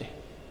မှုဖြစ်တယ်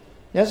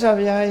မြတ်စွာ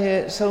ဘုရားရဲ့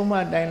အဆုံးအမ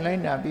တိုင်လို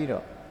က်နာပြီး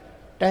တော့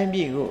တိုင်းပြ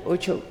ည်ကိုအု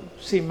ပ်ချုပ်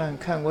စီမံ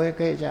ခန့်ခွဲ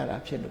ခဲ့ကြတာ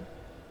ဖြစ်လို့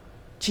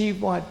ကြီး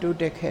ပွားတိုး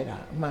တက်ခဲ့တာ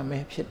အမှန်ပဲ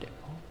ဖြစ်တယ်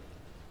ပေါ့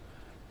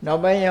နော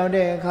က်ပိုင်းရောက်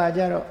တဲ့အခါ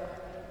ကျတော့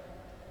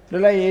လွ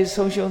တ်လပ်ရေး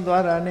ဆုံးရှုံး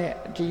သွားတာနဲ့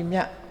ဒီမြ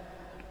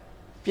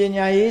ပ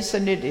ညာရေးစ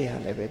နစ်တွေဟာ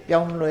လည်းပဲ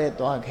ပြောင်းလဲ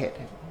သွားခဲ့တ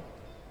ယ်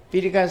ပိ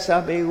ဋကစာ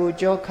ပေကို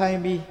ကြောခိုင်း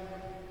ပြီး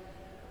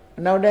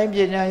အနောက်တိုင်းပ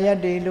ညာရပ်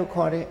တွေလို့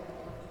ခေါ်တဲ့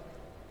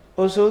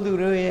အိုဆိုးသူ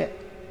တို့ရဲ့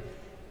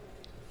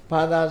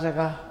ဘာသာစ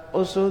ကား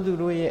အိုဆိုးသူ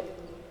တို့ရဲ့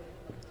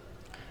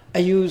အ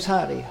ယူဆ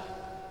တွေ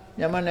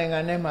မြန်မာနိုင်ငံ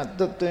ထဲမှာ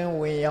သွတ်သွင်း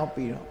ဝင်ရောက်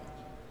ပြီးတော့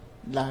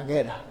လာ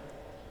ခဲ့တာ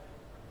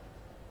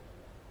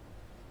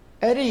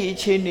အဲ့ဒီအ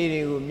ခြေအနေ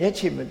တွေကိုမျက်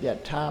ခြေမပြတ်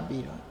ထား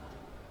ပြီးတော့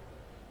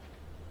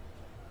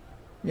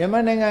မြန်မာ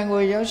နိုင်ငံ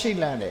ကိုရောက်ရှိ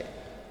လာတဲ့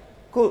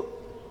ခု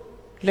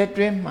လက်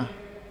တွင်းမှာ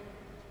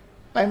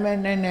ပိုင်နိုင်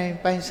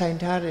ပိုင်ဆိုင်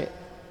ထားတဲ့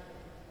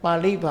ပါ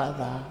ဠိဘာ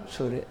သာ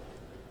ဆိုတဲ့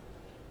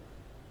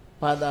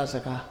ဘာသာစ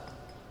ကား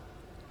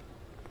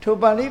ထို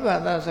ပါဠိဘာ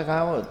သာစ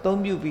ကားကိုအ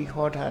သုံးပြုပြီး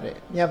ဟောထားတဲ့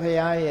မြတ်ဖ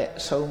ရာရဲ့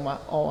အဆုံးအမဩ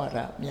ဝါဒ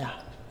များ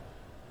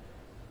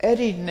အဲ့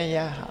ဒီနှစ်ရ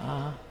ပ်ဟာ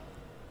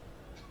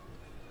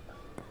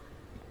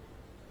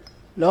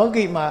လော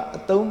ကီမှာအ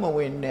သုံးမဝ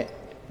င်တဲ့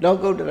လော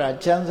ကုတ္တရာ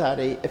ကျမ်းစာ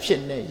တွေအဖြ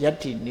စ်နဲ့ယက်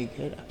တည်နေ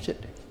ခဲ့တာဖြစ်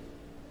တ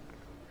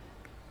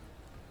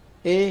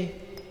ယ်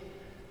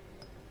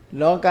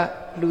လောက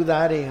လူ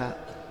သားတွေဟာ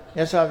မြ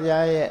တ်စွာဘု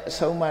ရားရဲ့အ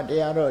ဆုံးအမတ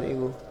ရားတော်တွေ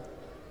ကို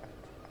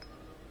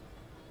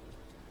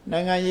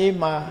နိုင်ငံရေး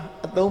မှာ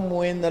အသုံးမ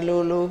ဝင်သ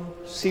လိုလို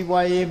စီး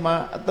ပွားရေးမှာ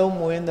အသုံးမ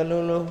ဝင်သ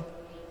လိုလို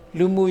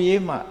လူမှု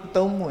ရေးမှာအ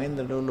သုံးမဝင်သ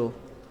လိုလို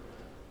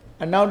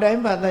အနောက်တို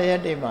င်းဘာသာရ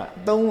ပ်တွေမှာအ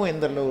သုံးဝင်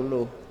သလို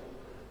လို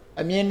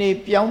အမြင်တွေ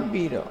ပြောင်း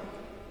ပြီးတော့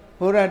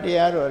ဘုရားတ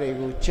ရားတော်တွေ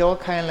ကိုကြော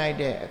ခိုင်းလိုက်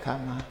တဲ့အခါ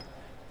မှာ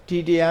ဒီ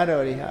တရား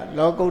တော်တွေဟာ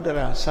လောကုတ္တ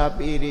ရာစာ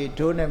ပေတွေ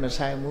ဒိုးနဲ့မ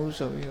ဆိုင်ဘူး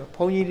ဆိုပြီးတော့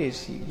ဘုန်းကြီးတွေ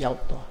စီရော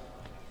က်သွား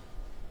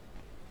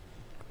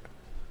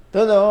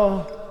သို့တော့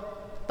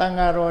တန်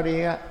ဃာတော်တွေ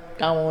က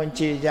တာဝန်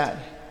ကျေကြတယ်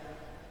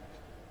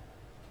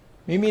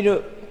မိမိ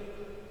တို့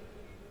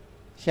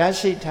ရ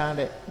ရှိထား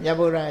တဲ့မြတ်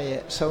ဗုဒ္ဓ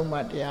ရဲ့အဆုံးအမ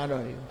တရား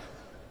တော်တွေကို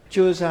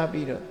ကြိုးစား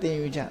ပြီးတော့သင်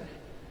ယူကြတယ်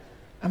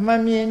အမှ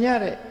န်မြင်ကြ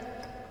တဲ့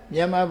မြ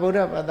န်မာဗုဒ္ဓ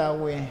ဘာသာ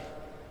ဝင်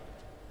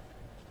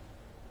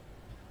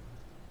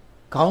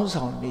ခေါင်း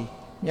ဆောင်တွေ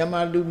မြန်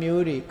မာလူ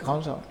မျိုးတွေခေါ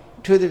င်းဆောင်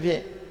အထူးသဖြ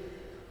င့်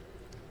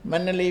မ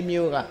န္တလေး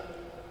မြို့က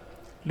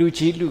လူ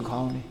ကြီးလူကော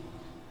င်းတွေ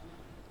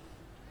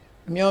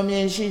အမျှော်မြ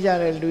င်ရှိကြ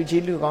တဲ့လူ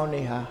ကြီးလူကောင်း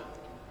တွေဟာ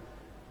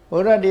ဘု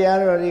ရားတရား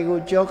တော်တွေကို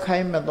ကြောခို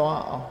င်းမ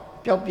သွားအောင်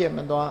ပျောက်ပြက်မ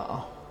သွားအော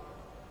င်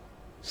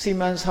စီ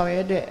မံဆောင်ရွ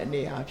က်တဲ့အ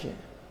နေအချင်း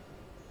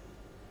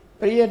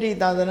ပရိယတ္တိ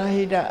သာသနာ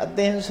ဟိတအသ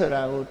င်းဆို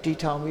တာကိုတည်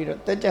ထောင်ပြီးတော့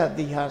တက်ကြ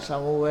တိဟာသံ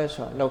ဃောဝဲ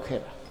ဆိုတာလုပ်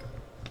ခဲ့တာ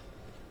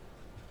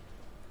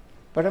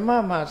ပထမ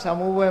မှာသံ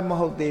ဃောဝဲမ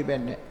ဟုတ်သေးပဲ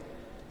နဲ့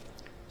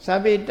စာ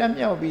ပေတက်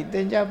မြောက်ပြီးသ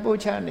င်ကြားပို့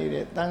ချနေ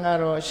တဲ့တန်ဃာ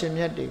တော်အရှင်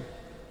မြတ်တွေ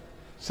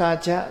စာ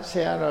ချဆ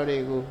ရာတော်တွေ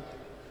ကို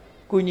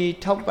ကုညီ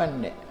ထောက်ပံ့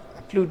တဲ့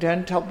လှူဒ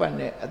န်းထောက်ပံ့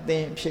တဲ့အသ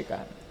င်းဖြစ်က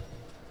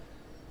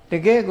တ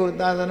ကယ်ကို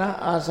သာသနာ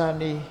အာဇာ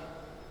နည်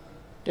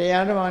တ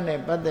ရားဓမ္မနဲ့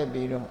ပတ်သက်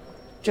ပြီးတော့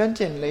ကျွမ်း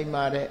ကျင်လိမ္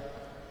မာတဲ့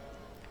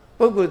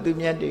ပုဂ္ဂိုလ်သူ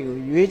မြတ်တွေကို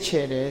ရွေးချ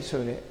ယ်တယ်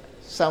ဆိုတဲ့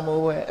စာ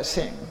မိုးဝဲအဆ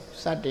င့်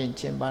စတင်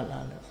ကျင်းပလာ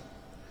လို့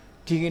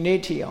ဒီကနေ့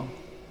ထိအောင်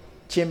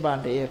ကျင်းပ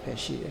လျက်ပဲ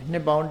ရှိတယ်နှ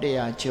စ်ပေါင်း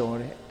100ကျော်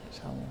တဲ့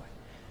စာမိုးဝဲ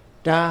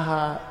ဒါဟာ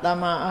တ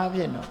မန်အားဖြ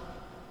င့်တော့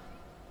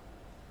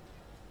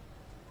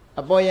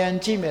အပေါ်ယံ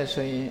ကြည့်မယ်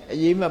ဆိုရင်အ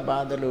ရေးမပါ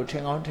တယ်လို့ထ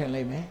င်ကောင်းထင်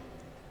လိမ့်မယ်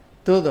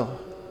သို့တော့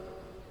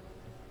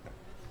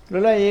လွ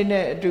တ်လပ်ရေး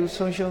နဲ့အတူ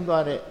ဆုံးရှုံး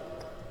သွားတဲ့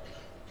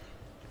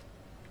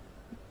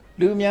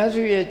လူအများ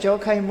စုရဲ့ကြော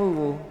ခိုက်မှု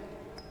ကို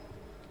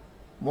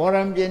မော်ရ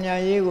န်ပညာ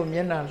ရေးကိုမျ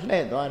က်နှာလှ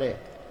ည့်သွားတဲ့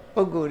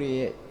ပုဂ္ဂိုလ်တွေ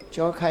ရဲ့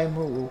ကြောခိုက်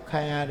မှုကိုခံ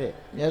ရတဲ့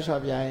မြတ်စွာ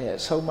ဘုရားရဲ့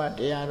အဆုံးအမတ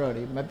ရားတော်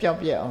တွေမပြောက်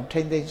ပြက်အောင်ထိ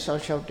မ့်သိမ်းဆော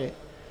က်ရှောက်တဲ့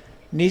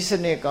နိစ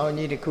နစ်ကောင်း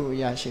ကြီးတစ်ခု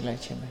ရရှိလို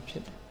က်ခြင်းပဲဖြ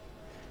စ်တယ်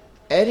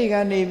။အဲဒီက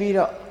နေပြီး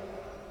တော့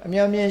အ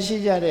မြော်မြင်ရှိ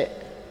ကြတဲ့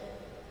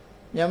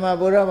မြန်မာ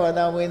ဗုဒ္ဓဘာ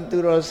သာဝင်သူ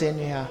တော်စင်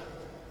တွေဟာ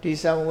ဒီ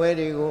ဆံဝဲ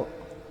တွေကို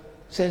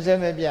စင်စစ်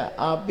မပြ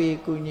အားပေး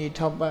ကူညီ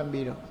ထောက်ပံ့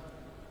ပြီးတော့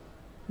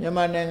မြန်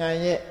မာနိုင်ငံ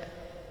ရဲ့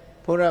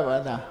ဘုရားဘာ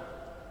သာ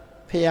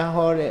ဖျား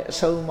ဟောတဲ့အ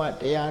ဆုံးအမ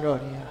တရားတော်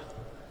တွေဟာ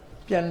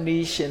ပြန်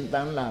ပြီးရှင်သ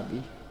န်လာ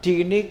ပြီးဒီ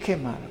ကနေ့ခေ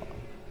တ်မှာတော့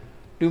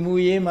လူမှု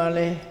ရေးမှာလ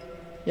ည်း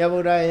ရဗု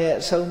ဒ္ဓရဲ့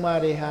အဆုံးအမ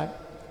တွေဟာ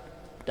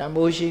တန်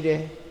ဖိုးရှိတ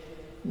ယ်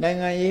နိုင်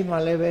ငံရေးမှာ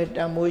လည်းပဲတ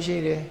န်ဖိုးရှိ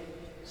တယ်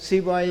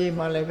စီးပွားရေး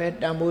မှာလည်းပဲ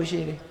တန်ဖိုးရှိ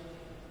တယ်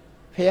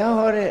ဖျား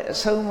ဟောတဲ့အ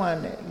ဆုံးအမ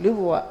နဲ့လူ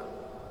ဘဝ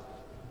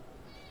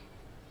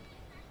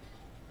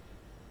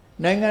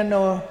နိုင်ငံ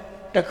တော်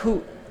တစ်ခု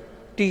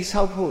တည်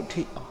ဆောက်ဖို့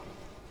ထိအောင်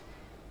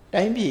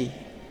တိုင်းပြည်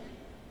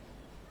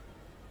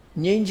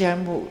ငြိမ်းချ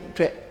မ်းဖို့အ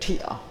တွက်ထိ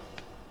အောင်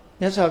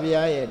မြတ်စွာဘု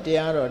ရားရဲ့တ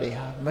ရားတော်တွေ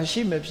ဟာမ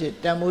ရှိမဖြစ်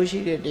တန်ဖိုးရှိ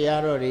တဲ့တ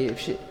ရားတော်တွေအ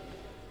ဖြစ်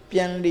ပြ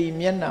န်လီ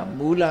မျက်နှာ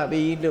မူလာ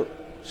ပြီလို့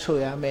ဆို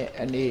ရမယ့်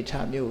အနေအ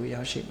ထားမျိုးကို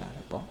ရောက်ရှိလာတ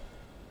ယ်ပေါ့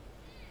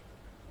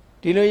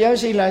ဒီလိုရောက်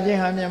ရှိလာခြင်း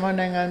ဟာမြန်မာ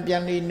နိုင်ငံပြ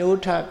န်လီနိုး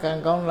ထကံ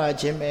ကောင်းလာ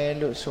ခြင်းပဲ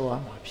လို့ဆိုရ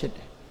မှာဖြစ်တ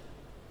ယ်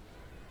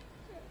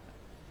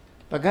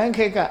ပကန်း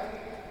ခေတ်က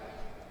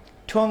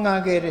ထွန်း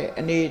ကားခဲ့တဲ့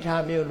အနေအ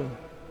ထားမျိုးလို့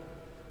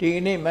ဒီက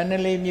နေ့မန္တ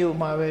လေးမြို့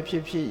မှာပဲဖြ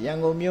စ်ဖြစ်ရန်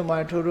ကုန်မြို့မှာ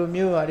ထိုထို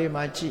မြို့ဟာတွေ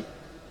မှာကြည့်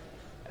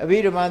အဘိ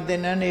ဓမ္မာသ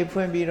င်္นานတွေဖွ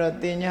င့်ပြီးတော့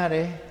သင်ကြတ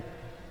ယ်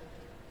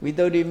ဝိ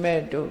သုဒ္ဓိမဲ့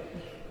တို့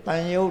တ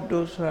န်ယုတ်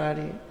တို့ဆိုတာ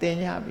တွေသင်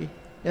ကြပြီ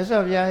မြတ်စွာ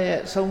ဘုရားရဲ့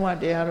ဆုံးမ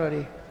တရားတော်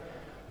တွေ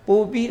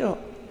ပို့ပြီးတော့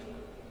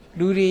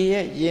လူတွေ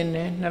ရဲ့ယင်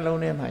နဲ့နှလုံး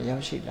ထဲမှာရော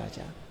က်ရှိလာကြ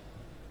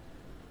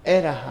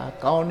အဲ့ဒါဟာ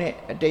ကောင်းတဲ့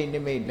အတိတ်နိ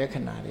မိတ်လက္ခ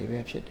ဏာတွေပဲ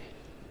ဖြစ်တယ်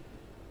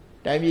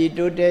။တိုင်းပြည်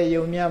တိုးတက်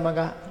ယုံမြမက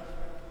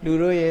လူ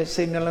တို့ရဲ့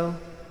စိတ်နှလုံး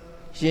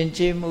ယဉ်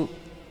ကျေးမှု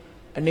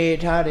အနေအ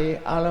ထားတွေ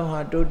အလုံးဟာ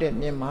တိုးတက်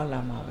မြင့်မားလာ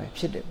မှာပဲ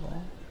ဖြစ်တယ်ပေါ့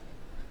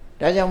။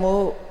ဒါကြောင့်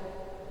မို့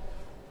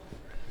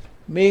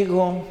မိ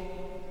ဂွန်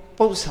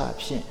ပု္ပ္ပာ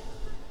ဖြင့်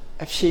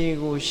အဖြေ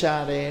ကိုရှာ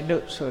တယ်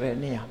လို့ဆိုတဲ့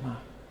နေရာမှာ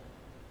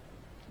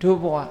တို့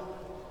ဘဝ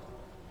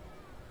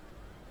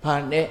ဘာ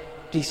နဲ့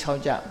တိဆော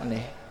က်ကြမ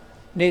လဲ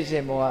နေ့စ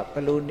ဉ်ဘဝဘ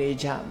ယ်လိုနေ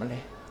ကြမလဲ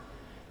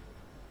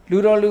လူ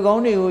တော်လူကော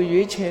င်းတွေကို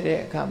ရွေးချယ်တဲ့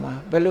အခါမှာ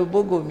ဘယ်လိုပု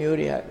ဂ္ဂိုလ်မျိုး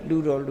တွေကလူ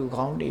တော်လူ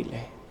ကောင်းတွေ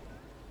လဲ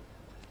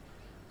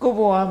ကိုယ့်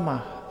ဘဝမှာ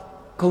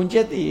ဂုဏ်ကျ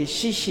က်တည်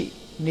ရှိရှိ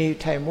နေ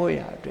ထိုင်ဖို့ရ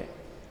အတွက်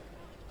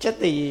ကျက်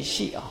တည်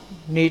ရှိအောင်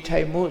နေထို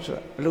င်ဖို့ဆို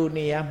တာဘယ်လို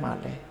နေရမှာ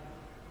လဲ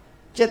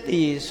ကျက်တ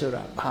ည်ဆို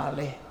တာဘာ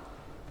လဲ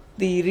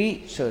သီရိ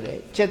ဆိုတဲ့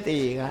ကျက်တ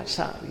ည်ကစ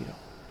ပြီး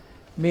တော့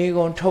မေ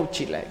ကွန်ထုတ်ကြ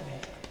ည့်လိုက်မ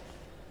ယ်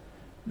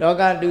လော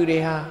ကလူတွေ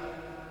ဟာ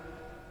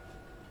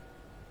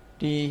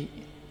ဒီ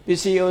ပစ္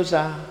စည်းဥစ္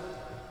စာ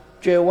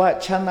ကြွယ်ဝ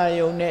ချမ်းသာ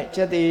ရုံနဲ့ကျ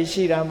က်တည်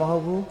ရှိတာမဟု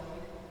တ်ဘူး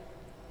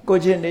ကို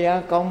ချင်းတ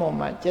ရားကောင်းမွန်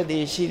မှကျက်တ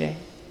ည်ရှိတယ်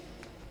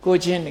ကို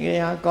ချင်းတ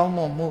ရားကောင်း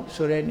မွန်မှု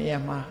ဆိုတဲ့နေရာ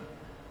မှာ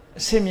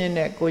အစစ်မြင့်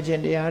တဲ့ကိုချ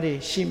င်းတရားတွေ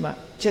ရှိမှ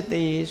ကျက်တ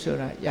ည်ဆို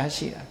တာရ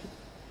ရှိတာဖြစ်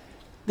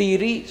သီ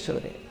ရိဆို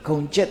တဲ့ဂုံ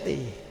ကျက်တ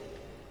ည်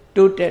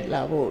တိုးတက်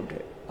လာဖို့အတွ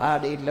က်ဘာ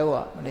တွေလုပ်ရ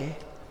မလဲ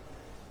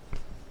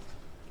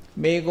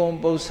မေကွန်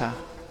ပု္ပ္ပာ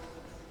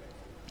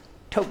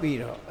ထုတ်ပြီး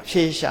တော့အ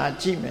ဖြေရှာ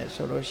ကြည့်မယ်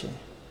ဆိုလို့ရှိရင်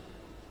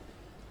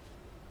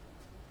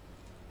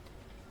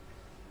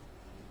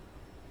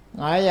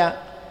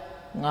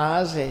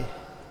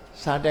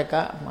950စာတက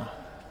အမှာ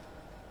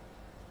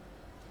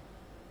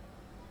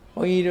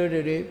ဘုန်းကြီးတို့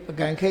တွေပ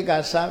ကံခေတ်က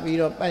စပြီး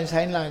တော့ပိုင်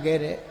ဆိုင်လာခဲ့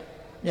တဲ့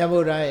မြတ်ဗု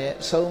ဒ္ဓရဲ့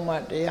အဆုံးအမ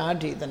တရား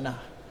ဒေသနာ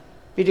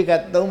ပိဋက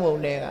တ်3ပုံ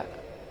တွေက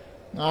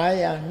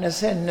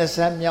922ဇ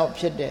တ်မြောက်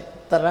ဖြစ်တဲ့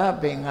သရ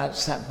ဘင်္ဂ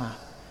ဇတ်မှာ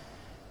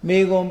မေ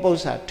ကွန်ပု္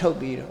ပ္ပာထုတ်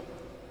ပြီးတော့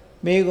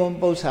မေကွန်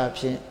ပု္ပ္ပာ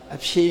ဖြင့်အ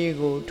ဖြေ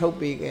ကိုထုတ်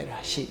ပေးခဲ့တာ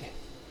ရှိတယ်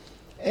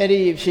အဲ့ဒီ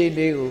အဖြေ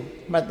လေးကို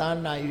မှတ်သား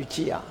နိုင်ယူကြ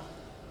ည့်အောင်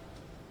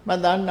မှ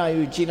တ်သားနိုင်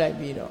ယူကြည့်လိုက်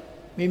ပြီးတော့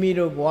မိမိ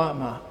တို့ဘဝ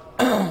မှာ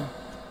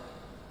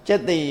ကျ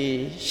က်တည်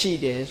ရှိ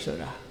တယ်ဆို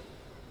တာ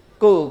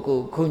ကိုယ့်ကို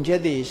ခုန်ကျ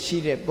က်တည်ရှိ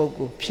တဲ့ပုဂ္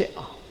ဂိုလ်ဖြစ်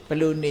အောင်ဘယ်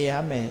လိုနေရ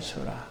မယ်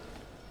ဆိုတာ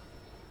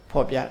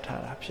ဖော်ပြ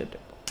ထားတာဖြစ်တ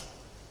ယ်ပေါ့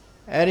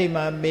အဲ့ဒီ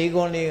မှာမေ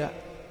ကွန်းလေးက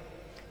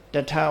တ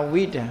ထ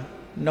ဝိတံ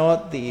နော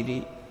တိရိ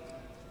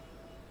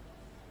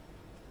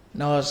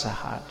နောသ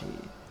ဟာတိ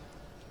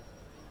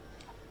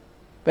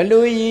ဘယ်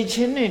လိုရည်ချ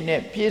င်းနေ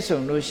နဲ့ပြည့်စုံ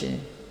လို့ရှင်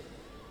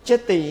ကျ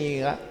က်တည်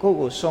ကကိုယ့်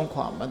ကိုစွန့်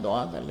ခွာမ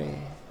သွားတယ်လေ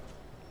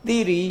သီ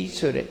ရိ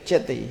ဆိုတဲ့ကျ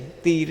က်တည်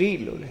သီရိ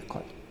လို့လည်း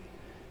ခေါ်တယ်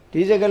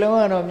ဒီစကားလုံး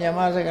ကတော့မြန်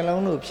မာစကား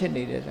လုံးလို့ဖြစ်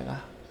နေတဲ့စ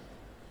ကား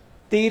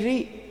သီရိ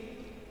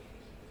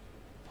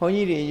ဘုန်း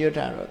ကြီးတွေရွတ်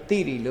တာတော့သီ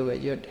ရိလို့ပဲ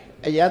ရွတ်တယ်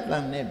အယတ္တ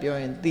န်နဲ့ပြော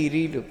ရင်သီ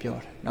ရိလို့ပြော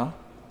တယ်နော်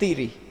သီ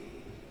ရိ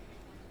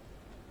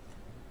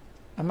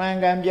အမှန်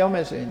ကန်ပြောမ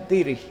ယ်ဆိုရင်သီ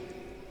ရိ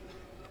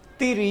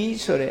သီရိ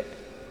ဆိုတဲ့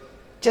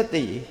ကျက်တ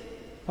ည်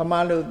ဗမာ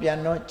လိုပြန်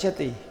တော့ကျက်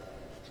တည်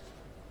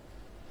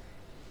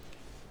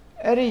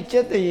အဲ့ဒီကျ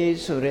က်တည်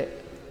ဆိုတဲ့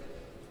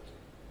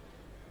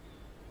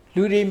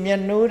လူတွေမျ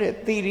က်နှိုးတဲ့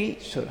သီရိ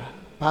ဆိုတာ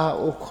ဘာ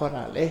အိုခေါ်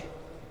တာလဲ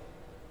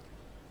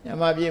ည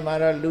မပြေမှာ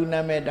တော့လူနာ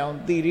မဲ့တောင်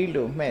သီရိ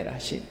လို့မှဲ့တာ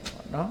ရှိတယ်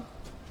ပေါ့နော်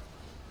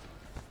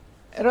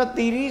အဲ့တော့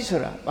သီရိဆို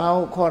တာဘာ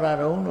အိုခေါ်တာ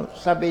တုံးလို့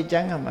စပေကျ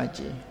မ်းကမှာ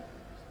ကြည်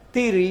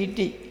သီရိ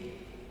တိ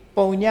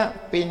ပုံည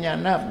ပညာ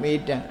နာမေ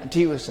တံအ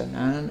ဓိဝဆ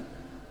နံ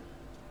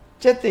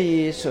ကျက်တည်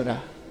ဆိုတာ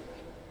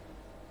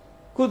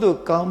ကုသို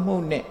လ်ကောင်းမှု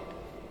နဲ့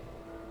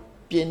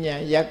ပညာ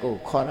ရက်ကို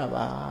ခေါ်တာ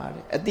ပါ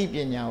တဲ့အသိပ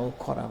ညာကို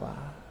ခေါ်တာပါ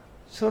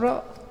ဆို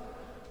တော့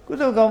ကု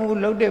သိုလ်ကောင်းမှု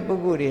လုပ်တဲ့ပု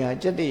ဂ္ဂိုလ်တွေဟာ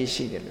ကျက်တည်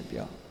ရှိတယ်လို့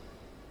ပြော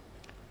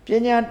ပ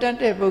ညာတတ်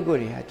တဲ့ပုဂ္ဂိုလ်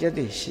တွေဟာကျက်တ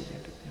ည်ရှိတယ်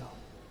လို့ပြော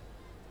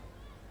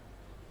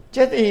ကျ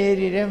က်တည်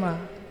ဒီထဲမှာ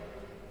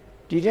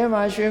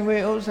ရွှေငွေ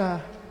ဥစ္စာ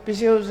ပစ္စ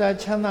ည်းဥစ္စာ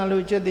ချမ်းသာ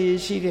လို့ကျက်တည်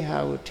ရှိတဲ့ဟာ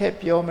ကိုထည့်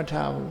ပြောမ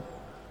ထားဘူး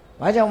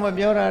ဘာကြောင့်မ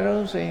ပြောတာ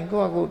တော့ဆိုရင်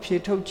ကိုယ့်အကိုဖြေ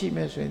ထုတ်ကြည့်မ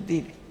ယ်ဆိုရင်သိ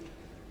တယ်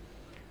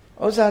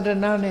ဥစ္စာတဏ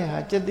နဲ့ဟာ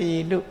ကျက်တည်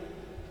လို့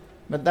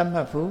မတတ်မှ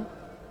တ်ဘူး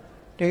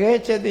တကယ်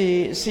ကျက်တည်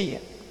အစီ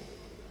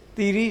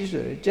သီရိ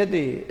ဆိုရယ်ကျက်တ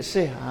ည်အစ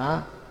စ်ဟာ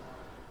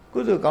ကု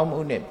သိုလ်ကောင်းမှု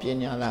နဲ့ပ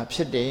ညာသာဖြ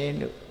စ်တယ်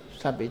လို့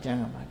စပေကျမ်း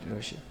ကမှာဒီ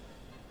လိုရှိ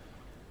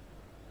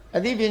အ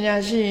သိပညာ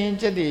ရှိရင်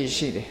ကျက်တည်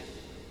ရှိတယ်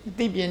အ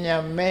သိပညာ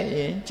မဲ့ရ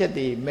င်ကျက်တ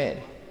ည်မဲ့တ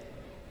ယ်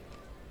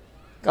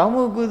ကောင်း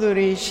မှုကုသိုလ်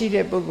တွေရှိ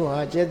တဲ့ပုဂ္ဂိုလ်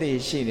ဟာကျက်တည်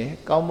ရှိတယ်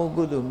ကောင်းမှု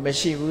ကုသိုလ်မ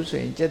ရှိဘူးဆို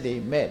ရင်ကျက်တည်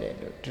မဲ့တယ်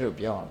လို့သူတို့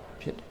ပြောအောင်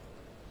ဖြစ်တယ်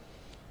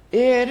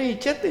အဲ့ဒီ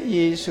ကျက်တ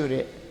ည်ဆို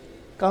တဲ့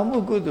ကောင်းမှု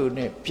ကုသိုလ်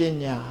နဲ့ပ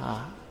ညာဟာ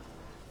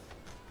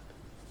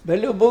ဘယ်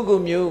လိုပုဂ္ဂို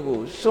လ်မျိုးကို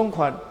စွန့်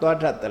ခွာသွား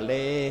တတ်တယ်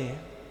လဲ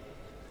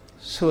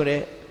ဆို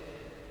တဲ့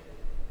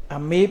အ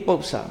မေးပု္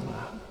ပ္ပာမှာ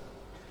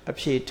အ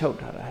ဖြေထုတ်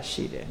ထားတာ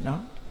ရှိတယ်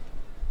နော်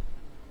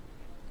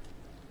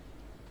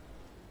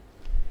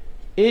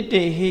ဧ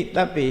တေဟိတ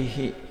ပ္ပေ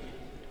ဟိ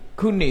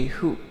ခုနေ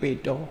ဟုပေ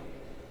တော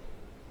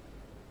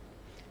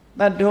တ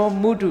Tato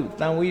mutu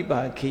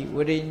tanwipa ki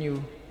warinyu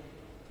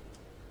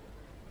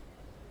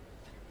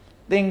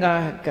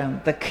Tenga kan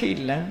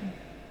takilan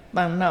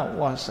Tanna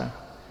wasa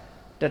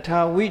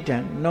Tata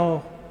widan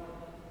no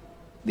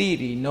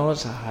Diri no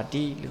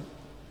sahadilu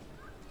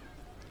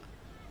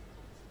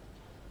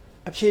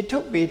Apsi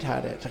tok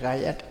bitare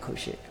Takayat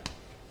kushit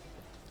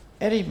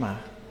Erima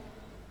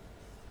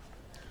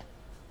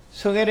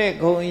Sogere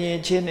goye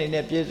chene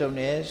ne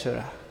piezone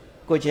sura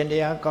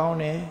Kochendia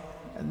kaune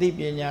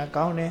Dipinya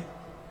kaune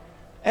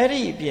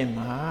Eri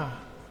piema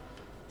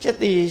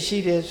Chati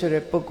shide sure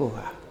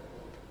pokuha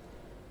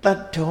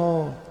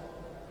Tato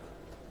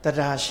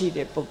Tada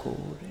shide poku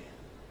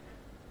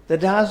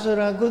Tada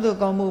sura kudu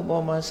kamu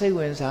boma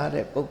sewen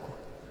sare poku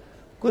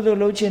Kudu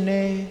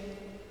lochene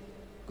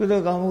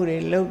Kudu kamu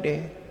re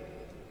lode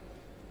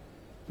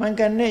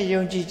Mankane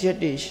yonji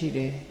chati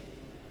shide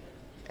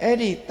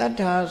Eri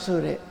tata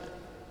sure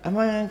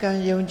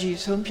Amankan yonji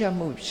sompya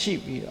mu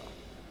shibiro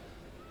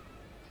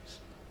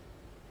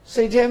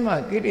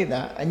Saitema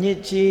Girida, a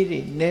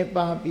Nichiri,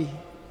 Nepabi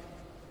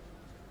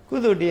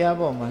Kudu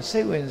diaboma,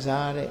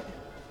 Sewenzare,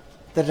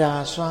 the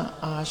Raswan,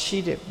 a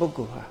sheeted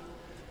Boguha,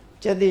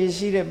 Jadi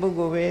sheeted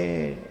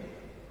Bogove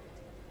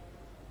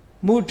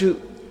Mutu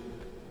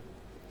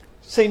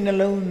Saint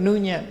alone,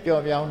 Nunya,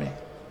 Piovione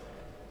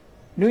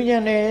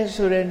Nunya ne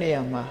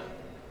Sureniama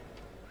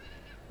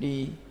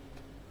the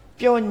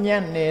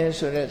Pionyan ne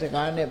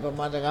Suretagane,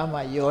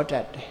 Pamatagama,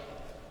 Yotat,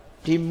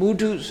 the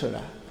Mutu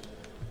Sura.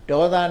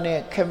 Doda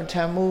ne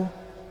kemtamu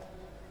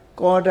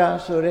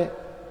Koda sure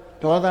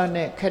Doda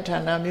ne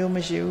ketana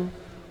myomishiu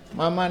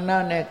Mama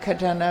na ne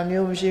ketana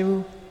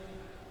myomishiu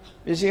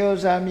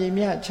Visiosa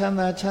mimia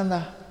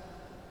chanda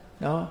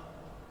No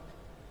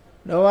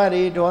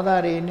Nowari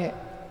doda ne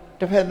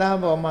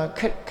Dependabo ma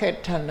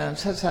ketana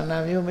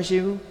sasana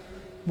myomishiu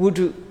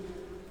Mutu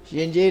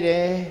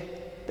Yenjere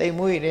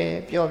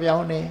Temuire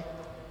Piovione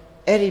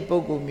Eri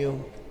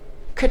Bogumio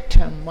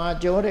Ketan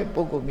majore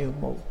Bogumio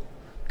mo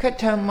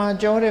Ketan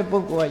majore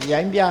bogo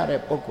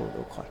yambiare bogo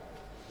lokho.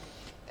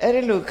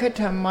 Erilu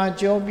ketan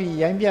majobi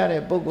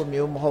yambiare bogo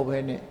myo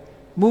mhobene.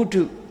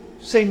 Mutu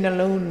sight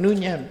nalone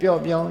nunyan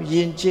pyo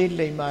yin che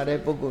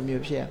leimare bogo myo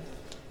phya.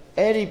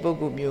 Eri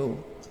bogo myo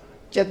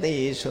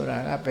chate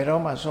sora ga bero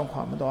ma son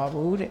khwa ma twa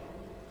bu de.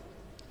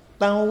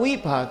 Tan wi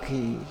pha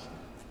khi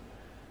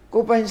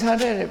ko pain sa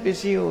de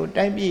pisi ko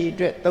tai pi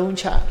atwet thong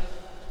cha.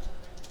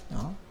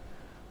 No.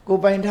 Ko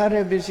pain tha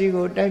de pisi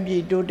ko tai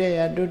pi totet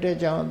ya totet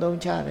jaung thong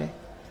cha de.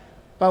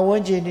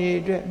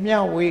 Pawajini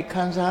Miawi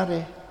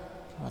Kansare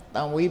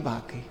Tanwi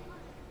Baki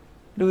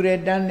Lure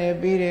Dane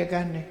Bire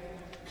Gane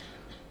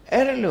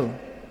Erlu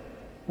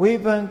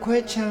Weban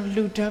Quechan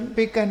Lutan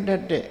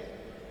Picandade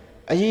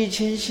A ye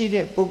chin she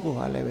de Bogu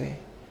Haleve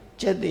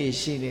Jedi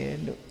she de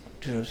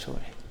look to Sore.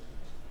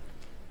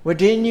 What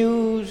did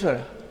you,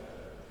 Sora?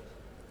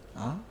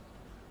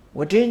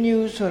 What did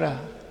you, Sora?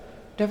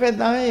 The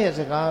Fedai as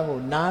a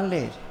gago,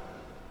 Nale.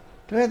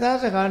 To a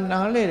thousand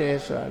Nale,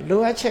 Sora,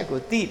 Loa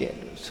Checo Tide,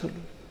 Sulu.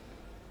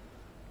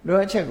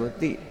 Loa Checo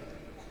Tide.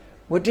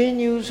 What did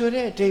you,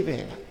 Sora,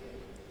 David?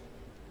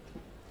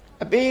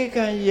 A big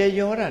and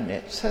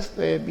Yayorane,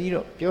 Saspe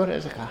Biro,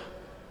 Yoreska.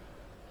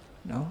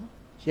 No?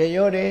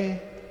 Yayore.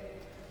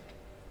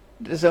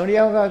 The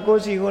Zodiac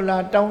goes you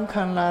la down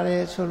can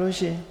la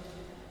solution.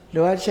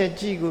 Loa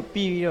Checo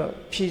Pio,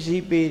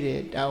 PC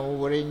Bede, down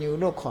over a new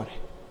look on it.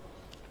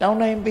 Down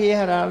nine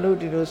Piera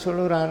looted to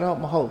Solora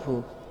Rob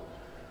Hopu.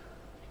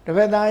 The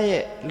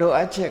weather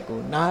Loa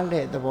Checo,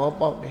 Nale, the war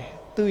about it.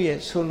 2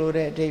 years solo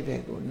de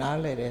David go,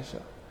 Nale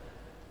eso.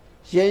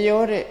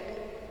 Yayore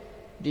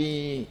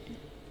the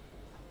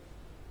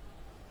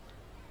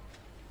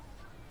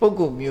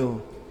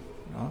Pogumio,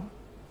 no?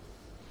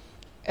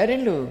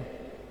 Erilu,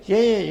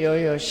 Yay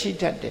yo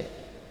sheeted,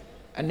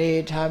 and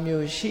a time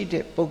you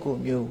sheeted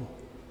Pogumio.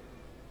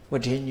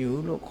 What in you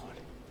look on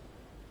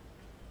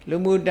it?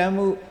 Lumu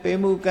Damu,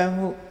 Pemu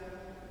Gamu,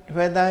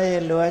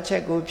 whether Loa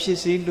Checo,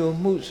 Pisi,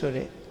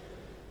 Musore.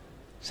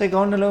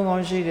 Second along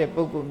on sheeted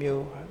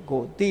Pogumio,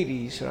 go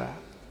Didi, sir.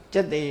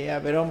 Jade,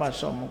 Aberoma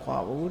som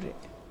Quavud.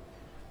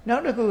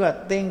 Now the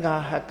Kuga Tenga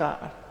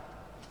Haka.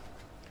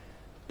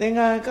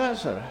 Tenga Haka,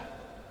 sir.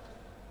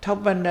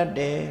 Topan that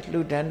day,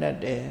 Lieutenant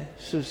day,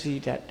 Susi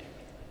that day.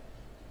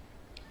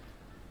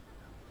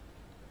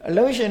 A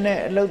lotion,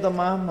 the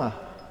mamma.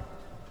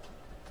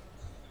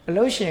 A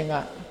lotion,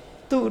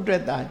 2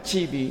 dread that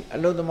chibi, a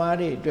lot of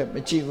Mari dread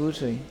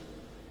Machivu.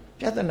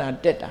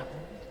 Jatana detta.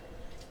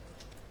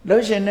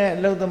 Lotion,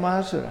 lo the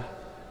masura.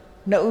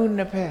 No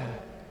un pair.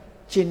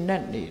 Chin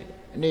nut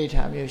need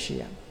time you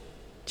see.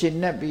 Chin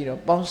nut beat or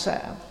bounce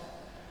up.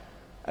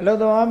 A lot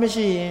of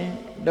machine,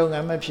 don't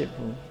am a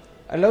people.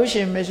 A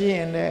lotion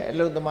machine, a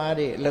lot of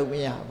Mari, low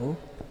me up.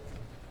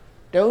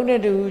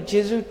 Don't do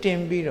Jesu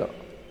Tim Biro.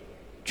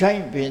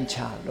 Giant bench,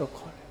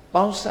 look.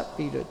 Bounce up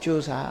Biro,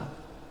 choose out.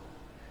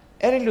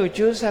 Erilu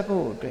choose up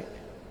wood.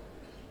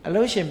 A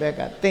lotion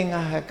beggar, thing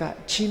I had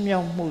got chimia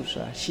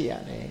musa, she are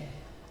there.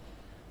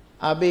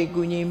 Abe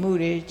Guni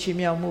Muri,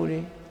 Chimia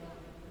Muri.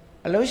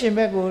 အလုံးရှင်ဘ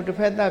က်ကိုတစ်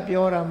ဖက်သက်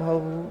ပြောတာမဟု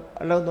တ်ဘူး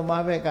အလုံးသ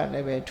မားဘက်ကလ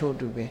ည်းပဲထို့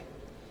တူပဲ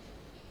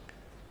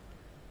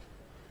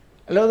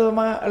အလုံးသ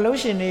မားအလုံး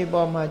ရှင်တွေ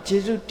ပေါ်မှာ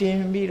ကျေးဇူးတင်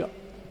ပြီးတော့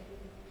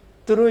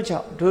သူတို့ကြော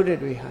င့်တို့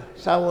တွေဟာ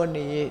စာဝတ်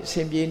နေရေးအဆ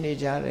င်ပြေနေ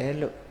ကြတယ်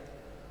လို့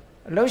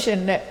အလုံးရှင်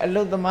နဲ့အ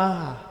လုံးသမား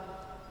ဟာ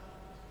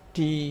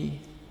ဒီ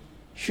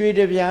ရွှေတ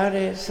ပြား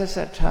တဲ့ဆက်ဆ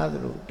က်ထားသ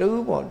လိုတူ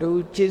ပေါ်တူ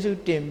ကျေး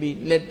ဇူးတင်ပြီး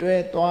လက်တွဲ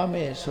သွားမ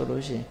ယ်ဆို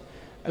လို့ရှိရင်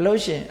အလုံး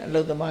ရှင်အ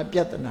လုံးသမားပြ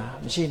ဿနာ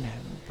မရှိနို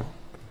င်ဘူးပေါ့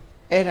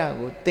အဲ့ဒါ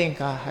ကိုသင်္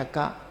ကာဟက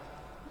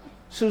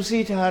စုစ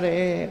ည်းထားတယ်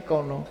အကု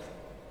န်လုံး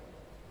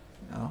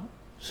နော်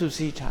စုစ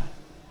ည်းထား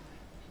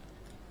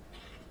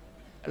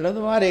အလုံးသ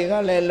မားတွေက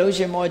လည်းအလုံး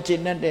ရှင်မောကျ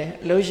င့်တတ်တယ်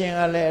အလုံးရှင်က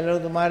လည်းအ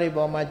လုံးသမားတွေ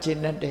ပေါ်မှာကျင့်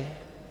တတ်တယ်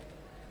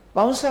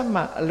ပေါင်းဆက်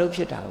မှအလုံးဖြ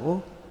စ်တာကို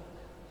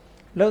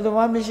အလုံးသ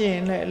မားမရှိရ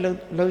င်လည်းအ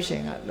လုံးရှ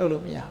င်ကလုပ်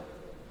လို့မရဘူး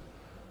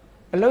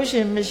အလုံးရှ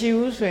င်မရှိ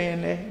ဘူးဆိုရင်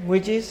လည်းငွေ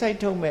ကြေးစိုက်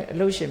ထုတ်မဲ့အ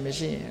လုံးရှင်မ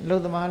ရှိရင်အ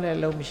လုံးသမားလည်း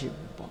အလုံးမရှိ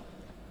ဘူးပေါ့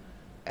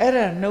အဲ့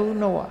ဒါနှုတ်က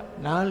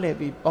နားလည်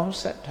ပြီးပေါင်း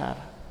ဆက်ထား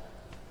တာ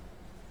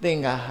သ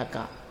င်္ကာဟက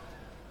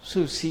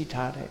စုစည်း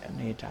ထားတဲ့အ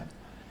နေထား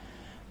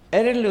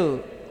အဲ့ဒါလို့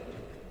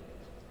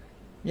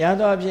များ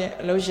သောအားဖြင့်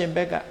အလုံးရှင်ဘ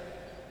က်က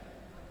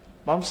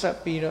ပေါင်းဆက်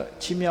ပြီးတော့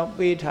ချီးမြှောက်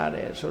ပေးထားတ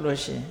ယ်ဆိုလို့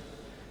ရှိရင်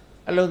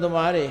အလုံးသ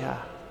မားတွေဟာ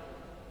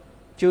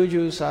ကြိုး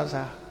ကြိုးစား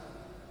စား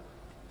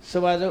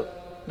ဆိုပါစို့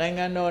နိုင်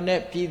ငံတော်နဲ့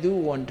ပြည်သူ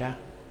ဝန်ထမ်း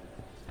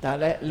ဒါ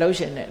လည်းအလုံး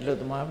ရှင်နဲ့အလုံး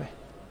သမားပဲ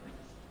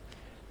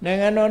နိုင်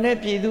ငံတော်နဲ့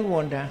ပြည်သူဝ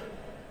န်ထမ်း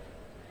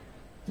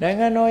နိုင်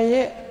ငံတော်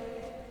ရဲ့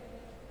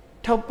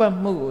ထောက်ပံ့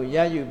မှုကိုရ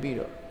ယူပြီး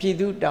တော့ပြည်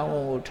သူတောင်းဝ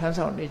န်ကိုထမ်း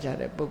ဆောင်နေကြ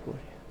တဲ့ပုဂ္ဂို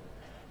လ်တွေ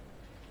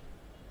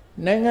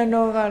နိုင်ငံ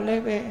တော်ကလ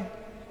ည်းပဲ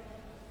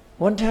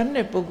ဝန်ထမ်း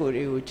တဲ့ပုဂ္ဂိုလ်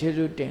တွေကိုကျေး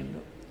ဇူးတင်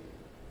လို့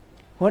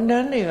ဝန်ထ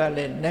မ်းတွေကလ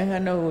ည်းနိုင်ငံ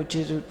တော်ကို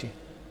ကျေးဇူးတင်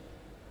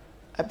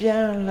အပြန်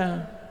အလှန်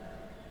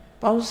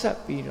ပေါင်းစပ်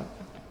ပြီးတော့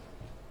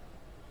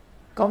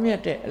ကောင်းမြ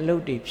တ်တဲ့အလု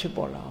ပ်တွေဖြစ်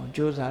ပေါ်လာအောင်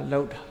ကြိုးစားလု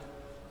ပ်တာ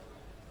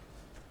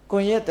ကွ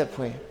န်ရက်တစ်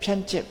ဖွဲ့ဖြ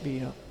န့်ကျက်ပြီး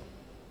တော့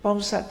ပေါ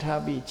င်းစပ်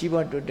ထားပြီးကြီး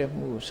ပွားတိုးတက်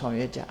မှုကိုဆောင်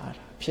ရွက်ကြရတာ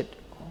ဖြစ်တ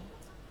ယ်ပေါ့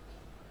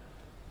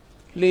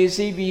လေ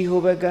စီးပြီး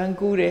ဟိုဘက်ကန်း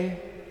ကူးတယ်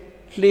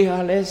လှေဟာ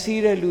လည်း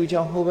စီးတဲ့လူ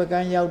ကြောင့်ဟိုဘက်က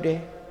န်းရောက်တယ်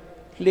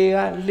လှေက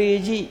လှေ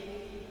ကြည့်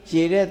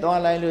ရေထဲ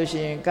သွားလိုက်လို့ရှိ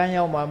ရင်ကန်း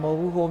ရောက်မှာမဟုတ်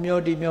ဘူးဟို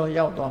မျိုးဒီမျိုး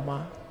ရောက်သွားမှာ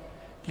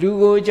လူ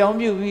ကိုအကြောင်း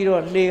ပြုပြီး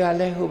တော့လှေက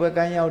လည်းဟိုဘက်က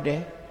န်းရောက်တ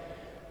ယ်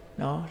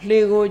နော်လှေ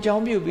ကိုအကြော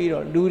င်းပြုပြီး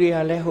တော့လူတွေက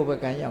လည်းဟိုဘ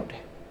က်ကန်းရောက်တ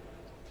ယ်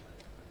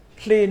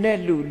လှေနဲ့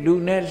လူ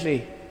နဲ့လှေ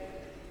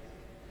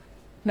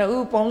နှစ်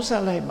ဦးပေါင်းဆ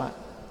က်လိုက်မှ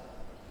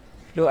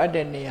လိုအပ်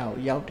တဲ့နေရာကို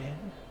ရောက်တယ်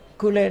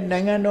ခုလဲ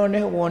နိုင်ငံတော်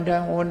နဲ့ဝန်ထ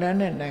မ်း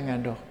နဲ့နိုင်ငံ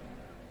တော်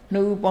နှ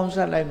စ်ဦးပေါင်းဆ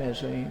က်လိုက်မယ်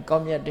ဆိုရင်ကော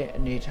င်းမြတ်တဲ့အ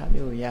နေအထား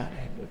မျိုးရတ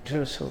ယ်လို့သူ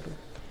ဆိုလို့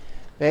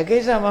ဘယ်ကိ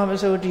စ္စမှမ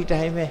ဆိုဒီ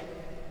တိုင်းပဲ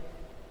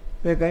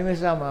ဘယ်ကိစ္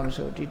စမှမ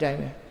ဆိုဒီတိုင်း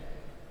ပဲ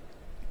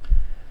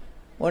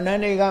ဝန်ထ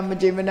မ်းတွေကမ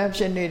ကြည်မနှက်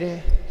ဖြစ်နေတယ်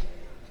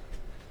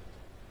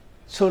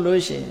ဆို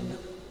လို့ရှိရင်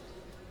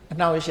အ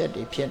နှောက်အယှက်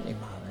တွေဖြစ်နေ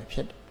မှာပဲဖြ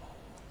စ်တယ်ပေါ့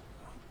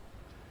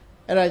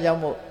အဲ့ဒါကြော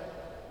င့်မို့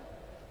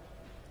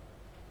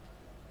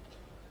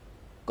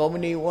ကုမ္ပ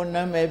ဏီဝန်ထ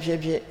မ်းပဲဖြစ်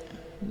ဖြစ်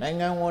နိုင်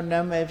ငံဝန်ထ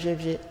မ်းပဲဖြစ်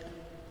ဖြစ်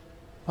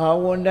ဘာ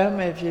ဝန်ထမ်း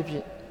ပဲဖြစ်ဖြ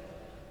စ်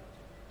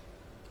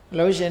အ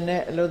လုပ်ရှင်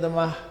နဲ့အလုပ်သ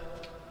မား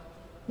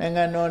နိုင်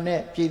ငံတော်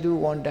နဲ့ပြည်သူ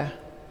ဝန်ထမ်း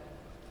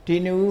ဒီ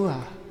နှစ်ဦးဟာ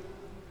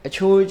အ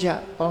ချိုးကျ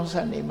ပေါင်းစ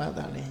ပ်နေမှ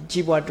သာလေ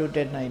ကြီးပွားတိုးတ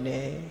က်နိုင်တ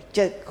ယ်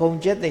ဂုံ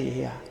ကျက်တွေ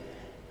ဟာ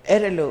အဲ့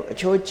ဒါလို့အ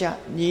ချိုးကျ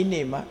ညီး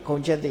နေမှဂုံ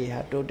ကျက်တွေဟာ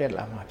တိုးတက်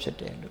လာမှာဖြစ်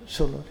တယ်လို့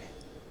ဆိုလို့တယ်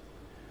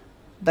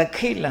သ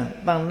ခိလံ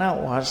တဏ္ဏ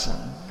ဝါစံ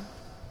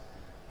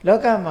လော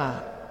ကမှာ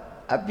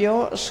အပြော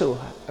အဆို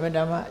ဟာအမှန်တ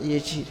မ်းအ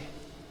ရေးကြီးတယ်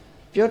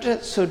ပြောတတ်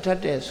ဆိုတတ်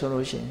တယ်ဆို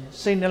လို့ရှိရင်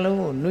စိတ်နှလုံး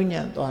ကိုနု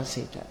ညံ့သွား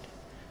စေတတ်တယ်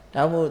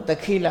ဒါမို့သ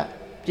ခိလ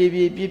ပြပြ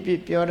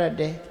ပြောတတ်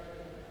တယ်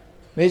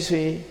မိတ်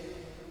ဆွေ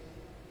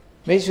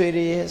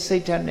တွေရဲ့စိ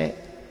တ်ဓာတ်နဲ့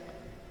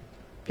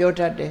ပြော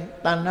တတ်တယ်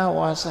တဏ္ဏ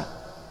ဝါစ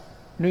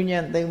နု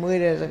ညံ့သိမ်မွေး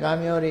တဲ့စကား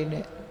မျိုးတွေ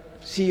နဲ့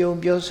စီယုံ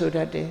ပြောဆိုတ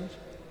တ်တယ်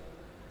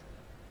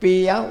ပေ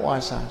ယဝါ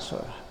စာ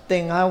ဆိုတာသ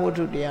င်္ဃဝတ္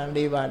ထုတရား၄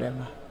ပါးထဲ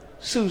မှာ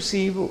စုစ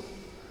ည်းဖို့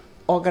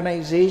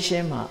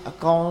organization မှာအ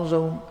ကောင်း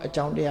ဆုံးအ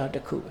ကြောင်းတရားတ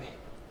စ်ခုပဲ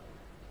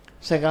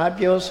စကား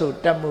ပြောဆို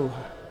တတ်မှု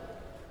ဟာ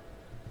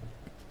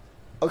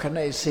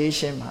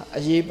organization မှာ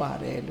အရေးပါ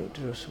တယ်လို့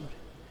သူတို့ဆိုတ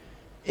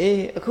ယ်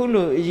အခု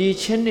လိုအရေး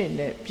ချင်းတွေ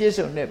နဲ့ပြည့်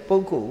စုံတဲ့ပု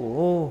ဂ္ဂိုလ်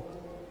ကို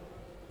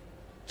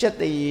စက်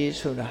တရေ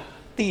ဆိုတာ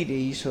တိ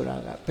တွေဆိုတာ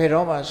ကဘယ်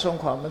တော့မှဆုံး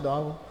ခွာမ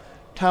သွားဘူး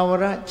ထာဝ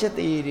ရစက်တ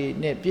ရေတွေ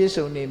နဲ့ပြည့်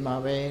စုံနေမှာ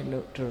ပဲ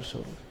လို့သူတို့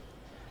ဆိုတယ်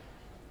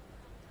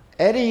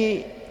အဲ့ဒီ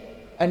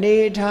အနေ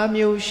အထား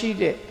မျိုးရှိ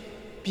တဲ့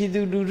ပြည်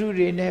သူလူထု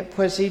တွေနဲ့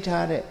ဖွဲ့စည်း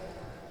ထားတဲ့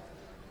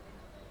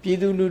ပြည်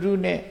သူလူထု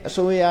နဲ့အ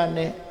စိုးရ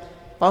နဲ့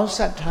ပေါင်းစ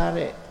ပ်ထား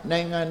တဲ့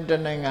နိုင်ငံတ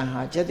စ်နိုင်ငံ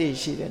ဟာစက်တည်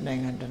ရှိတဲ့နို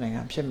င်ငံတစ်နိုင်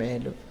ငံဖြစ်မယ်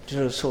လို့သူ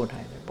တို့ဆို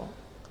နိုင်တယ်ပေါ့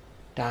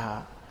ဒါ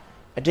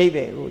အတိတ်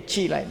ပဲကို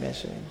ချိလိုက်မယ်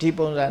ဆိုရင်ဒီ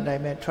ပုံစံအတို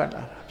င်းပဲထွက်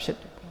လာတာဖြစ်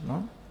တယ်ပေါ့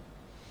နော်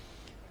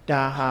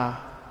ဒါဟာ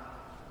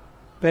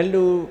ဘယ်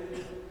လို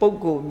ပုံ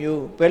ကို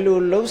မျိုးဘယ်လို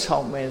လှုပ်ဆော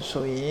င်မယ်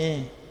ဆိုရင်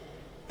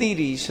တိ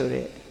ရီဆို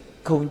တဲ့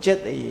ဂုံကျက်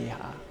တရေ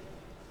ဟာ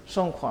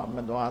စွန့်ခွာမ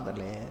သွားတယ်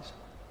လေ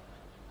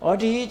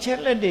ဒီချက်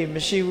လက်တွေမ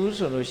ရှိဘူး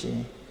ဆိုလို့ရှိရ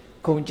င်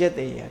ကုန်ကျက်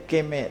တဲ့ကဲ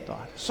မဲ့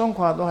သွားစွန့်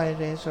ခွာသွားရ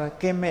တယ်ဆိုတာ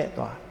ကဲမဲ့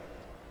သွား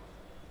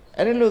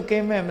အဲ့ဒီလိုကဲ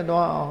မဲ့မ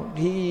သွားအောင်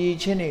ဒီ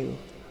ချင်းတွေ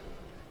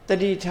ကို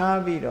တတိထား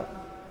ပြီးတော့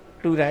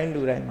လူတိုင်း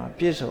မှာ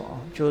ပြည့်စုံအော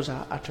င်ကြိုး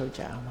စားအထောက်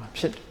ကြအောင်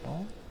ဖြစ်တယ်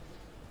ပေါ့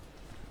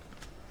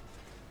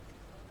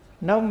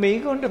နောက်မေ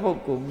ခွန်းတစ်ပုဒ်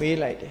ကိုမေး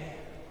လိုက်တယ်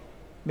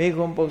မေ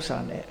ခွန်းပု္ပ္ပာ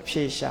နဲ့အ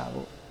ဖြေရှာ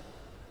ဖို့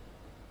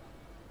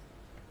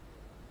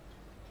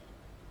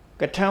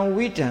ကထံ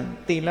ဝိတံ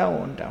သီလဝ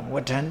န္တံဝ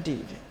ဒန္တိ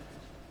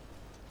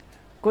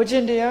ကိုချ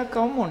င်းတရား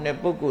ကောင်းမွန်တဲ့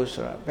ပုဂ္ဂိုလ်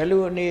ဆိုတာဘယ်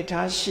လိုအနေ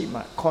ထားရှိ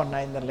မှခေါ်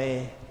နိုင်သလဲ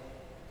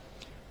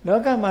လော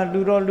ကမှာ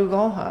လူတော်လူ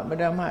ကောင်းဟာမတ္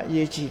တမအ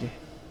ရေးကြီးတယ်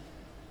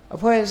အ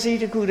ဖွဲ့အစည်း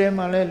တစ်ခုထဲ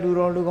မှာလဲလူ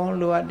တော်လူကောင်း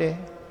လိုအပ်တယ်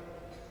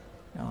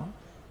နော်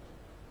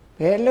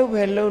ဘယ်လှု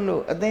ပ်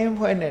လို့အသင်းအ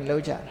ဖွဲ့နဲ့လှု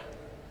ပ်ကြတာ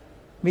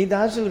မိ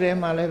သားစုထဲ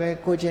မှာလည်းပဲ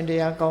ကိုချင်းတ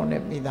ရားကောင်း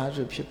တဲ့မိသား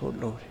စုဖြစ်ဖို့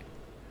လိုတယ်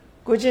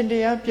ကိုချင်းတ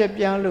ရားပြက်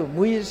ပြားလို့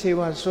မူရစ်စေ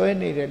ဝါဆွဲ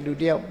နေတဲ့လူ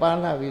တယောက်ပါ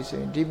လာပြီဆို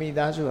ရင်ဒီမိ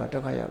သားစုဟာဒု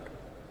က္ခရောက်တယ်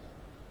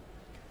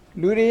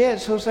လူတွေရဲ့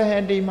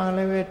society မှာလ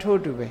ည်းပဲထို့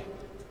တူပဲ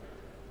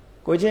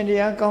ကိုချင်းတ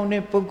ရားကောင်း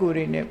တဲ့ပုဂ္ဂိုလ်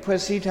တွေနဲ့ဖွဲ့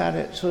စည်းထား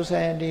တဲ့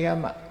society က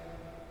မှ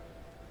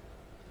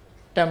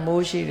တ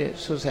မိုးရှိတဲ့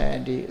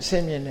society အဆ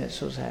င့်မြင့်တဲ့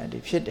society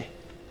ဖြစ်တယ်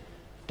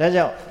ဒါ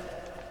ကြောင့်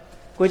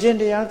ကိုချင်း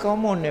တရားကော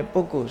င်းမွန်တဲ့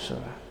ပုဂ္ဂိုလ်ဆို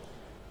တာ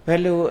ဘ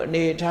ယ်လိုအ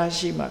နေအထား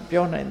ရှိမှ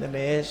ပြောနိုင်တယ်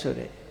လဲဆို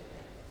တဲ့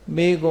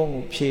မေးခွန်း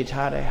ကိုဖြေ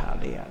ထားတဲ့ဟာ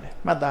လေးရတယ်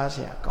မှတ်သားစ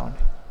ရာကောင်းတ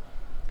ယ်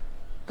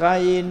ကာ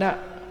ယေန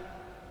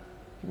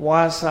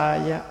ဝါစာ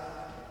ယ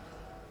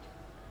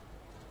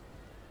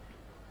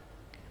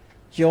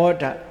ယော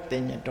ဓတ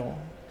င်ညတော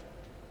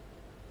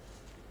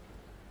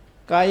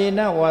ကာယေန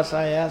ဝါ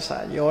စာယသ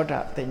ယောဓ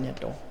တင်ည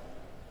တော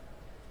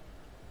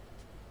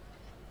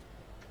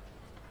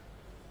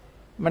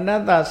မန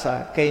တ္တသာ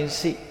ကိဉ္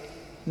စိ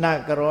န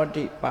ကရော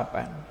တိပ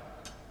ပံ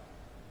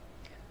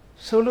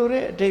ဆိုလို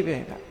တဲ့အဓိပ္ပာ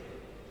ယ်က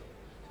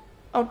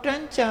အောက်တ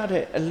န်းကြ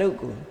တဲ့အလုပ်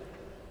ကို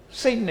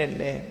စိတ်နဲ့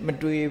လည်းမ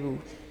တွေး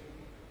ဘူး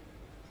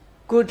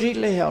ကိုယ်ထိ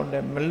လက်ရောက်လ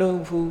ည်းမလုံ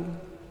ဘူး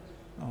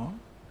နော်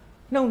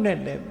နှုတ်နဲ့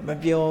လည်းမ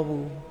ပြော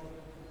ဘူး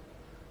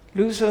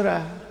လူဆိုတာ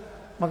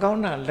မကော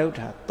င်းတာလှုပ်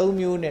တာ၃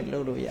မျိုးနဲ့လှု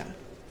ပ်လို့ရတယ်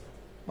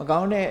မကော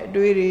င်းတဲ့အ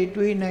တွေးတွေ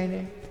တွေးနိုင်တ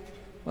ယ်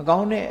မကော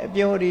င်းတဲ့အ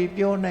ပြောတွေ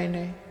ပြောနိုင်တ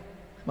ယ်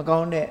မကော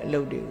င်းတဲ့အလု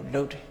ပ်တွေကို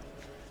လုပ်တယ်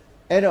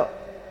အဲ့တော့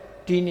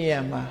ဒီနေရာ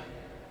မှာ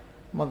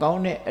မကော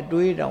င်းတဲ့အ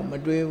တွေးတောင်မ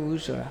တွေး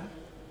ဘူးဆိုတာ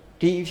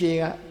ဒီအဖြေ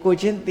ကကို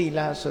ချင်းသီလ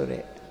ဆို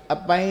တဲ့အ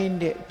ပိုင်း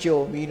တဲ့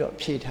ကြော်ပြီးတော့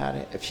ဖြေထား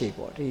တဲ့အဖြေ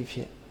ပေါ့ဒီအ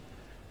ဖြေ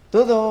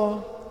သို့တော့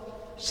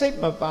စိတ်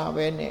မပါ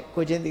ဘဲနဲ့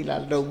ကိုချင်းသီလ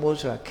လုံမို့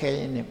ဆိုတာခဲရ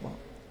င်နေပေါ့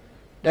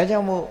ဒါကြော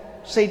င့်မို့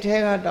စိတ်แท้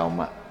ကတောင်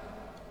မှ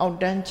အောက်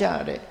တန်းကြ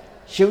တဲ့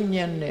ရုပ်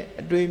ညံ့တဲ့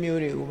အတွေး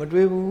မျိုးတွေကိုမ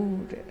တွေးဘူး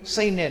တဲ့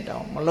စိတ်နဲ့တော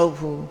င်မလုပ်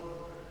ဘူး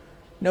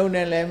နှုတ်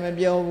နဲ့လည်းမ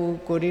ပြောဘူး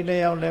ကိုယ်ဒီလ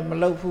ည်းရောက်လည်းမ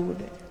လုပ်ဘူး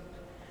တဲ့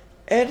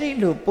အဲ့ဒီ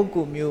လိုပုဂ္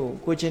ဂိုလ်မျိုး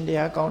ကိုချင်းတ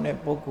ရားကောင်းတဲ့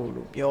ပုဂ္ဂိုလ်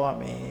လို့ပြောရ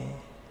မယ်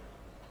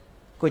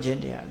ကိုချင်း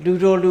တရားလူ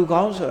တော်လူ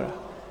ကောင်းဆိုတာ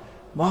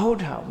မဟုတ်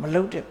တာမ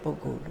လုပ်တဲ့ပုဂ္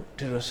ဂိုလ်လို့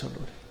ဒီလိုဆို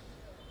လို့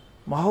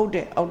မဟုတ်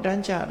တဲ့အောက်တ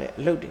န်းကျတဲ့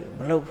အလုပ်တွေ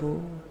မလုပ်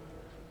ဘူး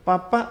ပ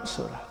ပ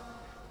ဆိုတာ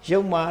ရု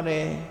ပ်မာတ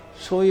ယ်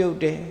ဆိုးရုပ်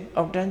တယ်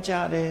အောက်တန်းကျ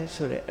တယ်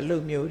ဆိုတဲ့အလု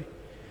ပ်မျိုးတွေ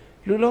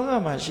လူလောက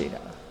မှာရှိ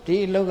တာဒီ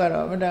အလုပ်က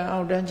တော့အမှန်တန်အော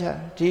က်တန်းကျ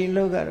ဒီအ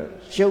လုပ်ကတော့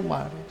ရုပ်မာ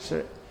တယ်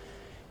ဆိုတဲ့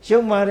ရု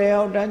ပ်မာတယ်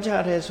အောက်တန်းချ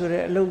တယ်ဆို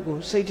တဲ့အလုပ်ကို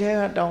စိတ်ထဲ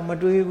ကတောင်မ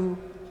တွေးဘူး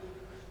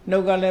နှု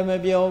တ်ကလည်းမ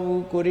ပြော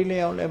ဘူးကိုယ်ဒီ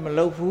လျောက်လည်းမ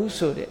လုပ်ဘူး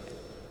ဆိုတဲ့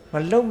မ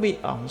လုပ်မိ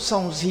အောင်စော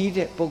င့်စည်း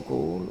တဲ့ပုဂ္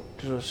ဂိုလ်လို့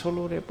ဒီလိုဆို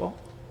လို့တယ်ပေါ့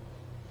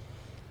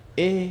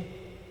အေး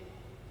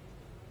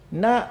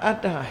နာအတ္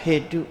တဟေ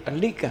တုအ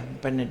လိကံ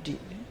ပနတိ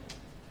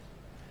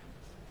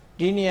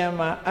ဒီနေရာ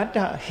မှာအတ္တ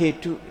ဟေ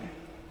တု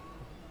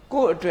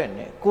ကိုယ့်အတွက်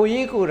နဲ့ကို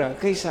ရေးကိုယ်တာ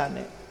ကိစ္စ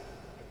နဲ့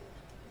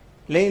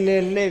လိမ့်လေ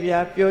လှည့်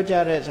ပြားပြောကြ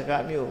တဲ့စ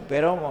ကားမျိုးဘ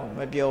ယ်တော့မှမ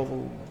ပြော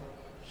ဘူး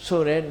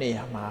ဆိုတဲ့နေ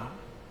ရာမှာ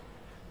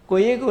ကို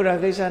ရေးကိုယ်တာ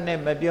ကိစ္စနဲ့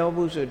မပြော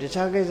ဘူးဆိုတ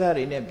ခြားကိစ္စ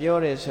တွေနဲ့ပြော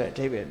တယ်ဆိုတဲ့အ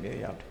ဓိပ္ပာယ်မျိုး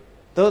ရောက်တယ်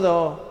သို့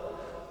တော့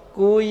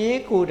ကို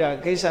ရေးကိုယ်တာ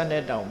ကိစ္စ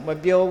နဲ့တောင်မ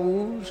ပြော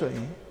ဘူးဆိုရ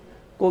င်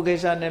ကိုယ်ကိ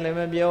စ္စနဲ့လည်း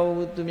မပြော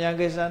ဘူးသူများ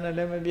ကိစ္စနဲ့လ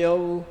ည်းမပြော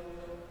ဘူး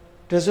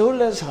တစိုး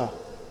လက်ဆောင်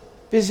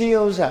ပစ္စည်း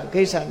ဥစ္စာ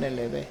ကိစ္စနဲ့လ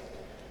ည်းပဲ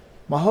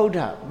မဟုတ်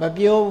တာမ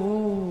ပြော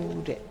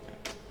ဘူးတဲ့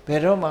ဘယ်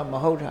တော့မှမ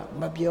ဟုတ်တာ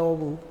မပြော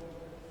ဘူး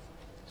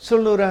ဆို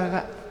လိုတာက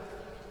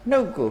နှု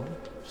တ်ကို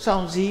စော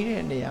င့်စည်း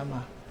တဲ့နေရာ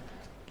မှာ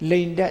လိ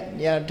န်တက်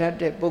ညာတတ်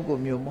တဲ့ပုဂ္ဂို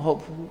လ်မျိုးမဟု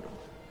တ်ဘူး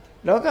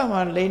လောက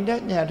မှာလိန်တ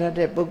က်ညာတတ်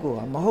တဲ့ပုဂ္ဂိုလ်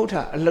ဟာမဟုတ်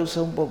တာအလု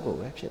ဆုံးပုဂ္ဂိုလ်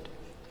ပဲဖြစ်တယ်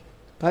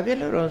ဘာဖြစ်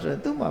လို့လဲဆို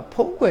တော့သူ့မှာ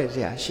ဖုံးကွယ်စ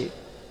ရာရှိ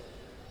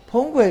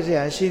ဖုံးကွယ်စ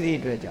ရာရှိသည့်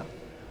အတွက်ကြောင့်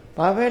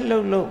ဘာပဲလှု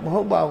ပ်လို့မ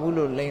ဟုတ်ပါဘူး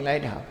လို့လိန်လို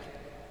က်တာ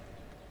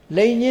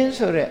လိန်ချင်း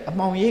ဆိုတဲ့အ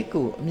မှောင်ရိပ်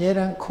ကိုအမြဲတ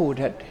မ်းခို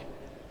တတ်တယ်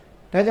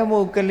ဒါကြောင့်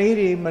မို့ကလေး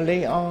တွေမလိ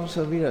န်အောင်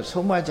ဆိုပြီးတော့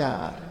ဆုံးမကြရ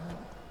တယ်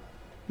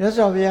မြတ်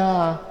စွာဘုရား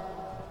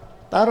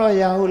သားတော်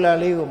ရာဟုလာ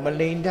လေးကိုမ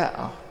လိန်တတ်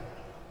အောင်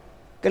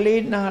က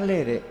လေးနားလဲ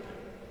တဲ့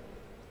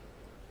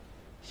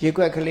ရေ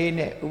ခွက်ကလေး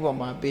နဲ့ဥပ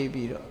မာပေး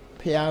ပြီးတော့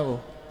ဘုရား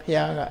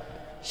က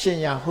ရှင်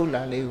ရာဟု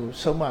လာလေးကို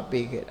ဆုံးမ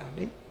ပေးခဲ့တာ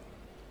လေ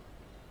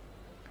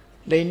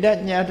လိန်တတ်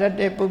ညာတတ်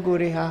တဲ့ပုဂ္ဂိုလ်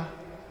တွေဟာ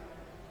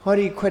ဟော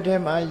ဒီခွက်ထဲ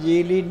မှာရေ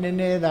လေးနည်း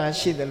နည်းသာ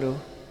ရှိသလို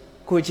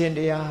ကိုချင်းတ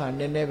ရားဟာ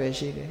နည်းနည်းပဲ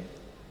ရှိတယ်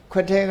ခွ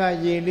က်ထဲက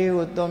ရေလေး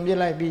ကိုသွန်ပြစ်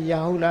လိုက်ပြီးရာ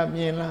ဟုလား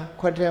မြင်လား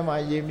ခွက်ထဲမှာ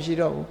ရေမရှိ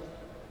တော့ဘူး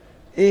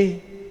အေး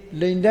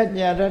လိန်တတ်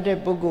ညာတတ်တဲ့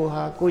ပုဂ္ဂိုလ်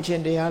ဟာကိုချ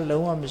င်းတရား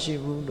လုံးဝမရှိ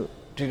ဘူးလို့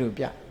ဒီလို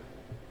ပြ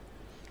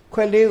ခွ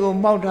က်လေးကို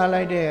မှောက်ထား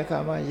လိုက်တဲ့အခါ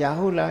မှာရာ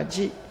ဟုလားကြ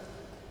ည့်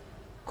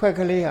ခွက်က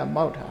လေးဟာ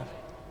မှောက်ထားတယ်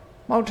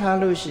မှောက်ထား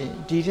လို့ရှိရင်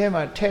ဒီထဲ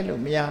မှာထည့်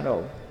လို့မရ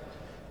တော့ဘူး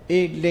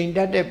အေးလိန်တ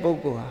တ်တဲ့ပုဂ္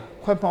ဂိုလ်ဟာ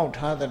ခွက်မှောက်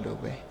ထားတယ်လို့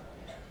ပဲ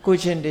ကို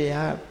ချင်းတ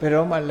ရားဘယ်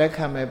တော့မှလက်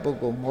ခံမဲ့ပုဂ္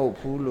ဂိုလ်မဟုတ်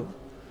ဘူးလို့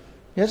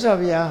မြတ်စွာ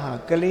ဘုရားဟာ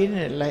ကလေး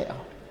နဲ့လိုက်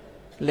အောင်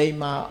လိမ္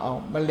မာအော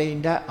င်မလိန်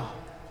တတ်အောင်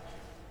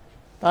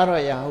သာ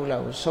တော့ရာဟု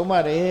လားကိုဆုံးမ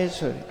တယ်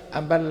ဆိုရင်အ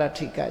ပ္ပလတ္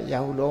ထိကရာ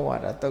ဟုလောဝါ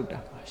ဒသုတ်တာ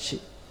မှာရှိ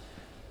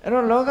အဲ့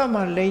တော့လောက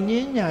မှာလိန်ချ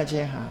င်းညာချ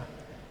င်းဟာ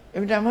အ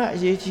င်မတန်မှအ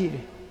ရေးကြီးတ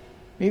ယ်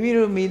မိမိ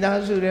တို့မိသား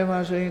စုထဲမှာ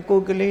ဆိုရင်ကို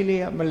ယ်ကလေး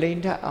လေးကမလိန်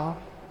တတ်အောင်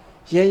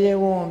ရဲရဲ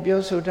ဝံ့ဝံ့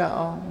ပြောဆိုတတ်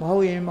အောင်မဟု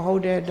တ်ရင်မဟု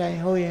တ်တဲ့အတိုင်း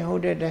ဟုတ်ရင်ဟု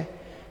တ်တဲ့အတိုင်း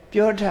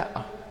ပြောတတ်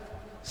အောင်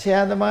ဆရာ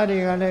သမားတွေ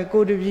ကလည်း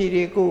ကိုယ်တပည့်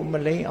တွေကိုမ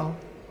လိန်အောင်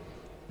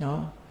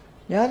နော်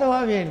ညာတော့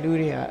အပြင်လူ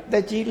တွေဟာအသ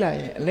က်ကြီးလာ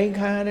ရင်အလိန်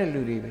ခံရတဲ့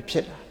လူတွေပဲဖြ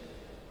စ်လာ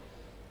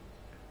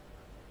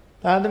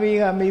သာသမီ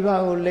ကမိဘ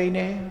ကိုလိန်တ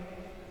ယ်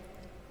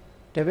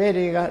တပည့်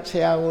တွေကဆ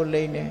ရာကို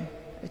လိန်တယ်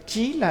အ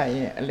ကြီးလာရ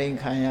င်အလိန်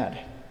ခံရတ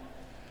ယ်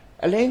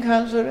အလိန်ခံ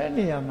ဆိုတဲ့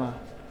နေရာမှာ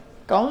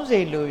ကောင်းစိ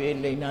တ်လို၍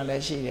လိန်တာလ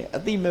ည်းရှိတယ်အ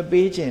တိမ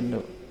ပေးခြင်း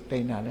လို့လိ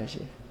န်တာလည်း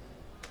ရှိတယ်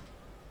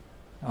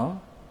နော်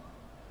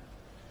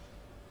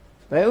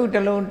ဘယ်ဥတ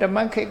လုံးဓမ္မ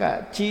ခေတ်က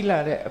ကြီးလာ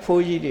တဲ့အ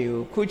ဖိုးကြီးတွေ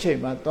ကိုခုချိန်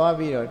မှာသွား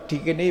ပြီးတော့ဒီ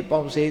ကနေ့ပေါ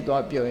င်စေး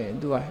သွားပြောရင်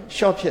तू က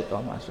short ဖြစ်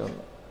သွားမှာဆို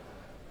လို့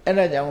အဲ့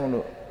ဒါကြောင့်မို့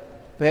လို့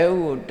ဘယ်ဥ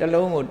ကိုတ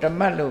လုံးကိုဓမ္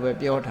မလို့ပဲ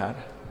ပြောထား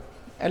တာ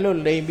အဲ့လို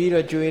လိန်ပြီး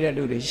တော့ကြွေးတဲ့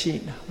လူတွေရှိ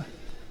နေတာပဲ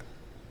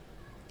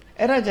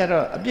အဲ့ဒါကြ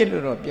တော့အပြစ်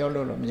လို့တော့ပြော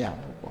လို့မရ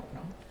ဘူးပေါ့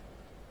နော်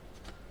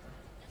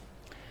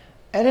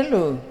အဲ့ဒါ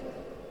လို့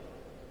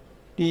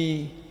ဒီ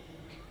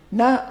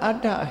နာအတ္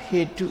တ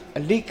ဟေတု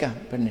အလိကံ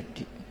ပန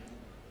တိ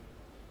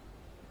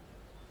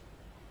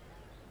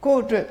ကို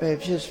ယ့်အတွက်ပဲ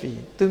ဖြစ်စီ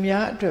သူ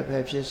များအတွက်ပဲ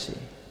ဖြစ်စီ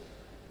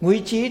ငွေ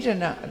ကြေးတ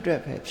နာအတွက်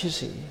ပဲဖြစ်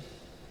စီ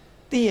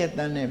တည့်ရတ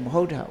န်းနဲ့မ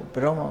ဟုတ်တာဘ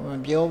ယ်တော့မှမ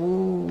ပြော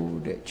ဘူး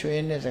တဲ့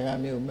ချွေးနဲ့စကား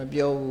မျိုးမ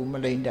ပြောဘူးမ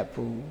လိမ့်တတ်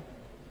ဘူး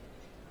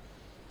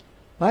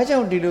ဘာကြော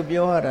င့်ဒီလို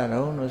ပြောရတာ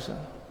တော့လို့ဆို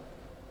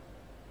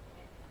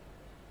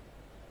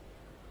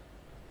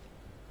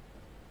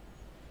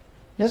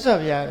မြတ်စွာ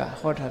ဘုရားက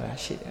ဟောထားတာ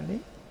ရှိတယ်လေ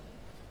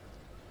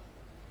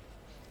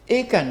ဧ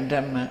ကံဓ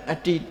မ္မံအ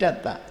တ္တိတတ္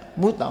တ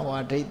မုတ္တဝါ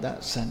ဒိဋ္ဌ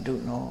ဇန္တု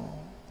နော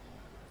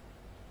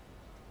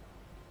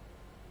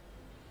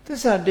သ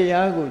စ္စာတ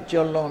ရားကို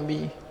ကြော်လွန်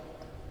ပြီး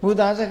မူ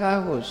သားစကား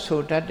ကို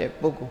ဆိုတတ်တဲ့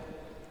ပုဂ္ဂိုလ်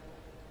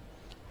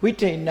ဝိ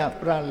ဋိဏ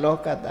ပရလော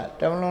ကတ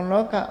တမလွန်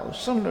လောကကို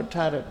စွန့်လွတ်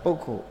ထားတဲ့ပုဂ္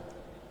ဂိုလ်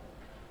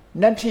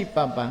နတ္ထိပ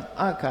ပံ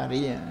အခါ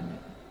ရိယံ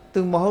သူ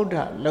မဟုတ်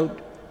တာလုပ်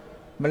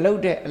မလုပ်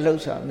တဲ့အလုပ်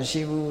ဆိုတာမ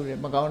ရှိဘူးတဲ့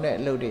မကောင်းတဲ့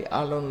အလုပ်တွေအ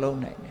လုံးလုံး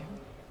နိုင်တယ်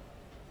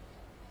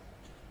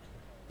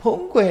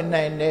ဖုံးကွယ်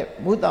နိုင်တဲ့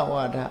မုတ္တ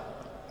ဝါဒ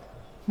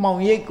မှော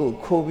င်ရိပ်ကို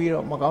ခိုးပြီး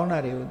တော့မကောင်းတာ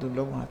တွေကိုသူ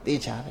လုံးဝသိ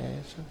ချတ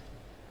ယ်ဆို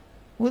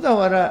မုတ္တ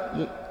ဝါဒ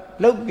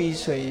လုပ်ပြီး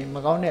ဆိုရင်မ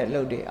ကောင်းတဲ့အ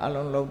လုပ်တွေအ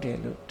လုံးလုံးတယ်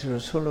လို့သူ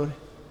တို့ဆိုလို့တယ်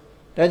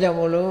ဒါကြောင့်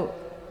မို့လို့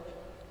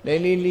လိ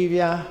လိလီ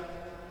ပြား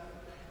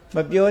မ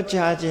ပြောချ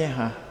ခြင်း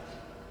ဟာ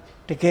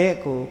တကယ်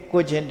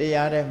ကိုချင်းတ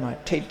ရားထဲမှာ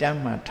ထိတ်တန်း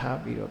မှထား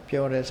ပြီးတော့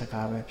ပြောတဲ့စ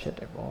ကားပဲဖြစ်တ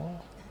ယ်ပေါ့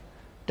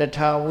တ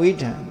ထာဝိ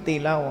ဒံသီ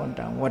လဝန္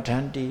တံဝဋ္ဌ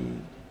န္တိ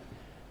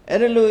အဲ့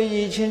ဒါလိုအ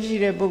ရေးချင်းရှိ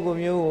တဲ့ပုဂ္ဂိုလ်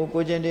မျိုး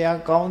ကိုချင်းတရား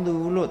ကောင်းသူ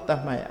လို့သ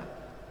တ်မှတ်ရ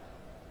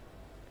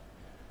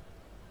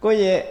ကို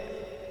ယ့်ရဲ့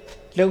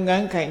လုပ်င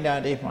န်းခိုင်တာ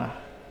တွေမှာ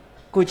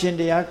ကိုချင်း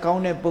တရားကော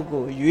င်းတဲ့ပုဂ္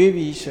ဂိုလ်ရွေး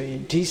ပြီးဆိုရ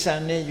င်ဒီစံ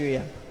နဲ့ရွေးရ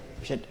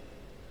ဖြစ်တယ်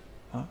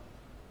ဟော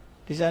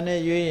ဒီစံနဲ့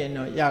ရွေးရင်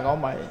တော့ရကော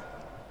င်းပါရဲ့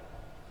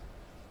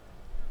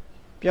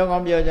ပြောကော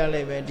င်းပြောကြ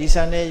လိုက်ပဲဒီ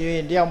စံနဲ့ရွေးရ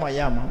င်တယောက်မှရ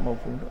မှာမဟုတ်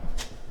ဘူးလို့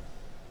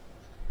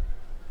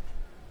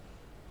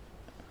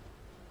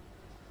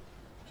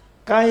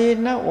ကာယေ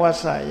နဝါ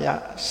စာယ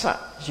စ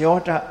ယော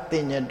ဓတ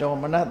င်ညတော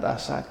မနတ္တ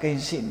သာကိ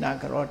ဉ္စိနာ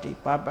ကရောတိ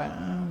ပပံ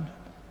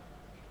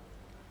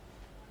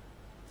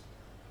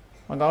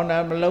မကောင်းတာ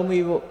မလုံးမိ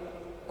ဖို့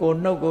ကို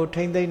နှုတ်ကို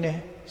ထိမ့်သိမ့်နေ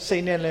စိ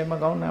တ်နဲ့လည်းမ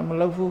ကောင်းတာမ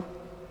လုပ်ဘူး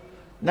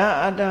နာ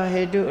အတ္တ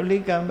ဟေတုအလိ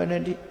ကံပန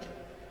တိ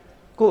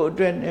ကိုယ်အ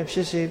တွက်နဲ့ဖြ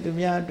စ်စေသူ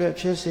များအတွက်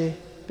ဖြစ်စေ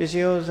ပစ္စ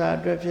ည်းဥစ္စာ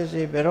အတွက်ဖြစ်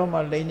စေဘယ်တော့မှ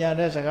လိမ်ညာ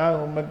တဲ့စကား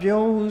ကိုမ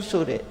ပြောဘူး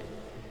ဆိုတဲ့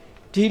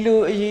ဒီလို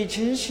အရေးချ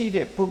င်းရှိ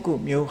တဲ့ပုဂ္ဂို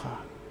လ်မျိုးဟာ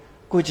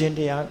ကိုချင်းတ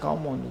ရားကော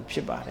င်းမွန်သူဖြ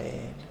စ်ပါတယ်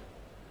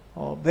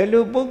ဟောဘယ်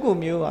လိုပုဂ္ဂိုလ်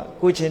မျိုးက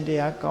ကိုချင်းတ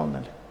ရားကောင်းတ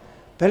ယ်လဲ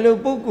ဘယ်လို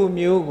ပုဂ္ဂိုလ်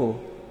မျိုးကို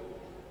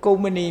ကု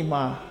မ္ပဏီ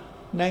မှာ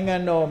နိုင်ငံ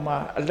တော်မှာ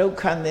အလုပ်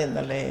ခန့်တဲ့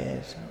လဲ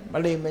မ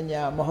လိမ်မ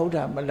ညာမဟုတ်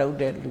တာမလုပ်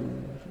တဲ့လူ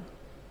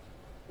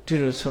ဒီ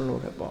လိုဆို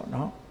လို့တယ်ပေါ့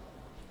နော်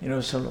ဒီ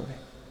လိုဆိုလို့တ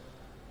ယ်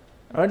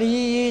အဲ့ဒီ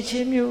ရေးချ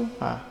င်းမျိုး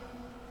ဟာ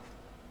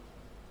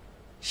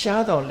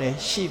ရှားတော်လဲ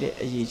ရှိတဲ့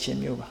အရေးချင်း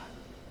မျိုးပါ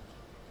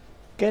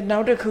ကဲနော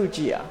က်တစ်ခုကြ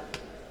ည့်အောင်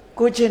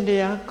ကိုချင်းတ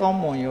ရားကောင်း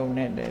မွန်ရုံ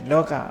နဲ့လေ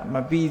လောကမ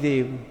ပြီး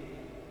သေးဘူး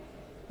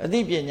အသိ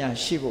ပညာ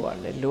ရှိဖို့က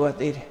လည်းလိုအပ်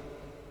သေးတယ်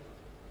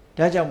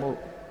ဒါကြောင့်မို့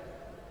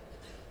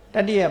တ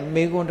တိယ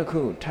မေကွန်းတစ်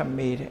ခုထပ်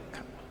မေးတဲ့အ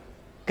ခါ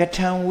က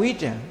ထံဝိ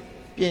တံ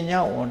ပညာ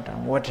ဝန္တံ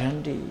ဝဋ္ဌန္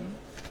တိ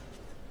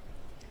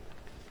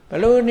ဘ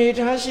လို့နေ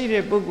ထားရှိ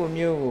တဲ့ပုဂ္ဂိုလ်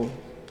မျိုးကို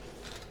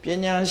ပ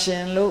ညာရှ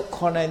င်လို့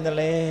ခေါ်နိုင်တယ်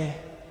လေ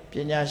ပ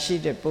ညာရှိ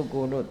တဲ့ပုဂ္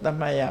ဂိုလ်လို့သတ်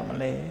မှတ်ရမ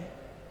လဲ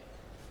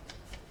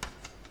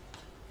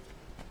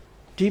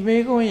ဒီမေ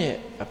ကုန်းရဲ့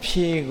အ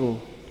ဖြေကို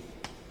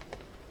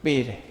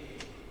ပေးတယ်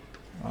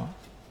နော်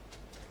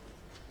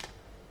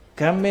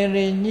ကံမေ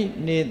ရိညိ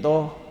နေ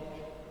သော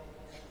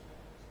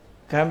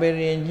ကံမေ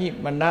ရိညိ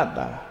မန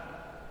တာ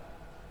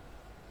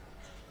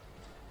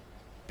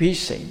ဘိ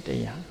စိန်တ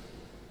ရား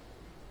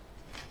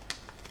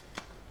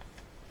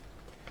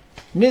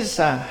နစ္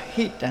စာ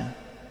ဟိတံ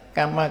က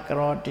မ္မက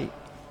ရောတိ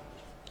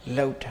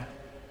လောက်တာ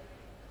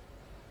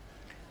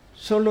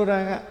ဆိုလိုတာ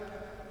က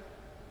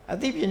အ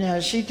သိပညာ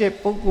ရှိတဲ့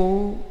ပုဂ္ဂို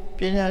လ်ပ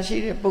ညာရှိ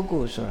တဲ့ပုဂ္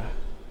ဂိုလ်ဆိုတာ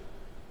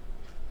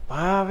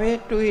ဘာပဲ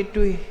တွေး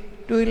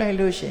လိုက်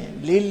လို့ရှိရင်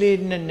လေးလေး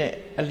နက်နက်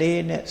အ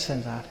လေးနဲ့စ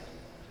ဉ်းစားတယ်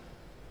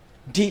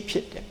ဒီဖြ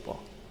စ်တယ်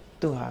ပေါ့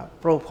သူဟာ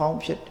profound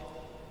ဖြစ်တယ်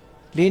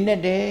လေးနဲ့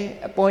တဲ့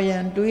အပေါ်ယံ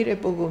တွေးတဲ့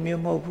ပုဂ္ဂိုလ်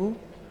မျိုးမဟုတ်ဘူး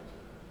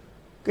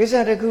ကိစ္စ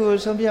တစ်ခုကို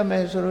ဆုံးဖြတ်မ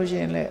ယ်ဆိုလို့ရှိ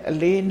ရင်လည်းအ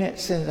လေးနဲ့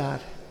စဉ်းစား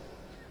တယ်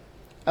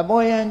အ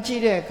ပေါ်ယံကြ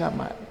ည့်တဲ့အခါ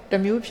မှာတ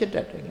စ်မျိုးဖြစ်တ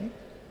တ်တယ်လေ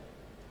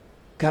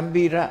ဂမ်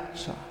ဘီရ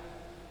ဆို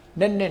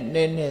တာ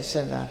နဲ့စ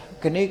ဉ်းစားတာ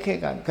ခဏိခေတ်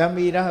ကဂမ်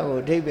ဘီရကို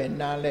အဓိပ္ပာယ်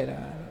နားလဲတာ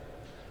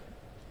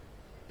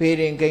ပေ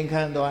ရင်ဂိမ်ခ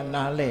န်းသွား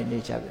နားလဲနေ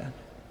ကြပြန်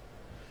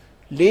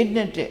လေး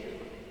နဲ့တဲ့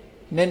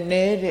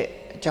နဲ့တဲ့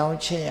အကြောင်း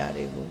ချင်းရာ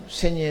တွေကိုဆ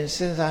င်ញင်စ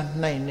ဉ်းစား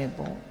နိုင်နေ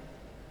ပေါ့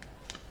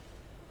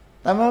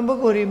တမန်ပုဂ္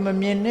ဂိုလ်တွေမ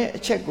မြင်တဲ့အ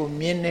ချက်ကို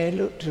မြင်တယ်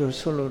လို့သူတို့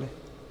ဆိုလို့တယ်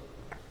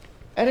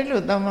အဲ့ဒီ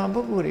လိုတမန်ပု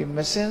ဂ္ဂိုလ်တွေမ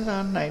စဉ်း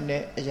စားနိုင်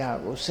တဲ့အရာ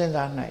ကိုစဉ်း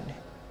စားနိုင်တယ်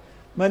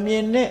မမြ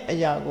င်တဲ့အ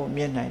ရာကို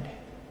မြင်နိုင်တယ်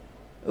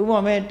ဥပ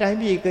မာတိုင်း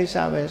ပြည်ကိစ္စ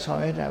ပဲဆော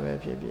င်ရွက်တာပဲ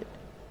ဖြစ်ဖြစ်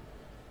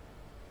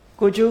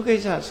ကိုကျိုးကိ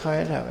စ္စဆောင်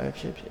ရွက်တာပဲ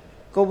ဖြစ်ဖြစ်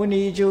ကုမ္ပဏီ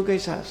အကျိုးကိ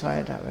စ္စဆောင်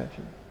ရွက်တာပဲဖြ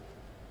စ်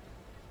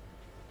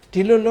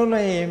ဒီလိုလုပ်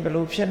လိုက်ရင်ဘယ်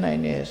လိုဖြစ်နိုင်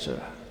လဲဆို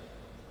တာ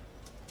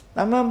တ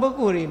မန်ပုဂ္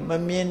ဂိုလ်တွေမ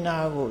မြင်တာ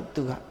ကို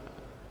သူက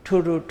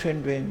ထိုးထွင်း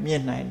မြ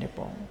င်နိုင်တယ်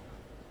ပေါ့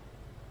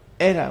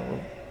အဲ့ဒါကို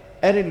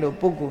အဲ့ဒီလို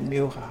ပုဂ္ဂိုလ်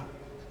မျိုးဟာ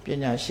ပ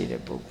ညာရှိ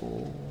တဲ့ပုဂ္ဂို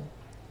လ်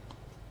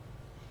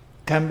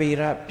ဂမ်ဘီ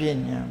ရပ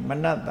ညာမ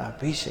နတ္တာ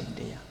ဘိစိန်တ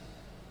ရား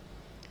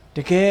တ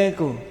ကယ်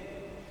ကို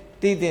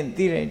သိ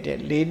လိုက်တဲ့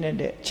လေးနဲ့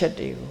တဲ့အချက်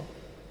တွေကို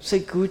စိ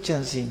တ်ကူးကြံ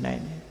စီနို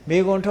င်တယ်မေ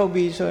ကွန်ထုတ်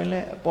ပြီးဆိုရင်လ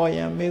ည်းအပေါ်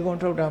ယံမေကွန်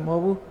ထုတ်တာမဟု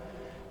တ်ဘူး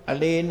အ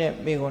လေးနဲ့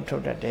မေကွန်ထု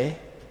တ်တတ်တယ်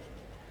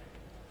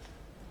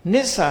န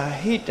စ္စာ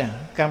ဟိတံ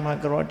ကမ္မ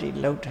ကရောတိ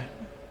လောက်တာ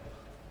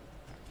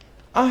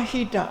အ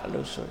ဟိတ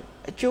လို့ဆိုရင်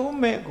အကျိုး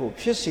မဲ့ကို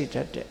ဖြစ်စေတ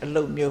တ်တဲ့အ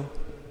လုပ်မျိုး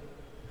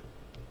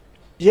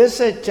ရက်ဆ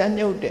က်ကြမ်း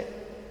ညုတ်တဲ့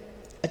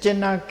အကျဉ်း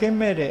နာကင်း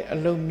မဲ့တဲ့အ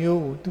လုပ်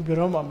မျိုးကိုသူဘယ်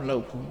တော့မှမလု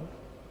ပ်ဘူး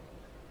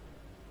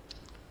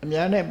အ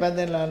များနဲ့ပတ်သ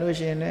က်လာလို့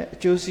ရှိရင်လည်းအ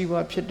ကျိုးစီး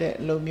ပွားဖြစ်တဲ့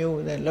အလုပ်မျိုး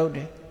ကိုလည်းလုပ်တ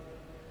ယ်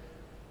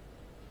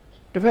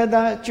တစ်ဖက်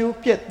သားအကျိုး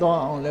ပြတ်သွား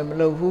အောင်လည်းမ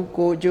လုပ်ဘူး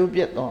ကိုယ်အကျိုးပြ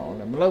တ်သွားအောင်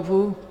လည်းမလုပ်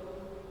ဘူး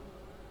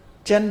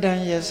ကြမ်းတ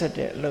မ်းရက်ဆက်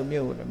တဲ့အလုပ်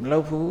မျိုးကိုလည်းမလု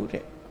ပ်ဘူး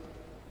တဲ့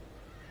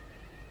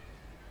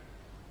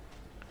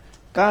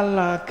ကာ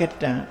လာက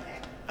တံ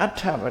အ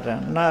ထပဒံ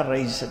နာ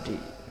ရိစတိ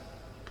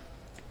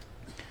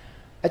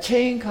အချိ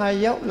န်ခါ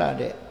ရောက်လာ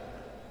တဲ့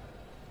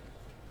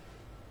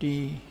ဒီ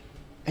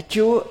အ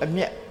ကျိုးအ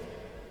မြတ်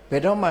ဘ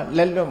ယ်တော့မှလ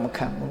က်လွတ်မ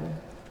ခံဘူး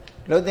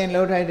လှုပ်တင်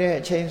လှုပ်ထိုက်တဲ့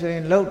အချိန်ဆိုရ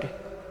င်လှုပ်တယ်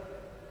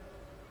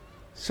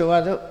ဆိုပါ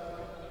တော့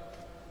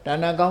ဒါ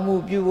နကောင်းမှု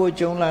ပြုဖို့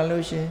ကြုံလာ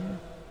လို့ရှင်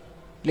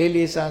လေး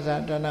လေးစား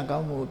စားဒါနကော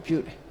င်းမှုပြု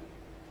တယ်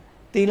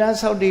သီလ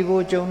ဆောက်တည်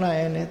ဖို့ကြုံလာ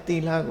ရင်လည်းသီ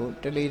လကို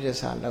တလေးတ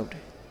စားလုပ်တ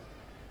ယ်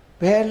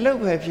ဘယ်လှုပ်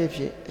ပဲဖြစ်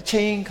ဖြစ်အ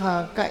ချိန်ခါ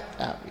ကြိုက်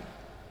လာပြီ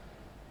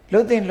လှု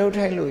ပ်တင်လှုပ်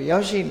ထိုက်လို့ရော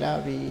က်ရှိလာ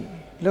ပြီ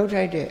လှုပ်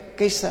ထိုက်တဲ့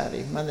ကိစ္စ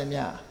တွေမှန်သ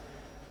မျှ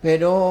ဘယ်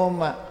တော့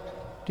မှ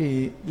ဒီ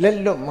လက်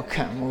လွတ်မ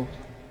ခံဘူး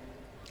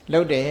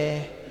လှုပ်တယ်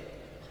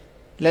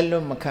လက်လွ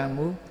တ်မခံ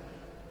ဘူး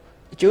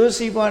အကျိုး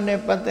စီးပွားနဲ့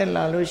ပတ်သက်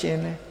လာလို့ရှိရ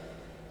င်လည်း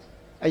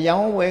အယော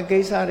င်းဝယ်ကိ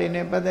စ္စတွေ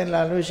နဲ့ပတ်သက်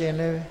လာလို့ရှိရင်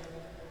လည်း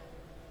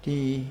ဒီ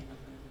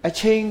အ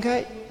ချိန်ခို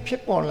က်ဖြ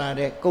စ်ပေါ်လာ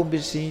တဲ့ကုန်ပ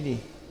စ္စည်းတွေ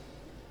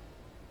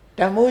တ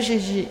န်ဖိုးရှိ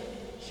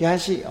ရ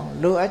ရှိအောင်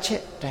လိုအပ်ချ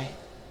က်တိုင်း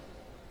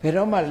ဘယ်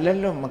တော့မှလက်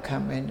လွတ်မခံ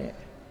မဲနဲ့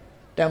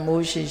တန်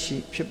ဖိုးရှိ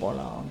ဖြစ်ပေါ်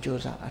လာအောင်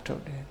ကြိုးစားအထော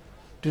က်တယ်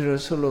ဒီလို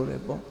ဆိုလို့လေ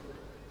ပေါ့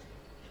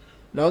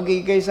လောကီ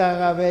ကိစ္စ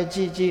ကပဲကြ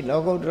ည့်လော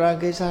ကုတ္တရာ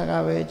ကိစ္စက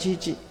ပဲကြ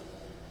ည့်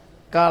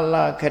ကာလ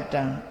ခ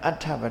တံအ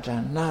ထပဒံ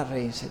နာ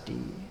ရိစတိ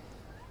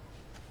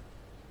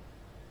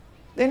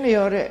သင်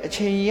လျော်တဲ့အ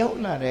ချိန်ရောက်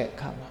လာတဲ့အ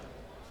ခါမှာ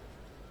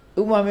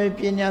ဥပမာ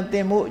ပညာသ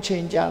င်ဖို့အချိ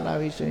န်ကြာလာ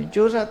ပြီဆိုရင်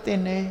ကြိုးစားသ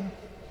င်တယ်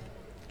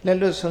လက်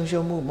လွတ်ဆုံး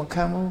ရှုံးမှုမ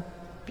ခံဘူး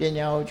ပ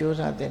ညာကိုကြိုး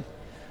စားသင်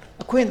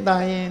အခွင့်သာ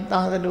ရင်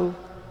သာသလို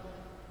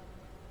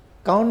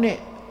ကောင်းတဲ့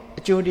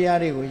အကျိုးတရား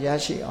တွေကိုရ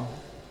ရှိအောင်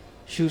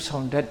ရှုဆော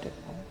င်တတ်တယ်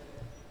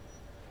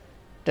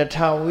တထ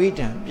ဝိ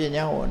ဒံပ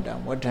ညာဝန္တံ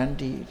ဝဋ္ဌန္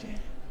တိတဲ့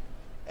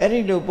အဲ့ဒီ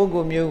လိုပုဂ္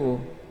ဂိုလ်မျိုးကို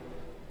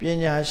ပ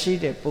ညာရှိ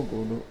တဲ့ပုဂ္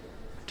ဂိုလ်လို့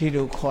ဒီ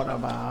လိုခေါ်တာ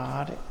ပါ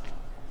တဲ့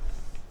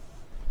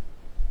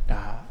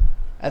ဒါ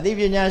အသိ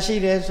ပညာရှိ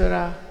တယ်ဆို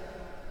တာ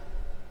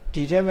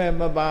ဒီထဲမှာ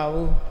မပါ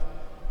ဘူး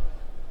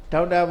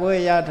ဒေါက်တာဘွဲ့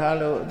ရထား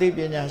လို့အသိပ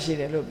ညာရှိ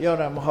တယ်လို့ပြော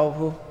တာမဟုတ်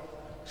ဘူး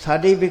စာ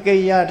တိပိကိ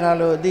တ်ရထား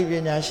လို့အသိပ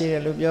ညာရှိတ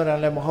ယ်လို့ပြောတာ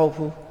လည်းမဟုတ်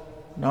ဘူး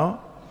เนาะ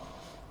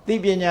သိ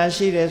ပညာ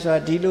ရှိတယ်ဆိုတာ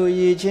ဒီလို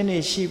ရည်ချင်းနေ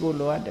ရှိဖို့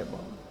လိုအပ်တယ်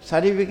ပေါ့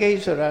certificate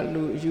ဆိုတာ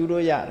လူယူ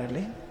လို့ရတယ်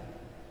လေ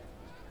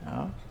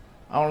နော်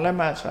အောင်လက်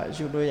မှတ်ဆိုတာ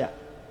ယူလို့ရ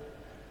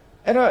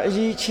အဲ့တော့အ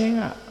ရေးချင်း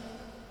က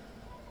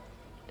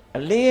အ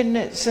လေး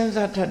နဲ့စဉ်း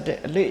စားတတ်တဲ့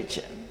အလေးချ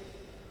င်း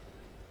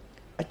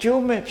အ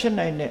ကျိုးမဲ့ဖြစ်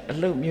နိုင်တဲ့အ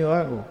လုပ်မျိုး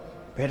အကို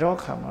ဘယ်တော့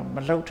ခါမှမ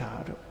လုပ်တာ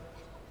တော့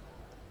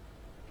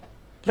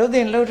လှုပ်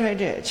တဲ့လှုပ်ထိုက်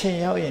တဲ့အချိန်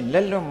ရောက်ရင်လ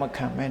က်လွတ်မ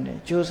ခံမဲနဲ့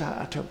ကြိုးစား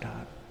အထောက်တာ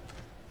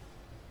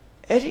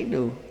အဲ့ဒီ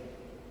လို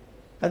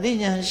အသိ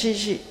ဉာဏ်ရှိ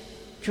ရှိ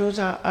ကြိုး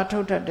စားအထော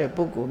က်တတ်တဲ့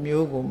ပုဂ္ဂိုလ်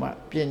မျိုးကိုမှ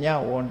ပညာ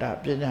ဝန္တာ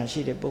ပညာရှိ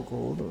တဲ့ပုဂ္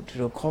ဂိုလ်လို့ဒီ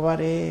လိုခေါ်ပါ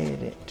တယ်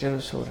တဲ့ဒီ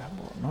လိုဆိုတာ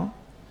ပေါ့နော်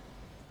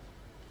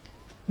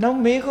နောက်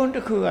မေးခွန်းတ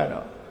စ်ခုက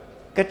တော့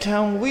ကထံ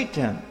ဝိ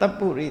တံတပ္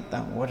ပုရိတံ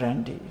ဝရ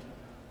န္တိ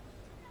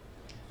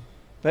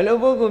ဘယ်လို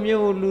ပုဂ္ဂိုလ်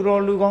မျိုးကိုလူ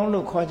တော်လူကောင်း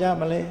လို့ခေါ်ကြ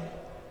မလဲ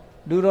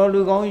လူတော်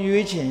လူကောင်း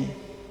ရွေးချင်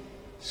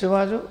ဆို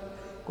ပါစို့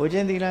ကိုချ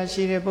င်းသီလ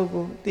ရှိတဲ့ပုဂ္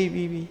ဂိုလ်သိ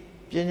ပြီးပြီ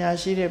ပညာ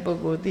ရှိတဲ့ပုဂ္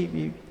ဂိုလ်သိ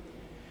ပြီးပြီ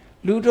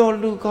လူတော်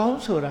လူကောင်း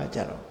ဆိုတာကြ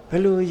တော့ဘ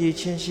ယ်လိုရည်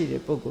ချင်းရှိ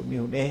တဲ့ပုဂ္ဂိုလ်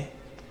မျိုးလဲ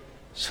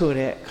ဆို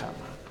တဲ့အခါ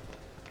မှာ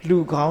လူ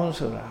ကောင်း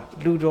ဆိုတာ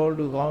လူတော်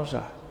လူကောင်း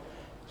ဆိုတာ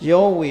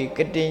ယောဝေက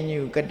တိ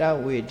ညုကတ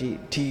ဝေတိ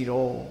ဓီ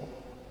ရော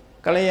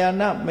ကလျာ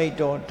ဏမိတ်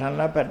တော်ဓလ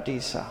ပတ္တိ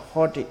စာ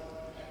ဟောတိ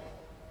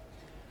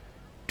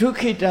ဒုက္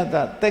ခိတတ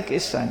သက္ကိ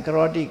စ္စံက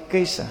ရောတိ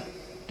ကိစ္စံ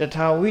တ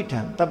ထာဝိ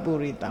ထံတပ္ပု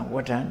ရိတံဝ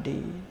ဒန္တိ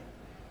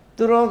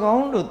သူတော်ကော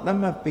င်းလို့သတ်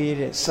မှတ်ပေး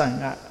တဲ့စံ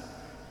က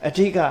အ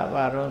ဓိက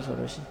ဘာလို့ဆို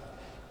လို့ရှိရင်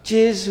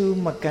ကျေးဇူး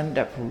မကန့်တ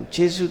တ်ဘူး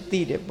ကျေးဇူးသိ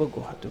တဲ့ပုဂ္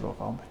ဂိုလ်ဟာသူတော်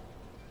ကောင်းပဲ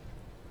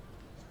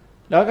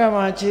လောက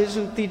မှာကျေး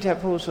ဇူးသိတတ်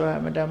ဖို့ဆိုတာ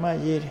အမှန်တမ်း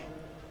ရေးတယ်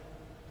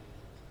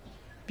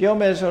ပြော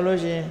မယ်ဆိုလို့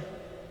ရှိရင်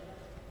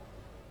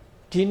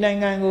ဒီနိုင်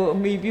ငံကိုအ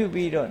မိပြု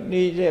ပြီးတော့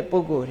နေတဲ့ပု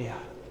ဂ္ဂိုလ်တွေဟာ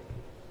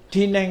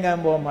ဒီနိုင်ငံ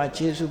ပေါ်မှာ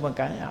ကျေးဇူးမ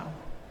ကန့်ရအောင်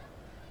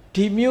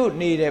ဒီမြို့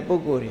နေတဲ့ပု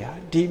ဂ္ဂိုလ်တွေဟာ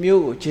ဒီ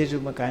မြို့ကိုကျေး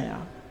ဇူးမကန့်ရ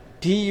အောင်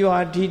ဒီရွာ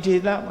ဒီဒေ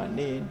သမှာ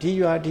နေဒီ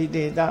ရွာဒီ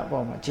ဒေသ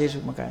ပေါ်မှာကျေး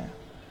ဇူးမကန့်ရအောင်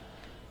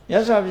မြ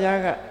တ်စွာဘုရား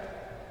က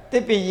တ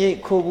စ်ပင်ရိတ်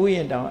ခိုးဘူးရ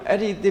င်တောင်အဲ့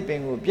ဒီတစ်ပ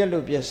င်ကိုပြက်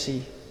လို့ပြက်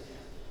စီး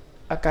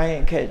အကိုင်း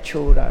အခက်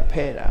ချိုးတာ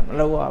ဖဲ့တာမ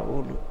လုပ်ရ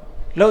ဘူးလို့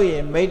လုပ်ရ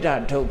င်မိတ္တ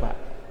ထုတ်ပါ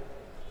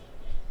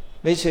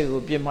မိတ်ဆွေ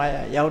ကိုပြမရ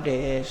ရောက်တ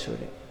ယ်ဆို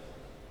တဲ့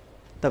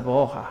သ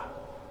ဘောဟာ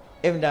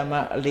အင်မတန်မှ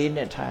အလေး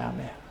နဲ့ထားရမ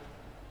ယ်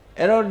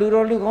အဲ့တော့လူ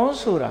တော်လူကောင်း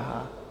ဆိုတာဟာ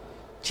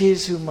ကျေး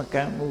ဇူးမက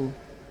န့်ဘူး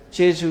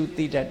ကျေးဇူး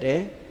သိတတ်တ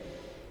ယ်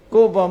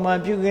ကိုယ်ပေါ်မှာ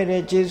ပြုခဲ့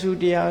တဲ့ကျေးဇူး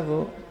တရား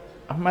ကို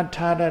အမှတ်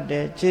ထားတတ်တ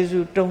ယ်ကျေး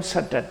ဇူးတုံးဆ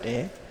က်တတ်တ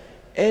ယ်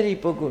အဲ့ဒီ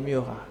ပုဂ္ဂိုလ်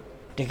မျိုးဟာ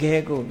တကယ်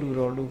ကိုလူ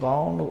တော်လူကော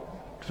င်းလို့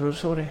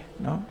ဆိုတယ်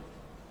နော်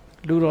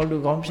လူတော်လူ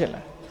ကောင်းဖြစ်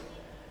လာ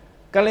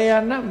ကလျာ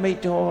ဏမိတ်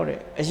တော်တဲ့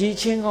အရေး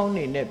ချင်းကောင်း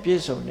နေနဲ့ပြ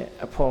ည့်စုံတဲ့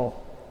အဖို့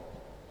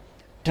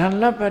ဓ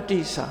လပတ္တိ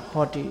စာ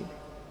ဟောတိ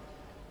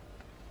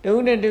တူ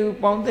နဲ့တူ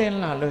ပေါင်းသင်း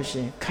လာလို့ရှ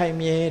င်ခိုင်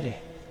မြဲတယ်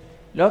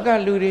လောက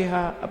လူတွေ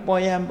ဟာအ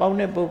ပေါ်ယံပေါင်း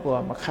တဲ့ပုဂ္ဂို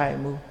လ်ကမခိုင်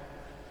ဘူး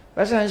ပ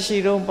တ်စံရှိ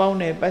တုံးပေါင်း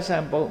တယ်ပတ်စံ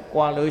ပေါ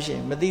ကွာလို့ရှ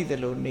င်မသိသ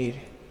လိုနေတ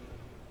ယ်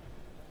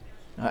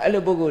အဲ့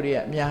လိုပုဂ္ဂိုလ်တွေက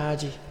အများ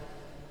ကြီး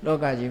လော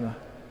ကကြီးမှာ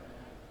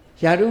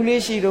ယာရု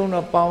လေးရှိတုံး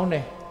တော့ပေါင်းတ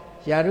ယ်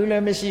ယာရုလ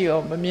ည်းမရှိရော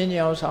မမြင်ကြ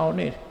အောင်ဆောင်း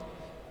နေတယ်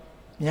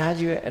အများ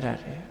ကြီးပဲအဲ့ဒါ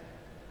တွေ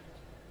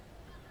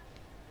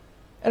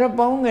အဲ့တော့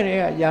ပေါင်းကြတဲ့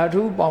ကယာ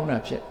ထုပေါင်းတာ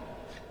ဖြစ်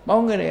ပေါ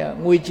င်းကြတဲ့က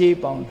ငွေကြေး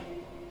ပေါင်းတာ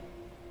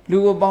လူ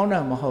ကိုပေါင်းတာ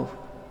မဟုတ်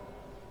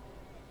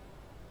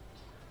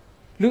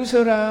လူ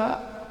ဆိုတာ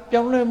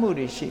ပြောင်းလဲမှု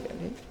တွေရှိတယ်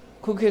လေ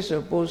ခုခေတ်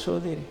ဆိုပို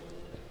ဆိုးသေးတယ်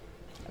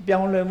အပြော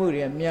င်းလဲမှု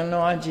တွေကမြန်လွ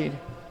န်အားကြီးတ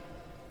ယ်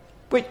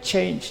quick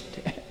change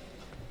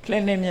လ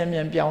င်းလင်းမြန်မြ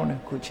န်ပြောင်းတ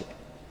ယ်ခုချိန်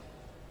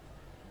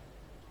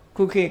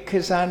ခုခေတ်ခေ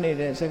တ်စားနေ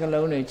တဲ့စကား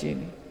လုံးတွေကြည့်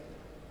နေ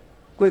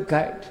quick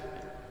guide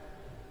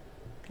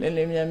လင်းလ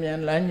င်းမြန်မြန်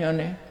လမ်းညွှန်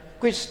တယ်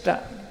quick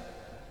start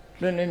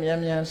လင်းလင်းမြန်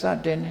မြန်စ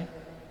တင်တယ်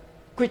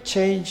quick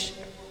change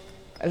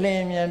အလ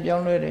င်းမြန်ပြော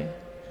င်းလဲတယ်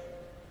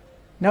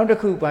နောက်တစ်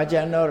ခုပါ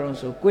ကြံတော့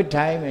ဆို quick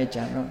time ပဲ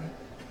ကြံတော့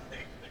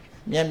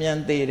မြန်မြန်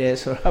သေးတယ်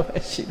ဆိုတာပဲ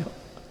ရှိတော့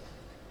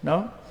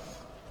နော်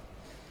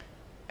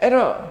အဲ့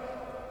တော့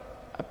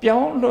အပြော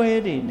င်းလဲ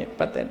တွေနဲ့ပ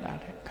တ်သက်လာ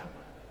တဲ့အခါ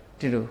မှာ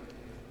ဒီလို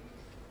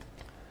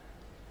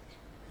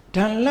ဓ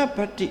လပ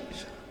တ္တိ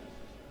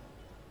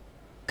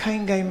ခို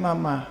င်ခိုင်မာ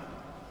မာ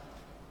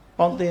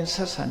ပေါင်းသင်ဆ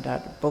က်ဆံတဲ့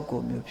ပုဂ္ဂို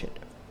လ်မျိုးဖြစ်တ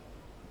ယ်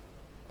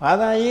ဘာ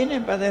သာရေး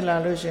နဲ့ပတ်သက်လာ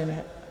လို့ရှင်လ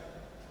ည်း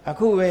အ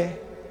ခုပဲ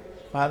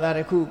ဘာသာတ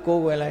စ်ခု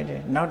ကိုးကွယ်လိုက်တ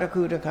ယ်နောက်တစ်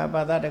ခုတစ်ခါ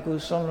ဘာသာတစ်ခု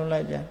စွန့်လွတ်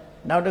လိုက်ပြန်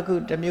နောက်တစ်ခု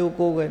တစ်မျိုး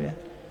ကိုးကွယ်ပြန်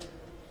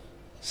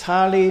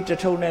စားလေးတစ်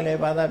ထုပ်နဲ့လည်း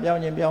ဘာသာပြော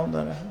င်းရင်ပြောင်း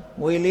သွားတာ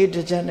ငွေလေးတ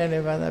စ်ချက်နဲ့လ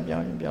ည်းဘာသာပြော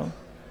င်းရင်ပြောင်း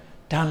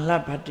ဓလ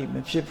ပတ္တိမ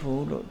ဖြစ်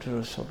ဘူးလို့သူ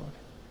တို့ဆိုလို့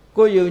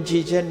ကိုယ်ယုံကြ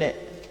ည်ချက်နဲ့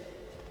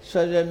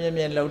ဆွဲဆွဲမြဲ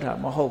မြဲလောက်တာ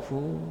မဟုတ်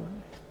ဘူး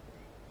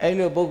အဲ့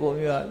လိုပုဂ္ဂိုလ်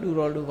မျိုးကလူ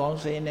တော်လူကောင်း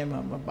စိတ်နဲ့မှ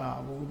မပါ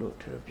ဘူးလို့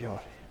သူတို့ပြော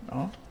တယ်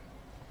နော်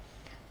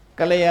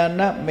ကလျာ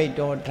ဏမိတ်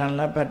တော်ဓလ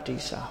ပတ္တိ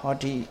စာဟော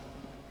တိ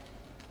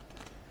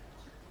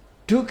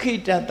ဒုက္ခိ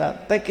တတ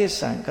သက္ကိစ္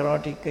စံကရော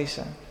တိကိစ္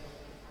စံ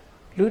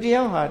လူတ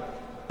ယောက်ဟာ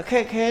အခ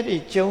က်ခဲတွေ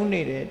ကျုံ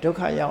နေတယ်ဒုက္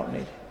ခရောက်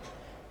နေတယ်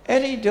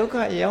အဲ့ဒီဒုက္ခ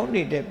ရောက်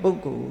နေတဲ့ပုဂ္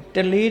ဂိုလ်တ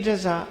လေးတ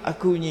စားအ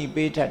ကူအညီ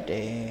ပေးတတ်တ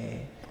ယ်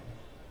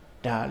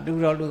ဒါလူ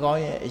တော်လူကော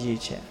င်းရဲ့အရေး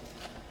ချက်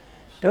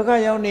ဒုက္ခ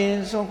ရောက်နေ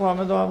ဆုံးခွာ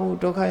မသွားဘူး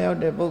ဒုက္ခရောက်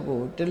တဲ့ပုဂ္ဂို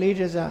လ်တလေး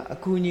တစားအ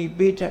ကူအညီ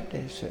ပေးတတ်တ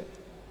ယ်ဆို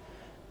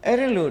အဲ့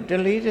ဒါလို့တ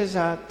လေးတ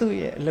စားသူ့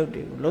ရဲ့အလုပ်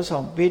တွေကိုလှုပ်ဆော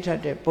င်ပေးထပ်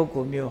တဲ့ပုဂ္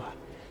ဂိုလ်မျိုးဟာ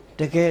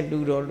တကယ်လူ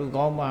တော်လူ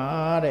ကောင်းပါ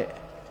တဲ့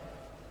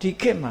ဒီ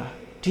ခေတ်မှာ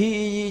ဒီ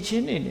အရေးချ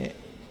င်းတွေနဲ့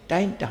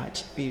တိုင်းတာ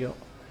ပြီးတော့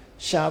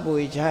ရှား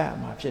ပွေကြရ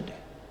မှာဖြစ်တ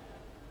ယ်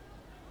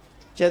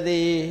ကျက်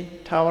သေး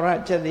ထာဝရ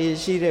ကျက်သေး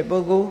ရှိတဲ့ပု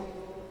ဂ္ဂိုလ်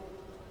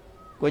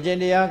ကိုကျင့်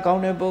တရားကော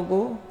င်းတဲ့ပုဂ္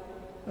ဂိုလ်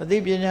အသိ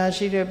ပညာ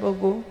ရှိတဲ့ပုဂ္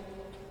ဂိုလ်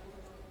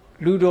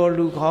လူတော်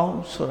လူကောင်း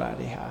ဆိုတာ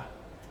တွေဟာ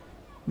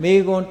မေ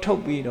ကွန်ထု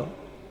တ်ပြီးတော့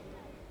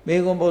မေ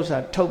ကွန်ပု္ပ္ပာ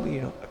ထုတ်ပြီး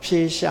တော့အဖြေ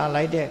ရှာ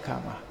လိုက်တဲ့အခါ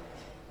မှာ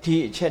ဒီ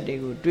အချက်တွေ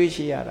ကိုတွေး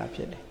ရှိရတာဖြ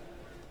စ်တယ်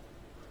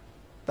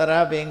တရ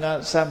ပင်က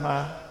ဇတ်မှာ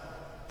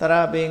တရ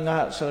ပင်က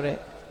ဆိုတဲ့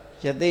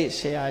ယသိဆ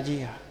ရာ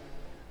ကြီးဟာ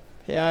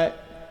ဘုရား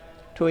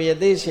ထိုယ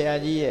သိဆရာ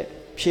ကြီးရဲ့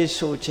ဖြေ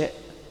ဆိုချက်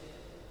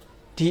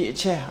ဒီအ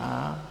ချက်ဟာ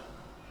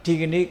ဒီ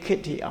ကနေ့ခေ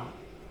တ်ထိအောင်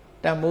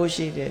တန်ဖိုး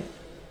ရှိတဲ့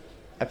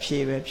အဖြေ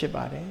ပဲဖြစ်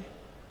ပါတယ်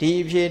ဒီ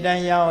အဖြေတ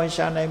န်းရအောင်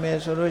ရှာနိုင်မယ်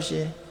ဆိုလို့ရှိ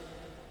ရင်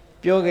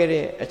ပြောခဲ့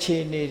တဲ့အခြေ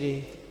အနေတွေ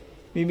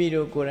မိမိ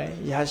တို့ကိုယ်တိုင်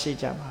ရရှိ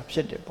ကြမှာဖြ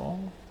စ်တယ်ပေါ့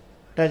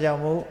ဒါကြော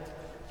င့်မို့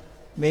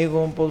မေ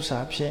ကွန်ပု္ပ္ပာ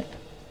ဖြင့်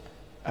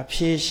အ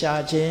ဖြေရှာ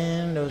ခြ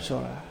င်းလို့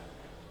ဆိုတာ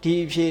ဒီ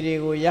အဖြေတွေ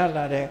ကိုရ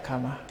လာတဲ့အခါ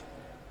မှာ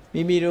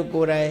မိမိတို့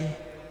ကိုယ်တိုင်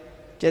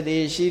ကျက်တ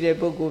ည်ရှိတဲ့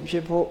ပုဂ္ဂိုလ်ဖြ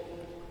စ်ဖို့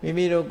မိ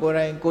မိတို့ကိုယ်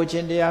တိုင်ကိုချ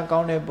င်းတရားကော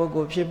င်းတဲ့ပုဂ္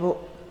ဂိုလ်ဖြစ်ဖို့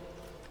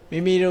မိ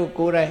မိတို့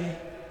ကိုယ်တိုင်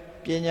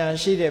ပညာ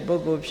ရှိတဲ့ပု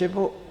ဂ္ဂိုလ်ဖြစ်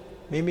ဖို့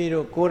မိမိ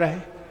တို့ကိုယ်တိုင်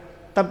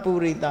တပ္ပု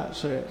ရိသ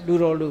ဆိုတဲ့လူ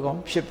တော်လူကော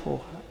င်းဖြစ်ဖို့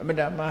အမြဲ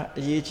တမ်း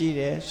အရေးကြီး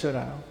တယ်ဆို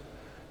တာ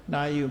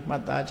နာယူမှ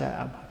တ်သားကြရ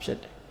မှာဖြစ်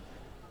တယ်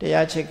တ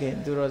ရားချစ်ခင်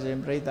သူတော်စင်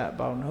ပြိဿအ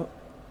ပေါင်းတို့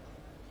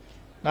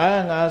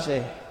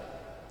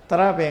950တ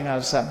ရပင်က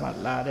ဇတ်မှ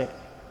လာတဲ့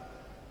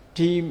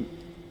ဒီ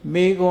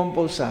မေကွန်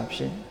ပု္ပ္ပာဖြ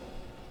င့်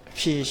အ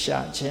ဖြေရှာ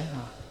ခြင်း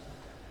ဟာ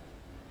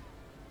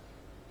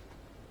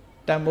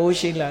တန်ဖိုး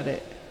ရှိလာ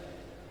တဲ့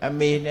အ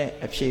မေနဲ့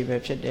အဖြေပဲ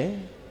ဖြစ်တယ်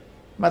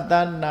မှတ်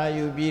သားနာ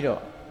ယူပြီး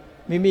တော့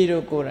မိမိ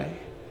တို့ကိုယ်တိုင်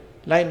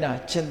လိုက်နာ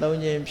ကျင့်သုံး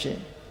ခြင်းဖြင့်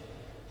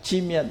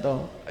ချီးမြတ်သော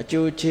အ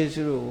ကျိုးကျေး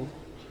ဇူးတို့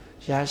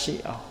ရရှိ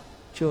အောင်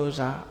ကြိုး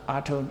စား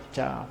အားထုတ်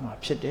ကြရမှာ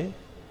ဖြစ်တယ်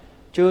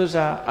ကြိုး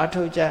စားအား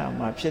ထုတ်ကြရ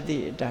မှာဖြစ်သ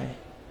ည့်အတိုင်း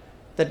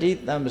တတိ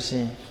တံပစ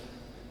ဉ်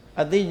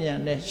အသိဉာဏ်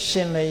နဲ့ရှ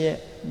င်လျက်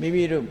မိ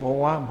မိတို့ဘ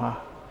ဝမှာ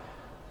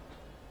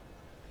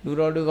လူ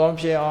တော်လူကောင်း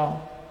ဖြစ်အောင်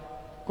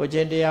ကိုကျ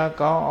င့်တရား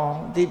ကောင်းအောင်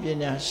အသိပ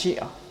ညာရှိ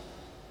အောင်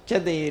ကျ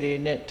က်သေးတွေ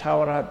နဲ့ထာဝ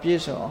ရပြ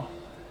ည့်စုံအောင်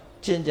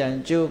ကျင့်ကြံ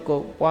ကြိုးကု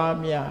ပ်ပွား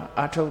များ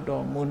အားထုတ်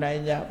တော်မူနို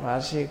င်ကြပါ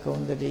စေကု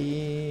န်သတ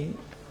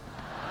ည်း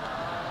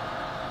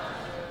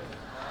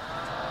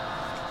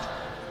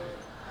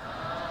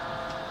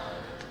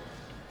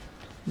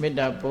မေတ္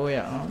တာပို့ရ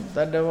အောင်တ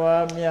တ္တဝါ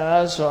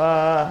များစွာ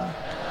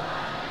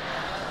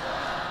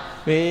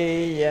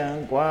ဘေးရန်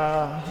กว่า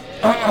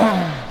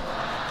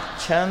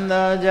ချမ်း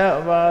သာကြ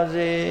ပါ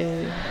စေ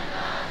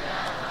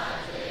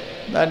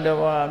တတ္တ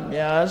ဝါ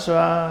များ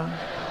စွာ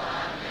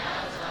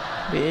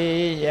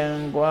ဘေးရန်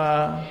กว่า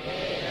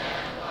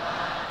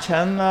ချ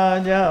မ်းသာ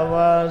ကြ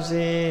ပါ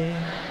စေ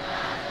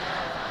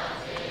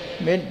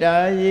မေတ္တာ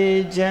ရေ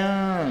ချ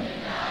မ်း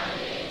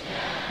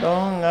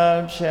သုံးငါ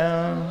ဖြံ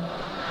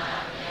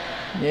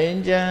ငြိမ်း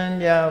ချမ်း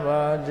ကြ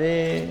ပါစေ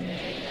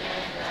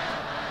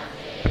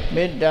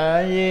မေတ္တာ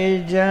ရေ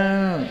ချ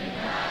မ်း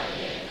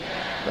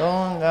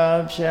သုံးငါ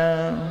ဖြံ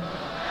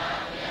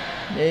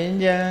ငြိမ်း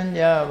ချမ်း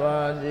ကြပါ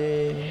စေ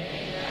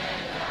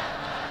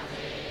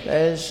သ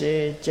က်ရှိ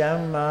ချ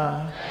မ်းသာ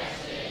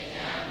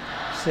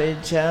စိတ်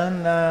ချမ်း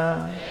သာ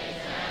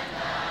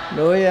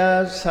လိုရာ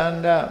ဆန္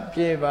ဒပြ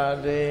ည့်ပါ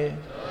စေ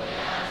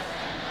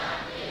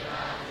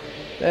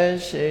သက်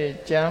ရှိ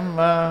ချမ်း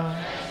သာ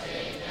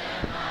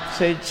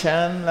စိတ်ချ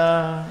မ်းသာ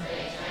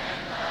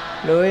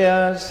လိုရာ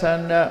ဆ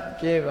န္ဒ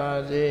ပြည့်ပါ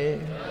စေ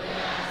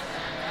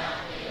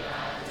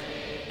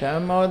ဓ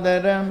မ္မောတ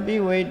ရံပိ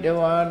ဝိတ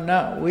ဝါန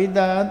ဝိ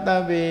သာတ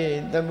ဗ္ဗေ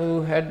တမု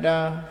ဟတာ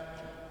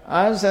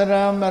အာစရ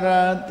မ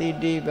ရာတိ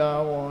တိဘာ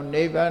ဝံ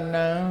နိဗ္ဗာ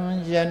နံ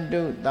ယန္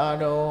တုတာ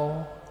ရော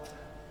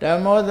ဓ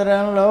မ္မောတရံ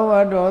လောဘ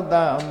ဒေါသ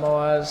မော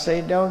ဟစိ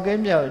တ်တော်က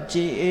င်းမြောက်ကြ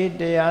ည်အေး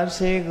တရား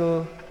စေကို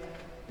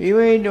ပိ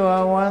ဝိတဝါ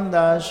ဝန္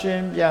တာရှ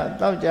င်ပြ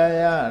တောက်ကြ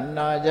ရ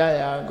နာကြ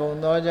ရကုန်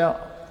သောကြောင့်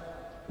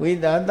ဝိ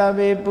သာတဗ္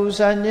ဗေပူ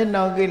ဇာညစ်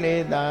နောက်ကိလေ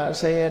သာအ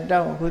စရ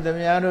တောက်ဟုသ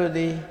မျှတို့သ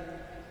ည်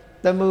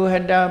သမုဟ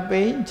တ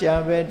ပိဉ္ကြ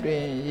ဘက်တွ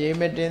င်ရေ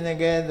မတင်တဲ့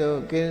ကဲ့သို့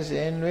ကင်းစ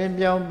င်လွင်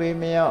ပြောင်းပေ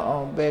မရောက်အော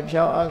င်ပယ်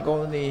ဖြောင်းအကု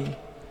န်သည်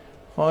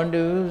ဟွန်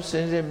တုစ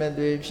င်စစ်မ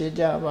သွေဖြစ်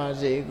ကြပါ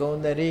စေကုန်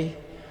သတည်း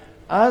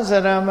အာစ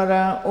ရမ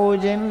ရံအို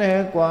ခြင်းလဲ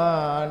ကွာ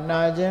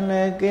နာခြင်း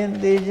လဲကင်း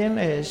သိခြင်း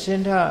လဲရှ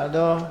င်းထ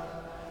သော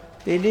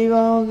တိတိ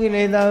ဘောကိ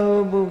လေသာဟု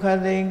ဘုခ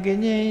သိင်က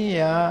င်းခြင်း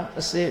ရာ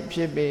အစစ်ဖြ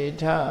စ်ပေ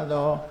ထ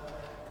သော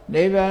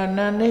နိဗ္ဗာန်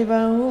နိဗ္ဗာ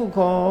န်ဟု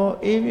ခေါ်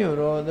ဤမြို့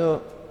တော်သို့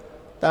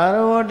တာရ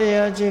ဝတ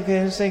ရားချစ်ခ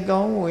င်စိတ်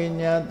ကောင်းဝိ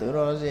ညာဉ်သူ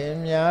တော်စင်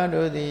များ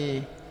တို့သည်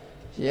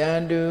ယ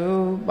န္တု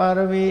ပါရ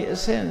မီအ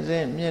ဆင့်ဆ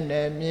င့်မြင့်တ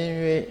ယ်မြင်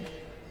၍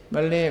မ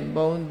လင့်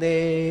ပုံ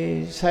သေး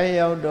ဆက်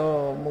ရောက်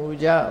တော်မူ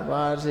ကြ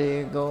ပါစေ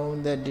ကုန်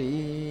သတ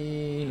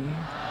ည်း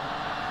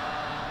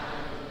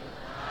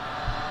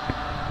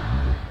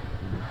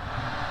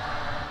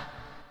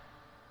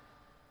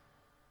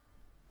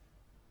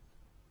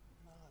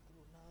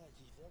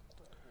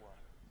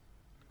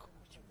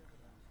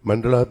မန္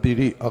တလာတိ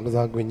ရိအက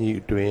စားကွင်းကြီး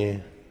အတွင်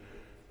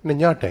နှစ်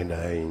ညတိုင်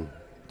တိုင်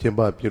ကျင်းပ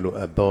ပြုလုပ်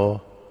အပ်သော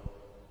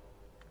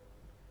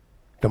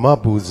ဓမ္မ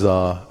ပူဇာ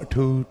အ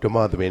ထူးဓမ္မ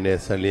သဘင်နဲ့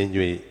ဆက်လင်း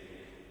၍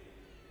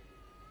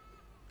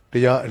တ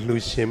ရားအလှ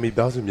ရှင်မိ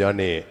သားစုများ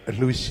နဲ့အ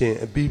လှရှင်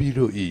အပီးပြီး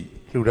တို့၏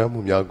လှူဒါန်းမှု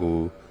များကို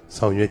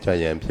ဆောင်ရွက်ကြ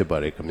ရန်ဖြစ်ပါ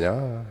တယ်ခင်ဗျာ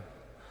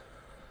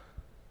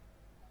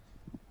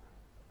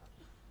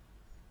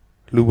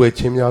လူဝဲ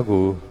ချင်းများ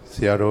ကိုဆ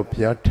ရာတော်ဘု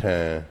ရားထံ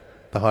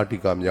သဟတိ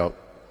ကမြောက်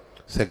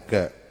စက္က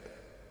ပ်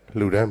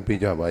လှူဒန်းပေး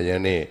ကြပါရ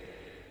န်နဲ့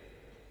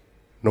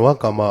နဝ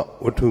ကာမ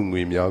ဝတ္ထု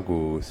ငွေများ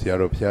ကိုဆရာ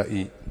တော်ဘုရား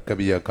ဤကပ္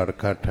ပိယကာရ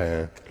ခထံ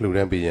လှူဒ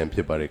န်းပေးရန်ဖြ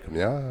စ်ပါတယ်ခင်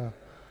ဗျာ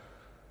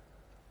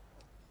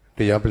တ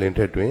ရားပလင်ထ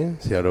က်တွင်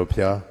ဆရာတော်ဘု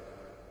ရား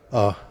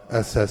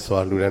အဆက်စွာ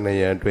လှူဒန်းနိုင်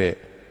ရန်အတွက်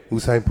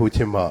ဦးဆိုင်ဖို့ချ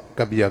င်းမှက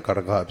ပ္ပိယကာရ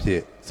ခအဖြ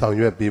စ်ဆောင်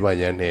ရွက်ပေးပါ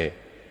ရန်နဲ့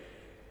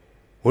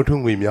ဝတ္ထု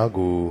ငွေများ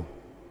ကို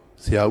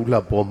ဆရာဦးလှ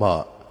ပေါ်မှ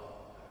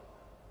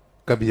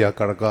ကပ္ပိယ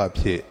ကာရခအ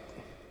ဖြစ်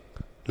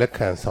လက်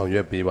ခံဆောင်ရွ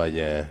က်ပေးပါရ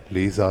န်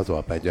လေးစားစွာ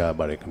ပန်ကြား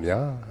ပါတယ်ခင်ဗျာ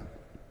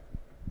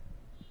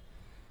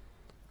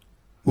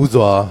ဥ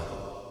စွာ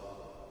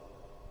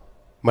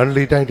မန္တ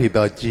လေးတိုင်းဒေသ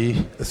ကြီး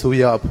အစိုး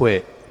ရအဖွဲ့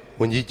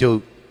ဝန်ကြီးချုပ်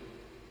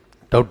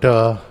ဒေါက်တာ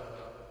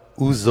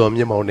ဦးဇော်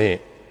မြင့်မောင်နဲ့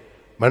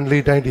မန္တ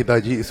လေးတိုင်းဒေသ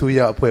ကြီးအစိုးရ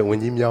အဖွဲ့ဝန်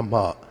ကြီးများ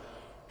မှ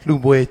လှူ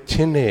ပွဲချ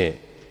င်းနဲ့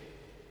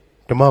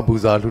ဓမ္မပူ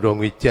ဇာလှူတော်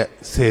ငွေကျပ်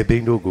10သိ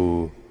န်းတို့ကို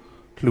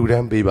လှူဒ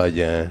န်းပေးပါရ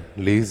န်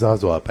လေးစား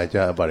စွာပန်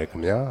ကြားအပ်ပါတယ်ခ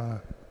င်ဗျာ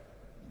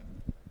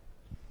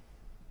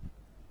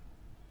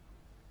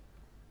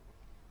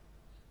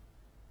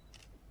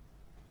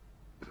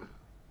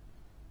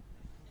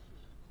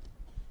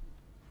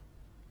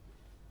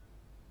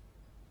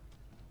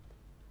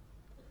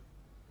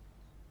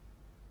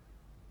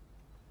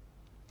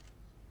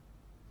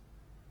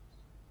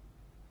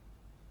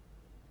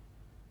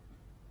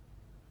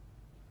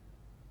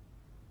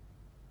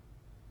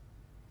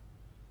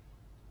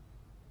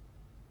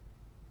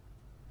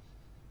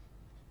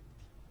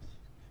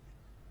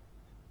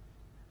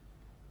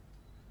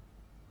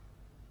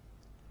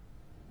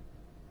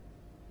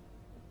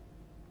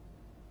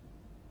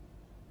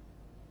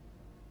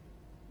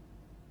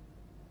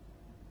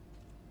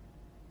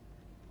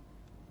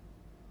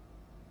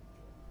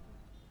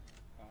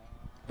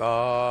သာ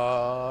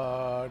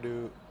ဓု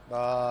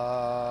သာ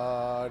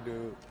ဓု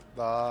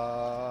သာ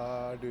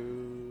ဓု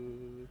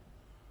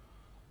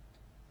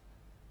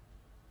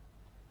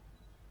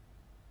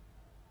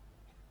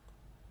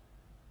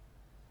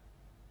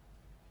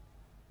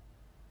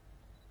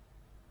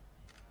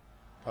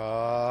သာ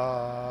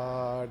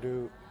ဓု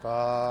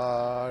သာ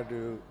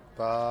ဓု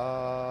သာ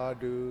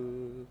ဓု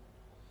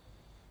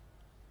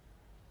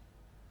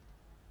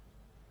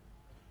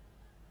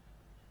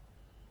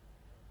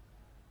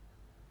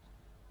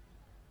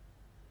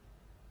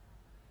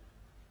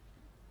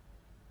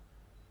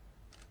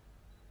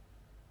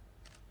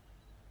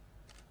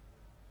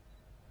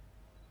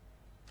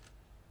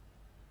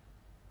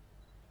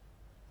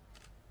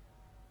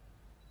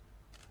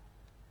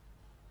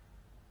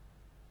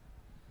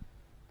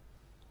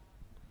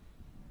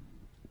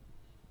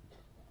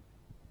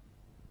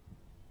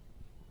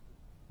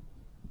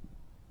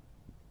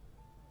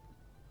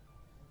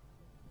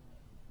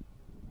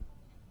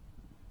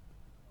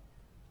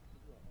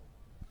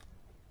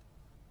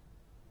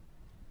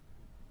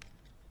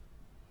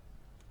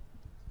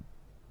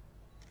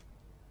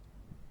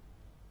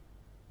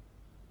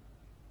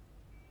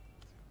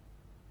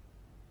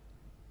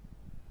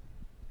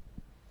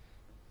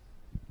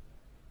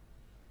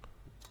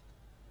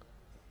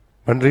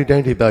မန္တလေးတို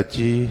င်းဒေသ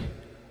ကြီး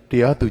တ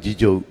ရားသူကြီး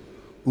ချုပ်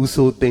ဦး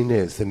စိုးသိန်း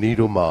နဲ့ဇနီး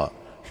တို့မှ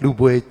လှူ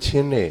ပွဲချ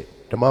င်းနဲ့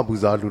ဓမ္မပူ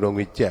ဇာလှူတော်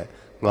ငွေကျပ်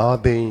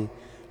9သိန်း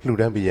လှူ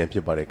ဒန်းပေးရန်ဖြ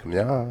စ်ပါတယ်ခင်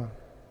ဗျာ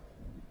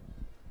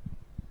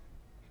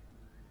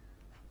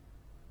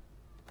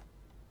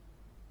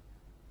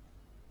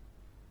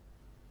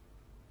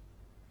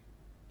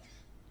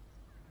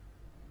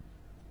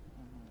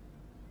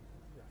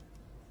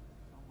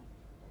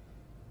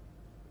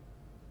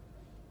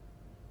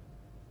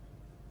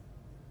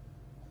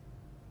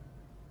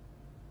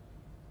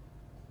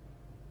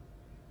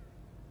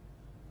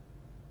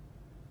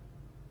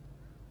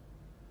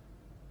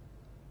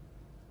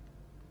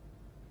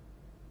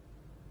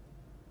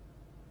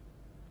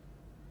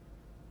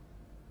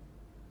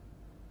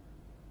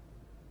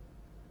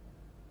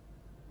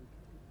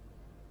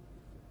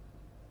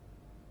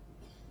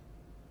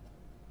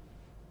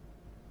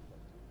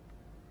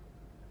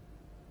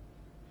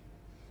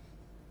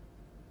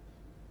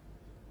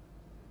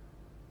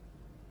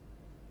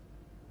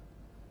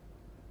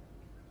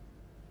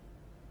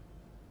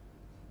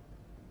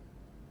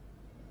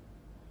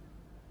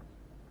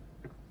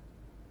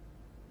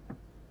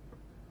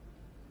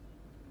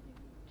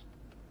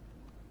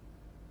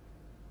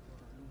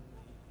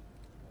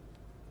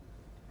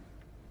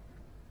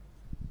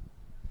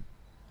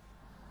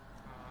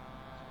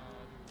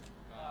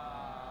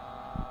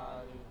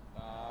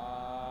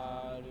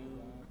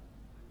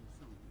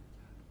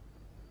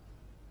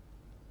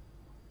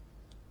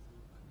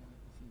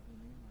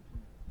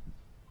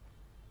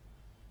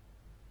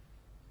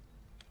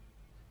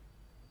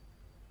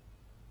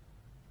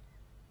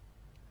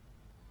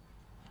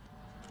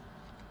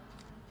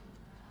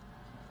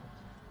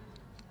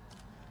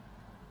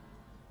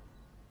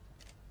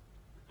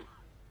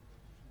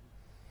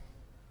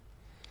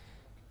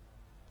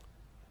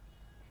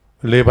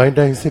လေပိုင်း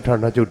တိုင်းစစ်ဌာ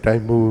နချုပ်တို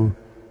င်းမှု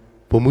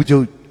ဗိုလ်မှူးချု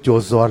ပ်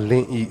ကျော်စွာလ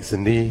င်းဤဇ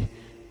နီး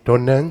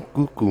ဒေါ်နန်း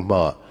ကူကူမှ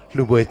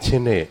လူပွဲချ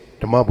င်းနဲ့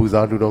ဓမ္မပူ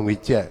ဇာလူတော်ငွေ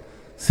ကျပ်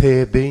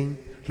10 သိန်း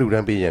လှူဒ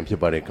န်းပေးရန်ဖြစ်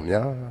ပါတယ်ခင်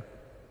ဗျာ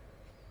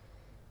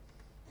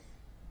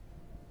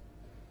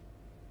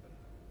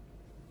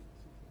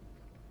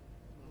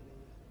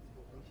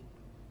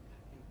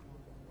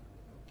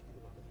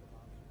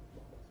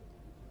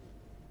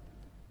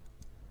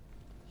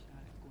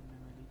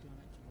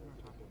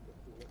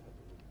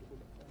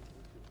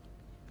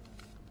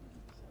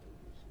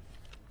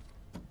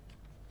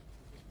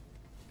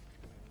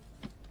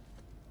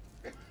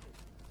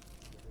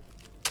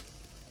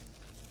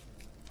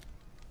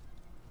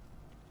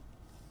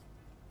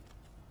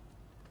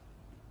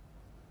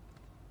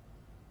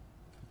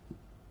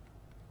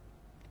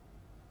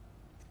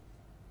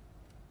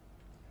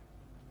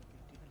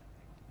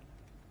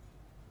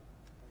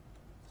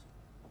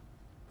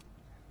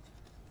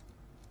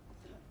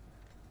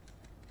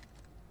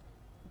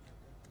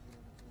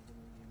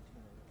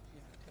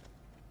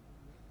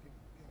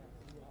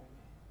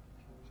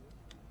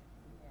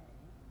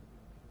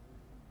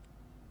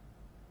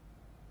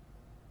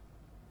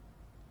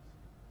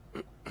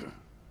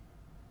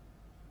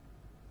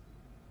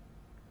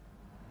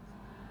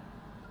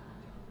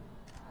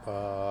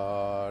သာ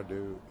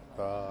ဓု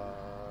သာ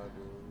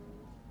ဓု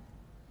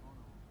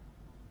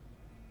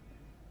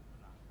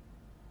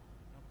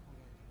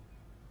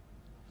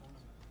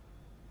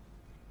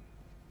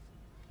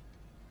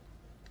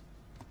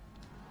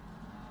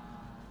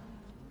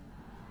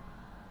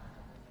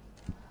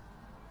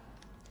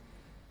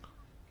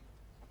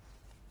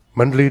မ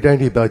န္တလေးတိုင်း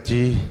ဒေသ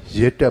ကြီး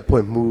ရဲတပ်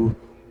ဖွဲ့မှူး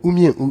ဦး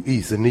မြင့်ဦးဤ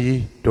ဇနီး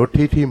ဒေါ်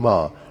ထေးထေးမှ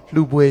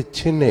လှူပွဲချ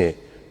င်းနဲ့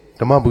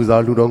ဓမ္မပူဇာ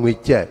လူတော်ငွေ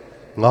ကျပ်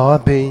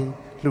9 သိန်း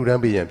လှူဒ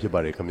န်းပေးရန်ဖြစ်ပါ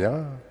တယ်ခင်ဗျာ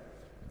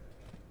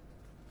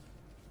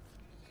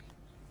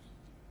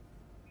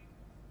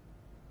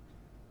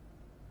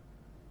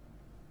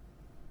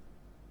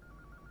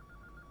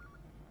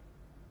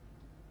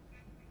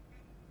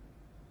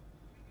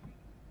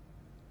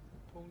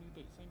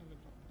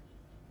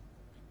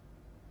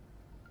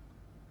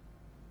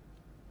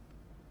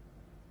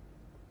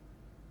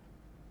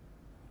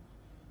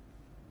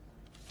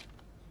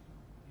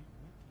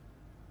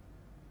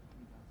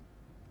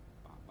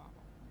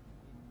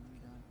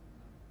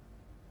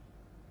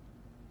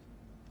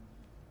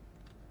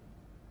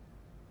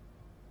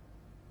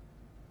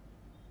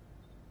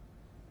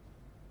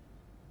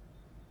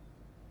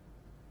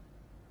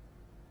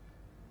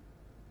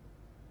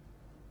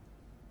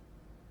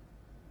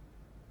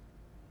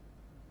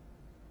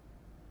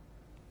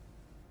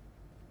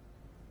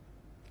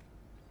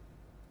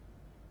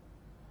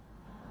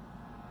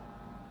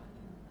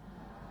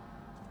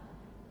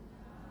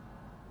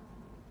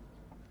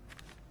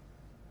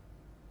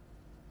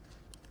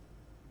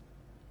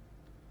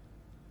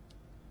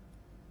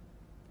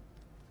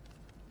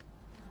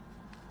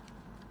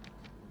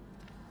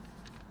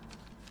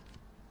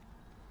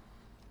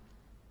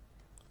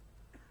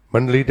မ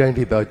န္တလေးတိုင်း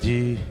ဒေသ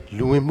ကြီး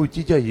လူဝင်မှု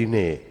ကြီးကြပ်ရေး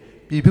နဲ့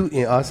ပြည်သူ့အ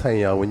င်အားဆိုင်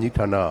ရာဝန်ကြီး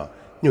ဌာန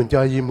ညွှန်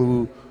ကြားရေးမှူး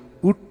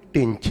ဦးတ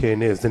င်ချေ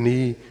နဲ့ဇ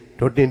နီး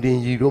ဒေါ်တင်တင်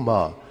ရီတို့မှ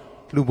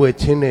လူပွဲ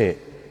ချင်းနဲ့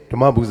ဓ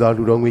မ္မပူဇာ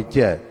လူတော်ငွေကျ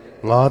ပ်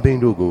9 သိ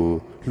န်းတို့ကို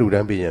လှူဒ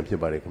န်းပေးရန်ဖြစ်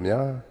ပါတယ်ခင်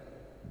ဗျာ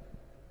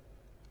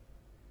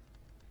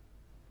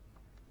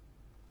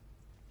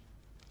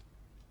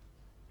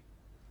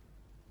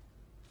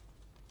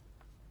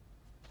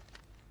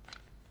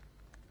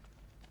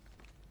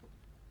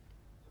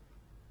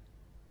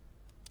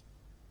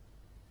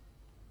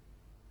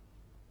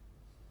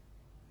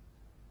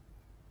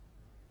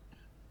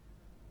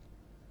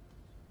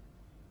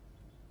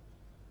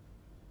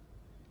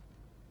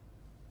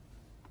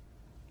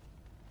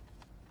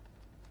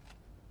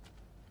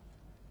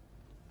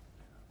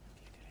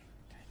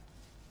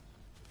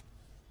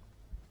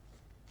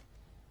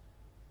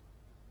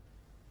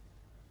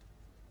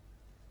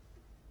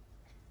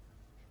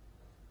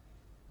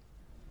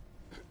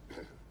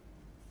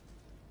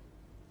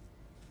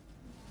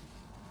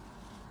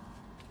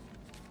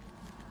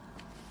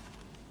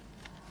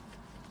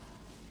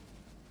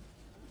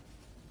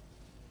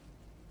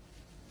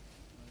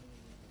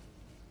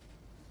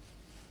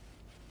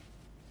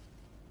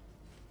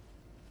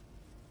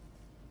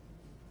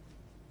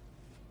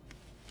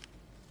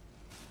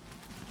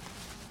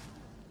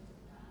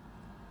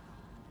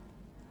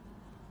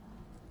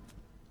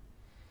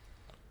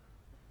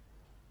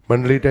မ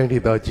န္တလေးတိုင်းဒေ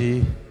သကြီး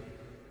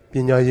ပ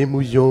ညာရေး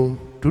မှူးယုံ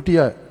ဒုတိယ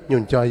ညွှ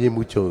န်ကြားရေး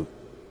မှူးချုပ်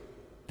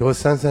ဒေါ်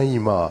ဆန်းဆန်း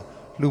ကြီးမှ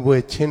လူပွဲ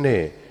ချင်း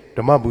နဲ့ဓ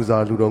မ္မပူဇာ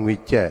လူတော်ငွေ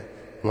ကျပ်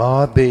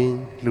9 သိန်း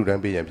လှူဒ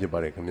န်းပေးရန်ဖြစ်ပါ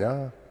တယ်ခင်ဗျာ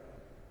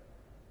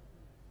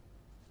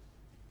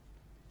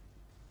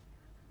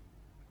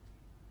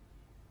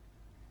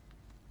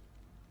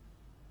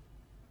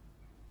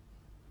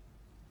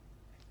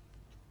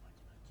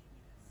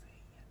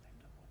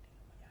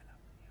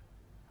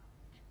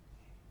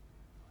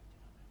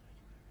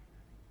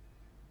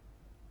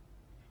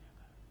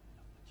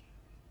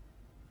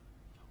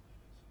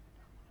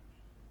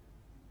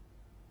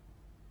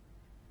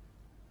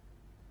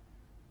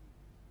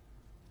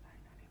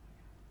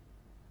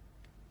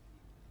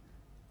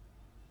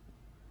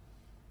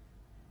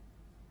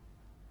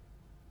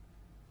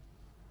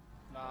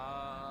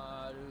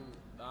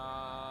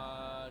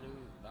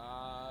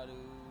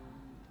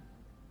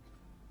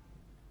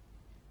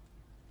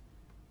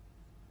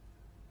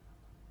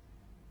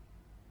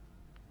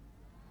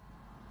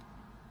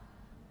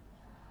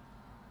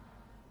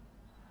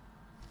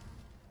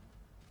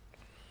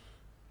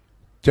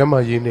ကျမ်းမာ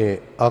ရေးနဲ့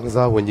အားက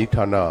စားဝန်ကြီး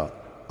ဌာန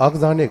အားက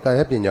စားနဲ့ကာယ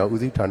ပညာဦး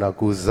စီးဌာန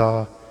ကို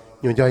စား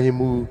ညွှန်ကြားရေး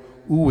မှူး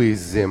ဦးဝေ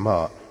စင်မှ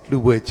လူ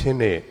ပွဲချင်း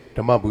နဲ့ဓ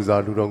မ္မပူဇာ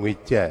လူတော်ငွေ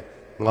ကျပ်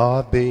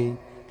9 သိန်း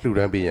လှူဒ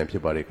န်းပေးရန်ဖြ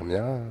စ်ပါတယ်ခင်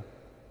ဗျာ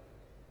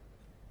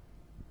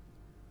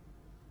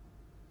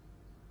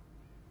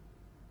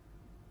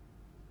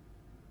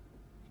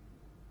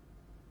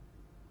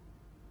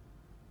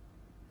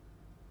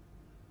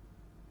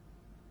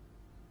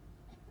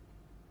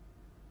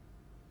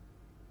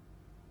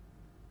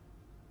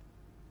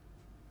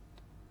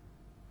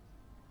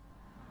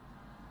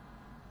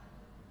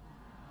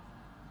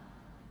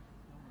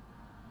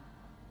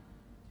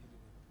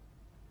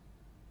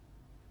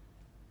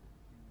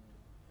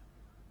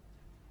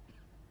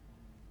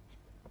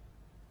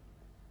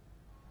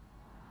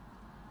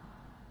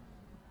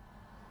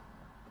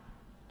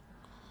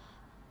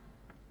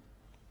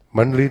မ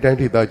န္တလေးတိုင်း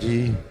ဒေသ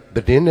ကြီးသ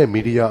တင်းနဲ့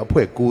မီဒီယာအ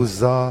ဖွဲ့ကို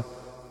စား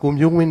ကို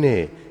မျိုးဝင်း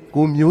နဲ့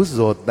ကိုမျိုး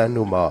စော်တန်း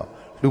တို့မှ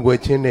လူပွဲ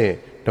ချင်းနဲ့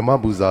ဓမ္မ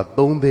ပူဇာ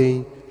3 သိန်း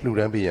လှူဒ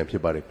န်းပေးရန်ဖြ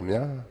စ်ပါတယ်ခင်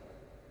ဗျာ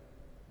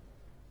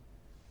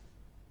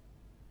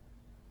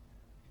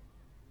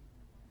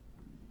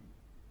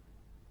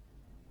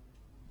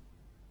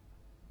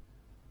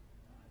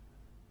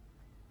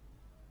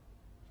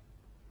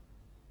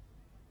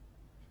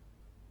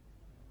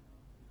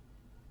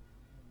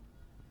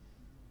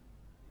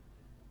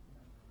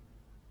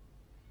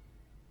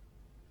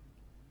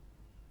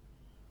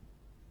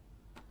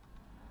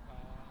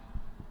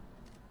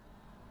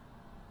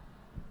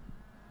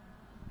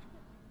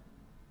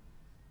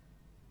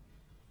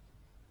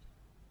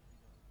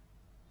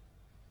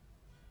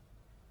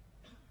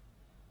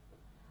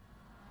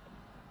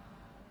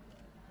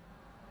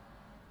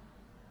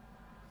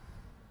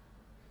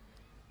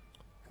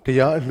တ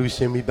ရားအလှူ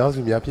ရှင်မိသားစု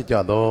များဖြစ်ကြ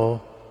သော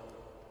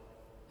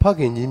ဖခ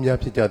င်ကြီးများ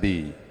ဖြစ်ကြသ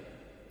ည့်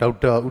ဒေါက်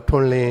တာဦးထွ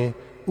န်းလင်း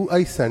ဦး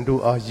အိုက်ဆန်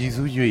တို့အားရည်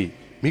စူး၍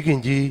မိခင်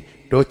ကြီး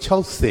ဒေါ်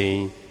6စိန်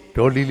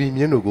ဒေါ်လီလီ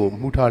မြင့်တို့ကို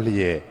မှုထား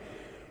လျက်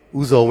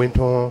ဦးစောဝင်း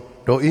ထွန်း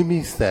ဒေါ်အေးမိ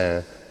ဆန်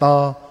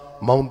သား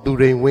မောင်သူ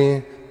ရိန်ဝင်း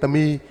သ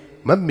မီး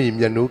မတ်မီ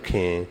မြတ်နိုးခ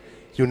င်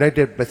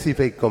United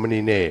Pacific Company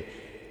နဲ့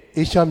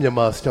Asia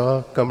Myanmar Star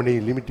Company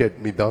Limited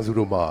မိသားစု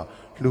တို့မှ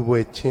လှူပွဲ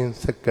ချင်း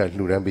ဆက်ကပ်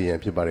လှူဒန်းပေးရန်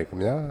ဖြစ်ပါတယ်ခ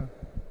င်ဗျာ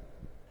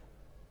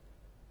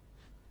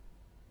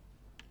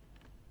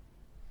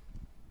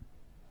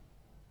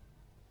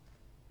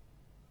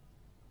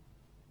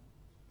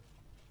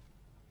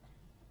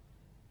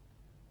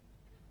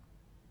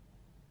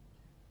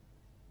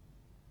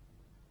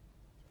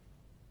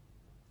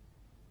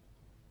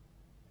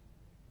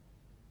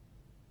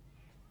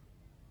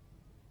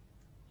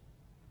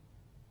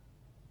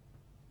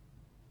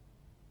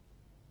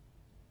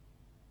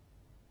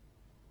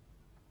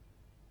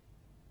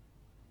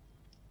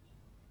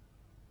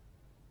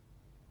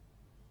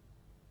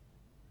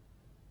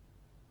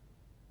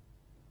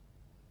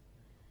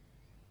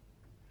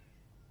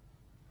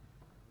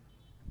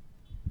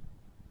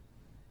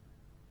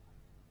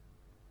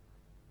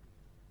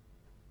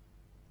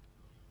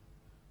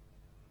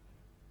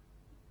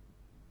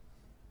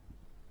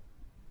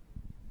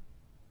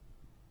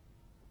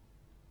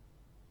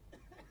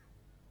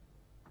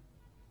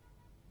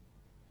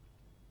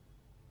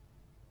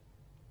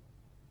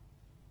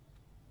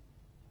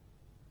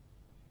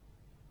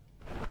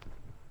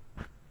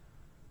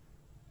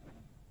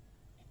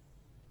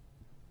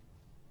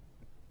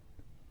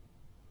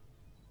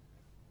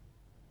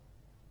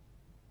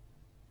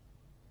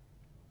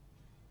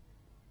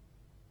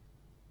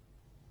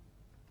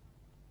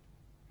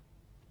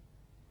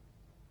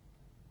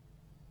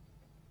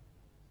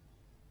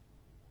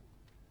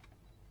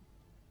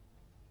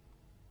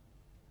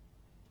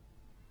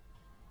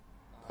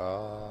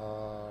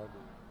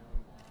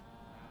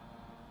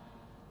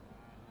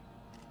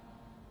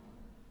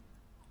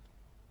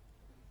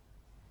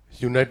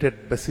United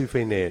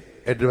Pacific နဲ့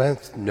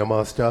Advanced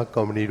Myanmar Star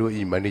Company တို့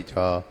၏မန်နေ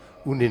ဂျာ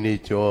ဦးနေနေ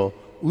ကျော်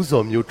ဦး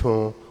စောမျိုးထွ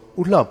န်း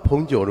ဦးလှ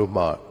ဖုံးကျော်တို့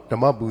မှဓ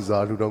မ္မပူဇာ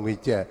လူတော်ငွေ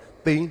ကျပ်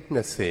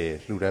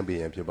320လှူဒန်းပေး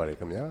ရန်ဖြစ်ပါတယ်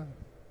ခင်ဗျာ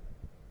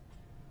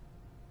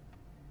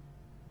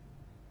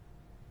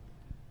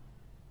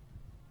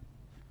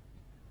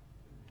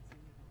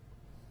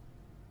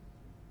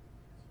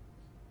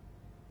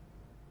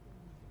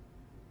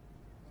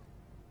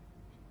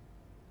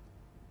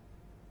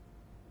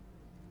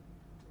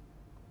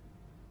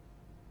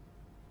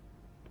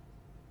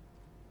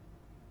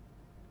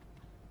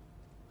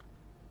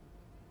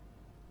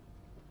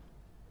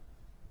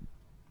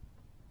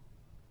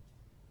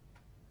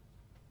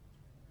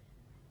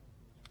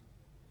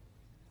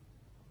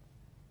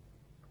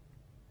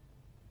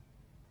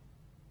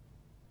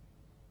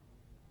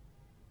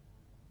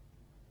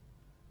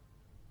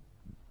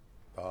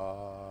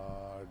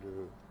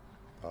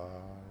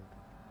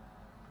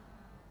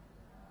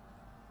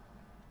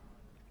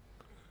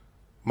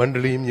မန္တ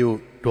လေးမြို့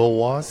ဒေါ်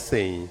ဝါ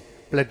စိန်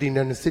ပလက်တီန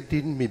မ်စစ်တီ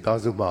မိသား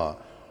စုမှ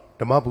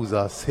ဓမ္မပူ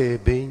ဇာ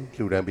10 သိန်း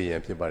လှူဒန်းပေးရ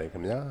န်ဖြစ်ပါတယ်ခ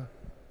င်ဗျာ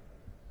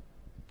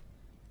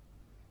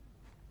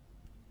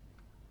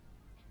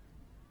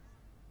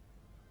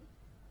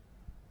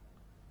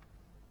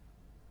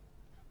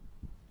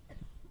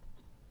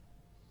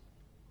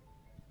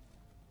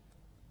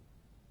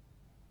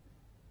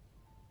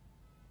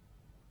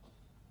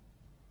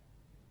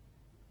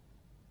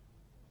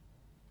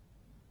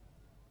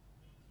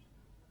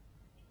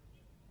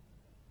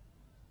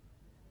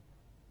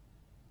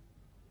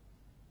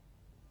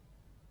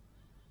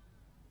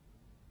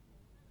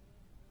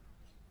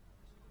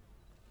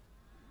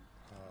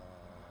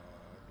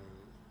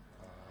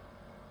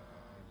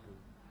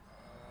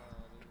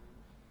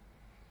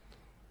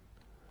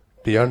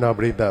တရားနာပ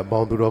ရိသတ်အပေါ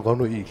င်းသူတော်ကောင်း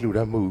တို့၏လှူ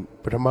ဒါန်းမှု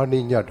ပထမ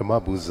နေ့ညဓမ္မ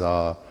ပူဇာ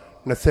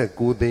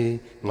29သိန်း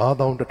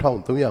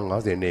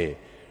51,350နဲ့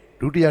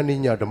ဒုတိယနေ့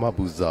ညဓမ္မ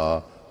ပူဇာ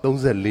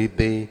34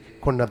သိန်း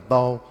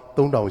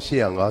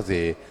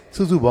9,3850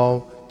စုစုပေါင်း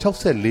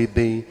64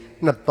သိန်း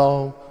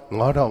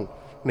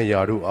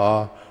2,5200တို့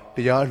အားတ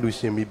ရားအလှူ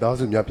ရှင်မိသား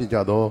စုများဖြစ်ကြ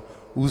သော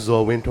ဦး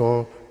ဇော်ဝင်းထွ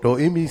န်းဒေါ်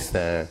အေးမီဆ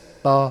န်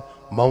သား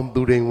မောင်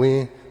သူရိန်ဝ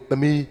င်းသ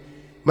မီး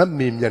မတ်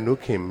မေမြတ်နု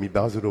ခင်မိ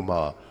သားစုတို့မှ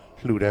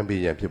လှူဒန်း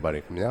ပေးရန်ဖြစ်ပါတ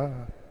ယ်ခင်ဗျာ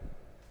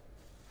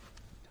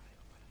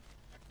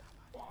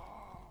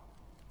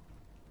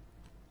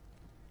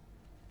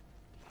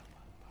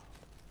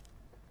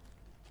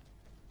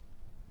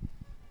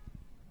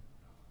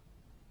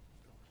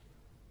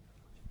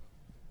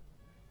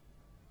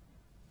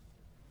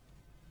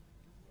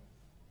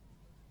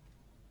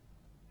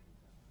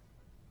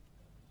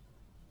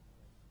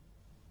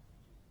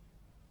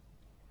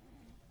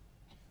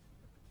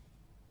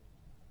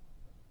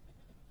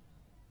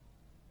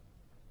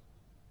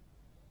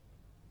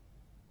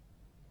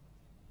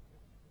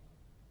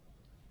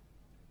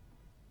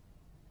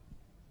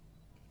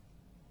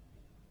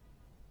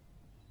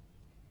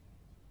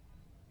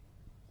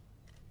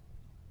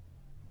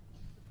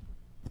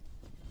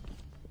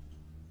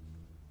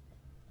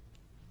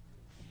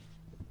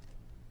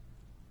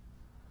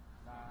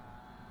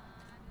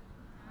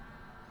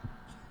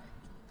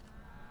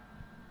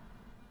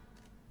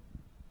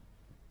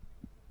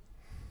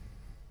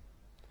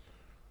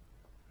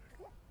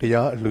တ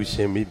ရားအလှရှ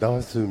င်မိ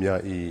သားစုများ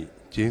၏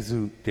ကျေး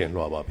ဇူးတင်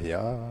လွှာပါ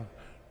ဗျာ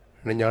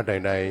။နှညတို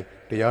င်တိုင်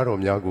တရားတော်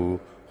များကို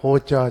ဟော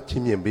ကြား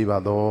ချီးမြှင့်ပေးပါ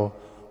သော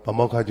ဗ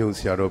မောက္ခချုပ်ဆ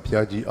ရာတော်ဘု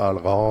ရားကြီးအား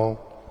၎င်း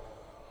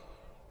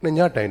နှည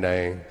တိုင်တို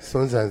င်စွ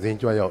န်းစံစင်း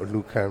ကြွရောက်အ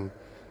လှခံ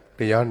တ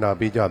ရားနာ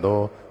ပေးကြသော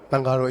တ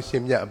န်ဃာတော်အရှ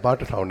င်မြတ်အပါ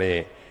တစ်ထောင်နဲ့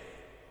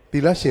သီ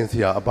လရှင်ဆ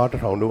ရာအပါတ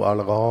စ်ထောင်တို့အား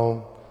၎င်း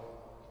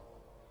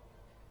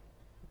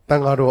တ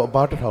န်ဃာတော်အ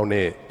ပါတစ်ထောင်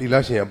နဲ့သီလ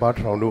ရှင်အပါတ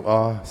စ်ထောင်တို့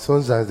အားစွ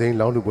န်းစံစင်း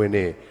လောင်းလူပွဲ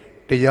နဲ့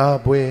တရား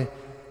ပွဲ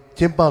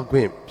ကျင်းပခွ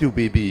င့်ပြု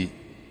ပေးပြီး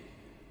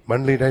မ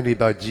န္တလေးတိုင်းဒေ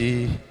သကြီး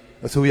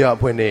အစိုးရအ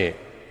ဖွဲ့နဲ့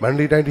မန္တ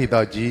လေးတိုင်းဒေသ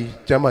ကြီး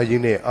ကျန်းမာ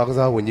ရေးနဲ့အားက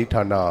စားဝန်ကြီး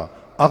ဌာန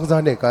အားက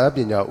စားနဲ့ကာယပ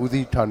ညာဦး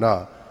စီးဌာန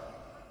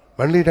မ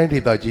န္တလေးတိုင်းဒေ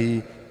သကြီး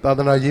သာသ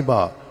နာရေးမှ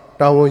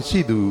တာဝန်ရှိ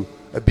သူ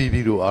အပြည်ပြ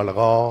ည်တို့အား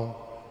၎င်း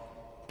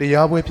တ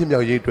ရားပွဲဖြစ်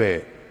မြောက်ရေးအတွက်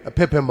အဖ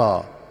က်ဖက်မှ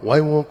ဝို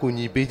င်းဝန်းကူ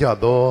ညီပေးကြ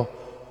သော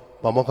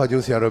ဗမောက္ခချု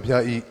ပ်ဆရာတော်ဘု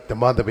ရား၏ဓ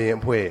မ္မသဘင်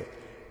အဖွဲ့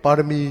ပါရ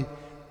မီ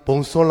ဘုံ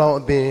စွန်းလောင်း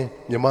အသင်း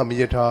မြမမ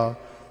ရထား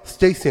စ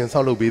တိတ်စင်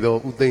ဆောက်လုပ်ပြီးသော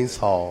ဦးသိန်း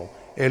ဆောင်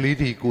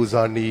LED ကို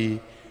စာနီ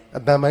အ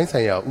တန်ပိုင်း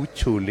ဆိုင်ရာဦး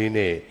ချိုလင်း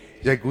နဲ့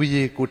ရိုက်ကူး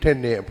ရေးကိုထက်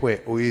နဲ့အဖွဲ့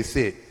OA6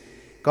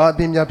 ကားအသ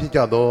င်းများဖြစ်ကြ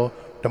သော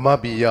ဓမ္မ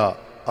ပိယ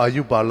အာ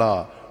ယုပါလ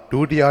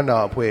ဒိုတရားနာ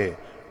အဖွဲ့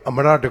အမ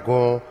ရတကွ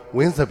န်ဝ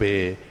င်းစပ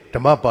ယ်ဓ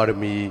မ္မပါရ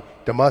မီ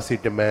ဓမ္မစေ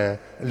တမန်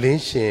အလ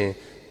င်းရှင်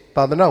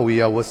သာသနာဝေ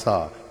ယဝဆ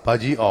ဘာ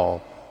ကြီးအောင်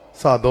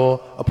စသော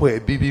အဖွဲ့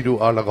အပီးပီးတို့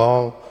အား၎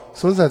င်း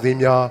စွန်းစံစည်း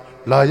များ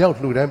လာရောက်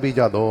လှူဒန်းပေး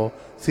ကြသော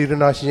စေတ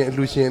နာရှင်အ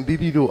လှူရှင်အပီး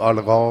ပီးတို့အား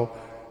၎င်း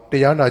တ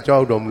ရားနာကြော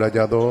က်တော်မူလာကြ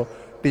သော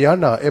တရား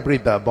နာအပရိ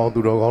သတ်အပေါင်းသူ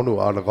တော်ကောင်းတို့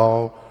အား၎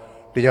င်း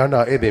တရားနာ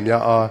ဧည့်သည်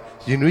များအား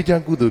ရင်နွေးချ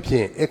မ်းကုသိုလ်ဖြ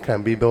င့်အခ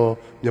မ်းပေးသော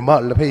မြမ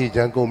လက်ဖက်ရည်ချ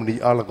မ်းကုမ္ပဏီ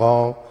အား၎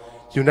င်း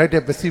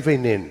United Pacific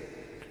နှင့်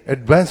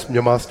Advanced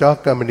Myanmar Star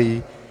Company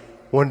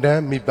ဝန်ထ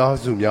မ်းမိသား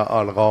စုများ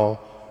အား၎င်း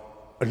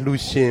အလှူ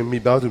ရှင်မိ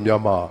သားစု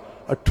များမှ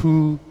အ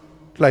ထူး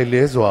လိုက်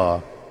လဲစွာ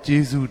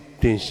ကျေးဇူး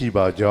တင်ရှိ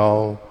ပါကြော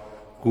င်း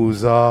ကို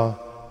စား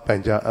ပ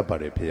န်ကြားအပ်ပါ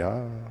တယ်ဖေဟာ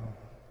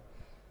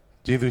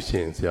ကျေးဇူးရှ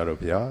င်ဆရာတော်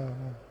ဖေဟာ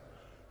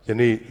ယ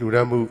နေ့လူရ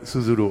မ်းမှုစု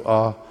စုတို့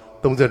အား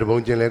30ဘုံ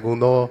ကျင်လဲကုန်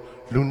သော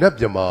လူနတ်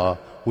မြမာ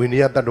ဝိန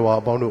ည်းတတ္တဝါ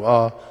အပေါင်းတို့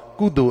အား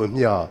ကုသိုလ်အ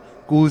မျှ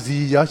ကိုစီ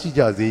ရရှိ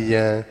ကြစေရ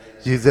န်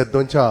ရေဆက်သွ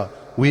န်းချ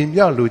ဝေ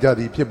မျှလိုကြ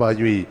သည်ဖြစ်ပါ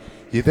၍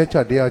ရေသက်ချ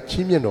တရား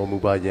ချီးမြှင့်တော်မူ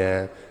ပါရန်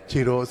ခြေ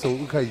တော်အစုံ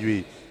ဥခတ်၍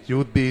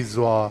ရိုသေ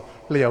စွာ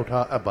လျှောက်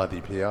ထားအပ်ပါသ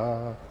ည်ဖေဟာ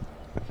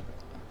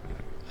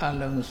အ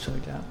လုံးစုံ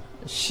ကြ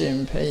ရှင်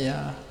ဖေယ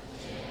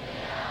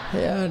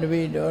ဖေယတ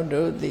ပိတော်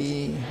တို့သည်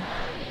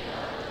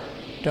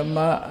ဓမ္မ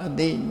အ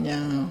တိညာ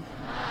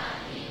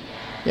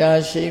ရ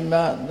ရှိမှ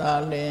သာ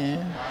လင်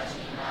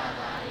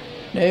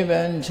နိဗ္ဗာ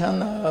န်ချမ်း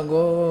သာ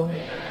ကို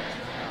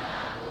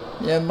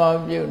မျက်မှော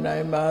က်ပြုနို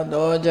င်ပါ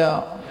သောကြော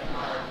င့်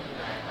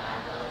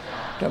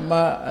ဓမ္မ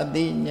အ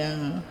တိညာ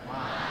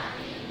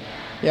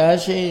ရ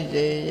ရှိ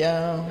စေရ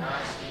န်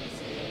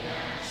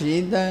ရ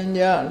ည်တန်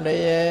ကြ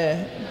လျက်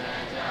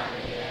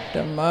ဓ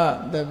မ္မ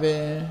သဘ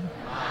င်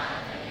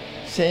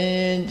ဆ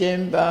င်ကျ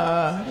င်ပါ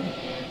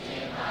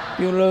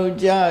ပြုလုပ်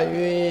ကြ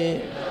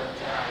၍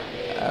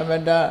အမ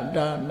တ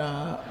ဒါနာ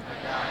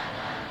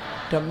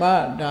ဓမ္မ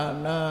ဒါ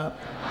နာ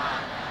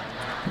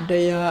တ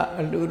ရား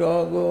အလှ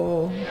တော်ကို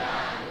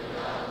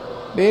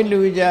ပေး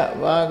လူကြ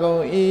ပါကု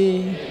န်၏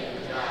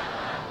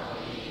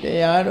တ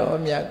ရားတော်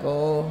မြတ်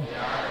ကို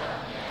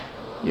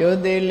ရို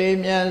သေလေး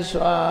မြတ်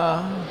စွာ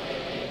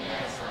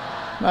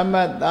မမ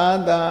တ်သား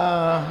သာ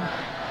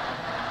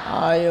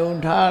အာယုန်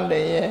ထားလျ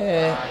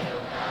က်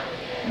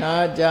နာ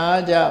ကြား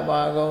ကြ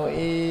ပါကုန်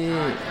၏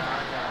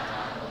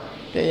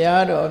တ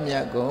ရားတော်မြ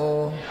တ်ကို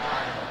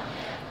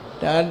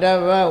ဓာတ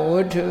ဝဝ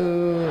တ္ထု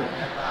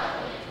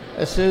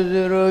အစွတ်စွ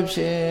တ်ဖြ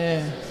င့်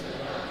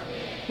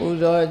ပူ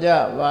ဇော်ကြ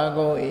ပါ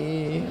ကုန်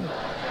၏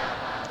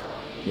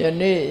ယ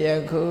နေ့ယ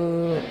ခု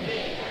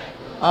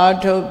အာ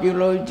ထုတ်ပြု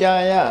လုပ်ကြ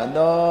ရ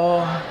သော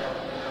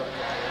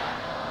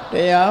တ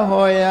ရား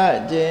ဟောရ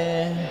ခြ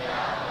င်း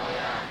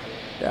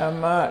ဓမ္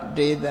မ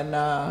ဒေသ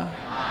နာ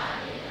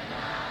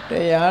တ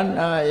ရား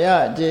နာရ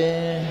ခြ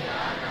င်း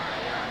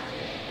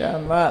ဓ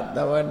မ္မသ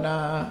ဝနာ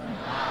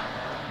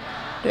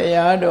တ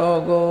ရားတော်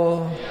ကို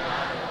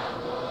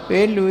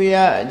ပေးလူရ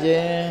ခြ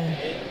င်း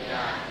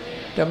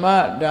ဓမ္မ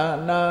ဒါ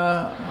နာ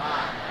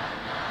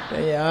တ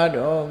ရား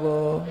တော်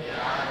ကို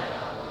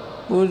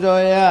ပူ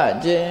ဇော်ရ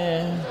ခြင်း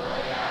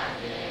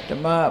ဓ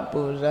မ္မ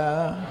ပူဇာ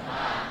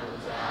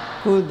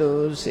ကုသို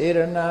လ်စေရ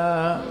နာ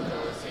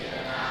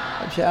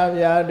အဖျား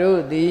ဖျား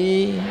တို့သ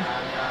ည်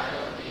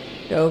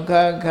ဒုက္ခ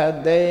ခတ်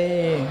သိ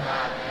မ်း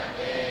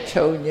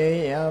ချုပ်ငြိ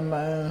မ်းရမှ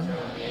န်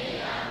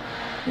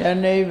ယ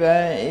နိဗ္ဗာ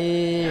န်ဤ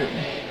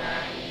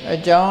အ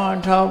ကြောင်းအ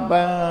ထောက်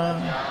ပံ့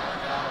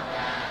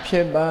ဖြ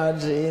စ်ပါ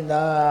စေ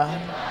သာ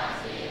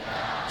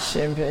ရှ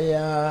င်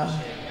ဖျား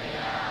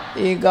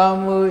ဤကောင်း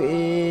မှု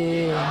ဤ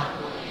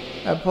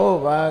အဖို့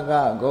ဘာက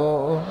ကို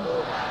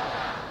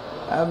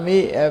အမိ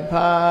အဖ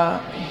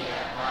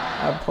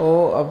အ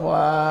ဖို့အ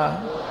ဖွာ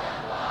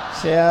ဆ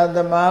ရာသ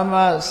မားမ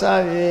စ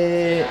၍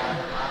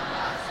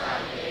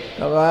က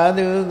ဘာ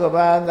သူက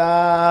ဘာသာ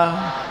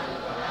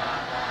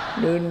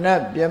လူန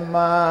တ်မြမ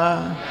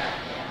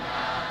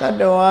တ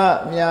တဝ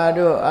မြာ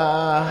တို့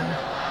အား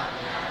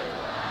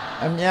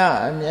အမြ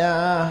အမြ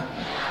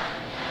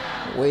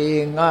ဝေ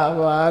ငါ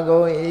ပါကု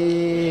န်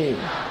၏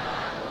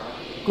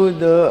ကု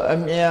သိုလ်အ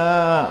မြ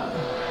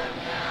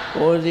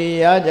ကိုယ်စီ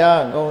ရကြ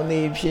ကုန်သ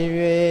ည်ဖြစ်၍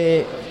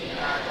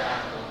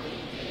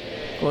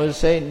ကိုယ်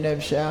စိတ်နှ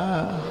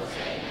ဖျား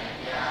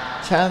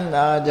ချမ်း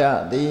သာကြ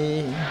သ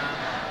ည်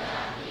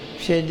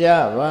ဖြစ်ကြ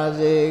ပါ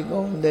စေကု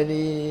န်သတ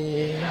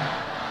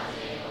ည်း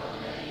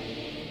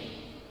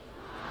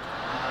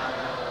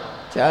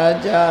ကြာ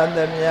ကြာသ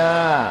မျှ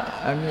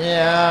အမြ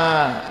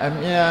အ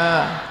မြ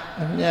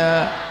အမြ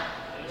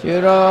ကျွ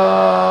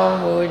တော်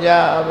မူကြ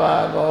ပါ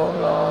ကုန်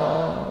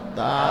လော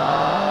သာ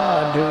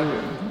ဓု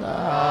သာ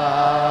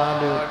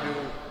ဓု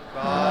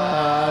သာ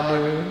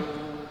ဓု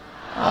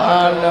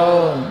အ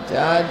လုံး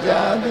ကြာ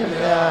ကြာသ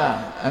မျှ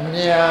အ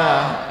မြ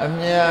အ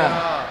မြ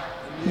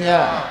မြ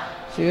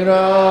ကျွ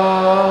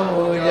တော်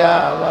မူကြ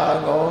ပါ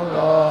ကုန်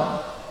လော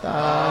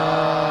သာ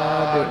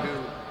ဓု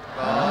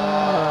သာ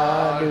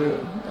ဓု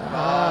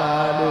သာ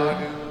ဓု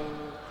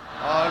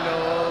အ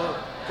လုံး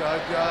ကြာ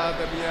ကြာသ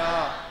မျှ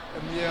အ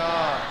မြ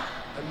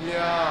အမြ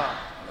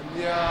အ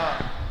မြ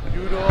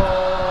ပြု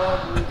တော်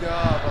မူကြ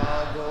ပါ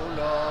ကုန်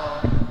လော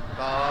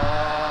သာ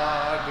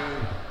ဓု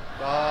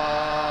သာ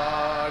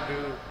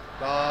ဓု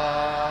သာ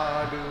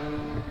ဓု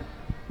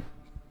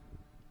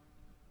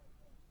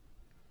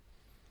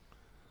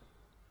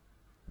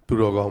သူ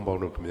တော်ကောင်းပေါ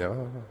င်းတို့ခင်ဗျာ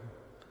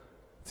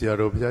ဆရာ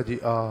တော်ဘုရား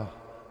ကြီးအား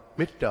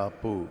မေတ္တာ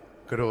ပို့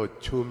ကြော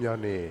ချိုးများ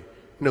နဲ့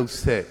နှုတ်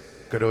ဆက်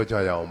ကြောကြ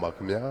ရအောင်ပါခ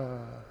င်ဗျာ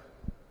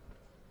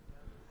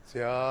ဆ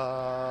ရာ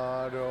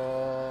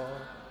တော်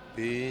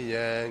ဒီရ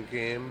န်က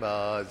င်းပါ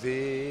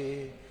စေ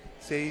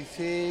စိတ်ဆ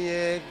င်း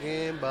ရဲက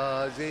င်းပါ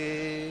စေ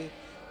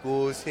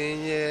ကိုယ်ဆ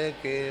င်းရဲ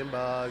ကင်း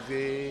ပါ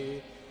စေ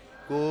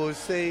ကိုယ်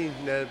စိတ်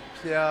နှ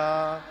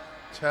ဖျား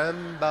ချ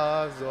မ်းသာ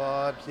စွာ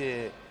ဖြ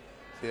င့်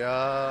ဆ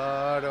ရာ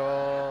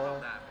တော်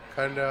ခ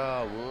န္ဓာ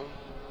ဝ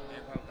န်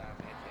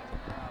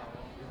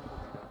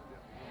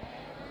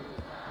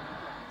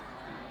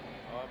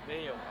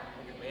ပေးရုံပါ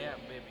မဲက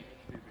ပေးပြီ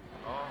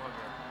ဟောဟုတ်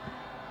ကဲ့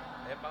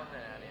မဲပေါင်း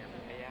နေတာလည်းဘု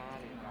ရား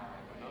တွေပါ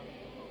ပါနော်တိ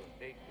တ်ကိုဟုတ်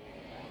တယ်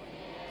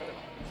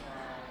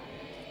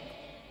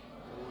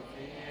ကို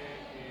ကြီးရဲ့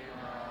ကေ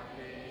မာ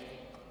ပေ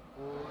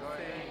ကို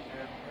စိတ်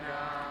အ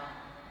ပြာ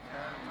ချ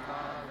မ်း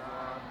သာစွာ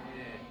ဖြ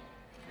င့်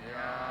ဘု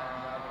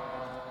ရား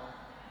တော်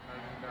ခ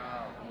န္ဓာ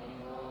ဝန်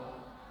ကို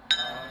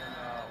အာ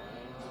နာဝ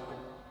န်ကို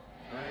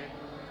ဝေ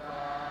ဒု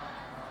သာ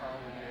ဆော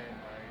င်ရ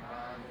နိုင်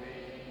ပါစေ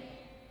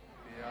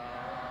ဘု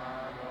ရား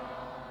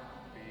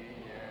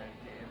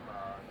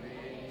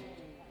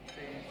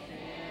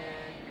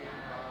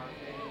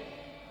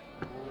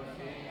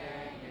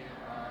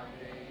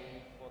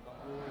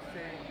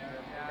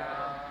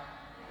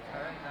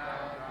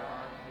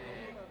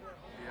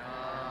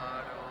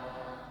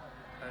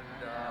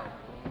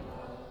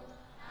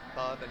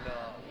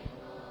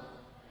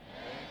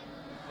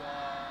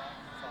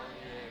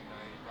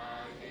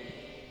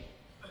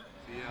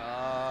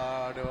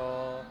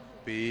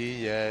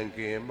က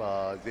င်းပါ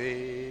စေ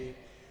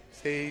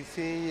စိတ်ဆ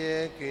င်းရဲ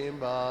ကင်း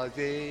ပါ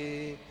စေ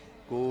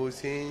ကိုယ်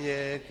ဆင်း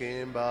ရဲက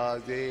င်းပါ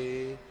စေ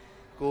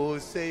ကို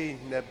ယ်စိတ်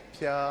နှ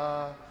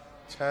ဖျား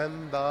ချ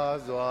မ်းသာ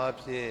စွာ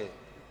ဖြင့်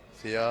ဆ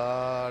ရာ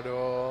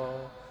တော်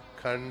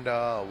ခန္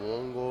ဓာဝ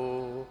န်ကို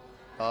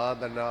သာ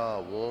သနာ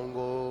ဝန်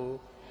ကို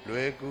လွ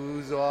ယ်ကူ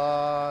စွာ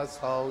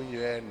ဆောင်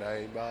ရွက်နို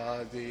င်ပါ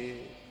စေ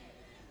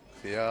ဆ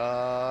ရာ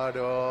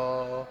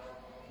တော်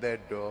သ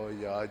က်တော်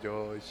ရာ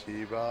ကျော်ရှိ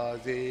ပါ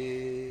စေ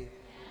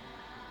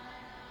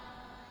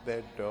သ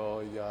က်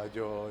တော်ရာ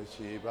ကျော်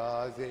ရှိပါ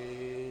စေ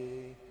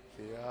ဆ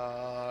ရာ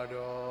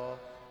တော်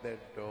သ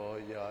က်တော်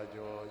ရာ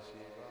ကျော်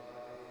ရှိပါ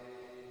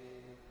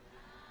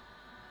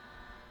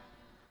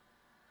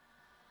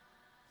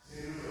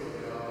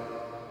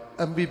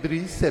MP3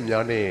 ဆက်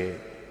များနဲ့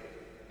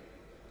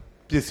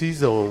ပစ္စည်း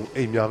စုံ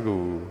အိမ်များ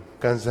ကို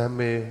ကန်ဆန်း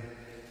မဲ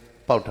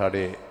ပေါက်ထား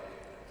တဲ့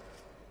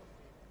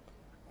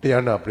တ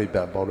ရားနာပရိသ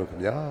တ်ပေါင်းတို့ခ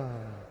င်ဗျာ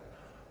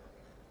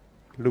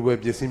လူဝဲ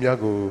ပစ္စည်းများ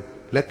ကို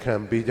လက်ခံ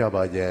ပေးကြ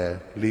ပါရန်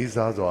လေး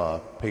စားစွာ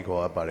ဖိတ်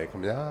ခေါ်အပ်ပါတယ်ခ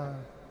င်ဗျာ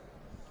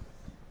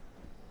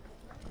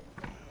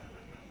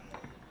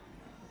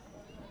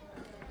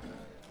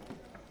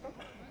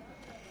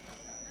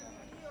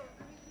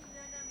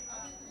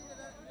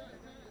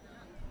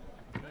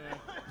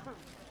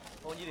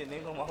ဘုန်းကြီးတွေန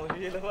င်းကုန်ပါဘုန်း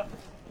ကြီးတွေလောက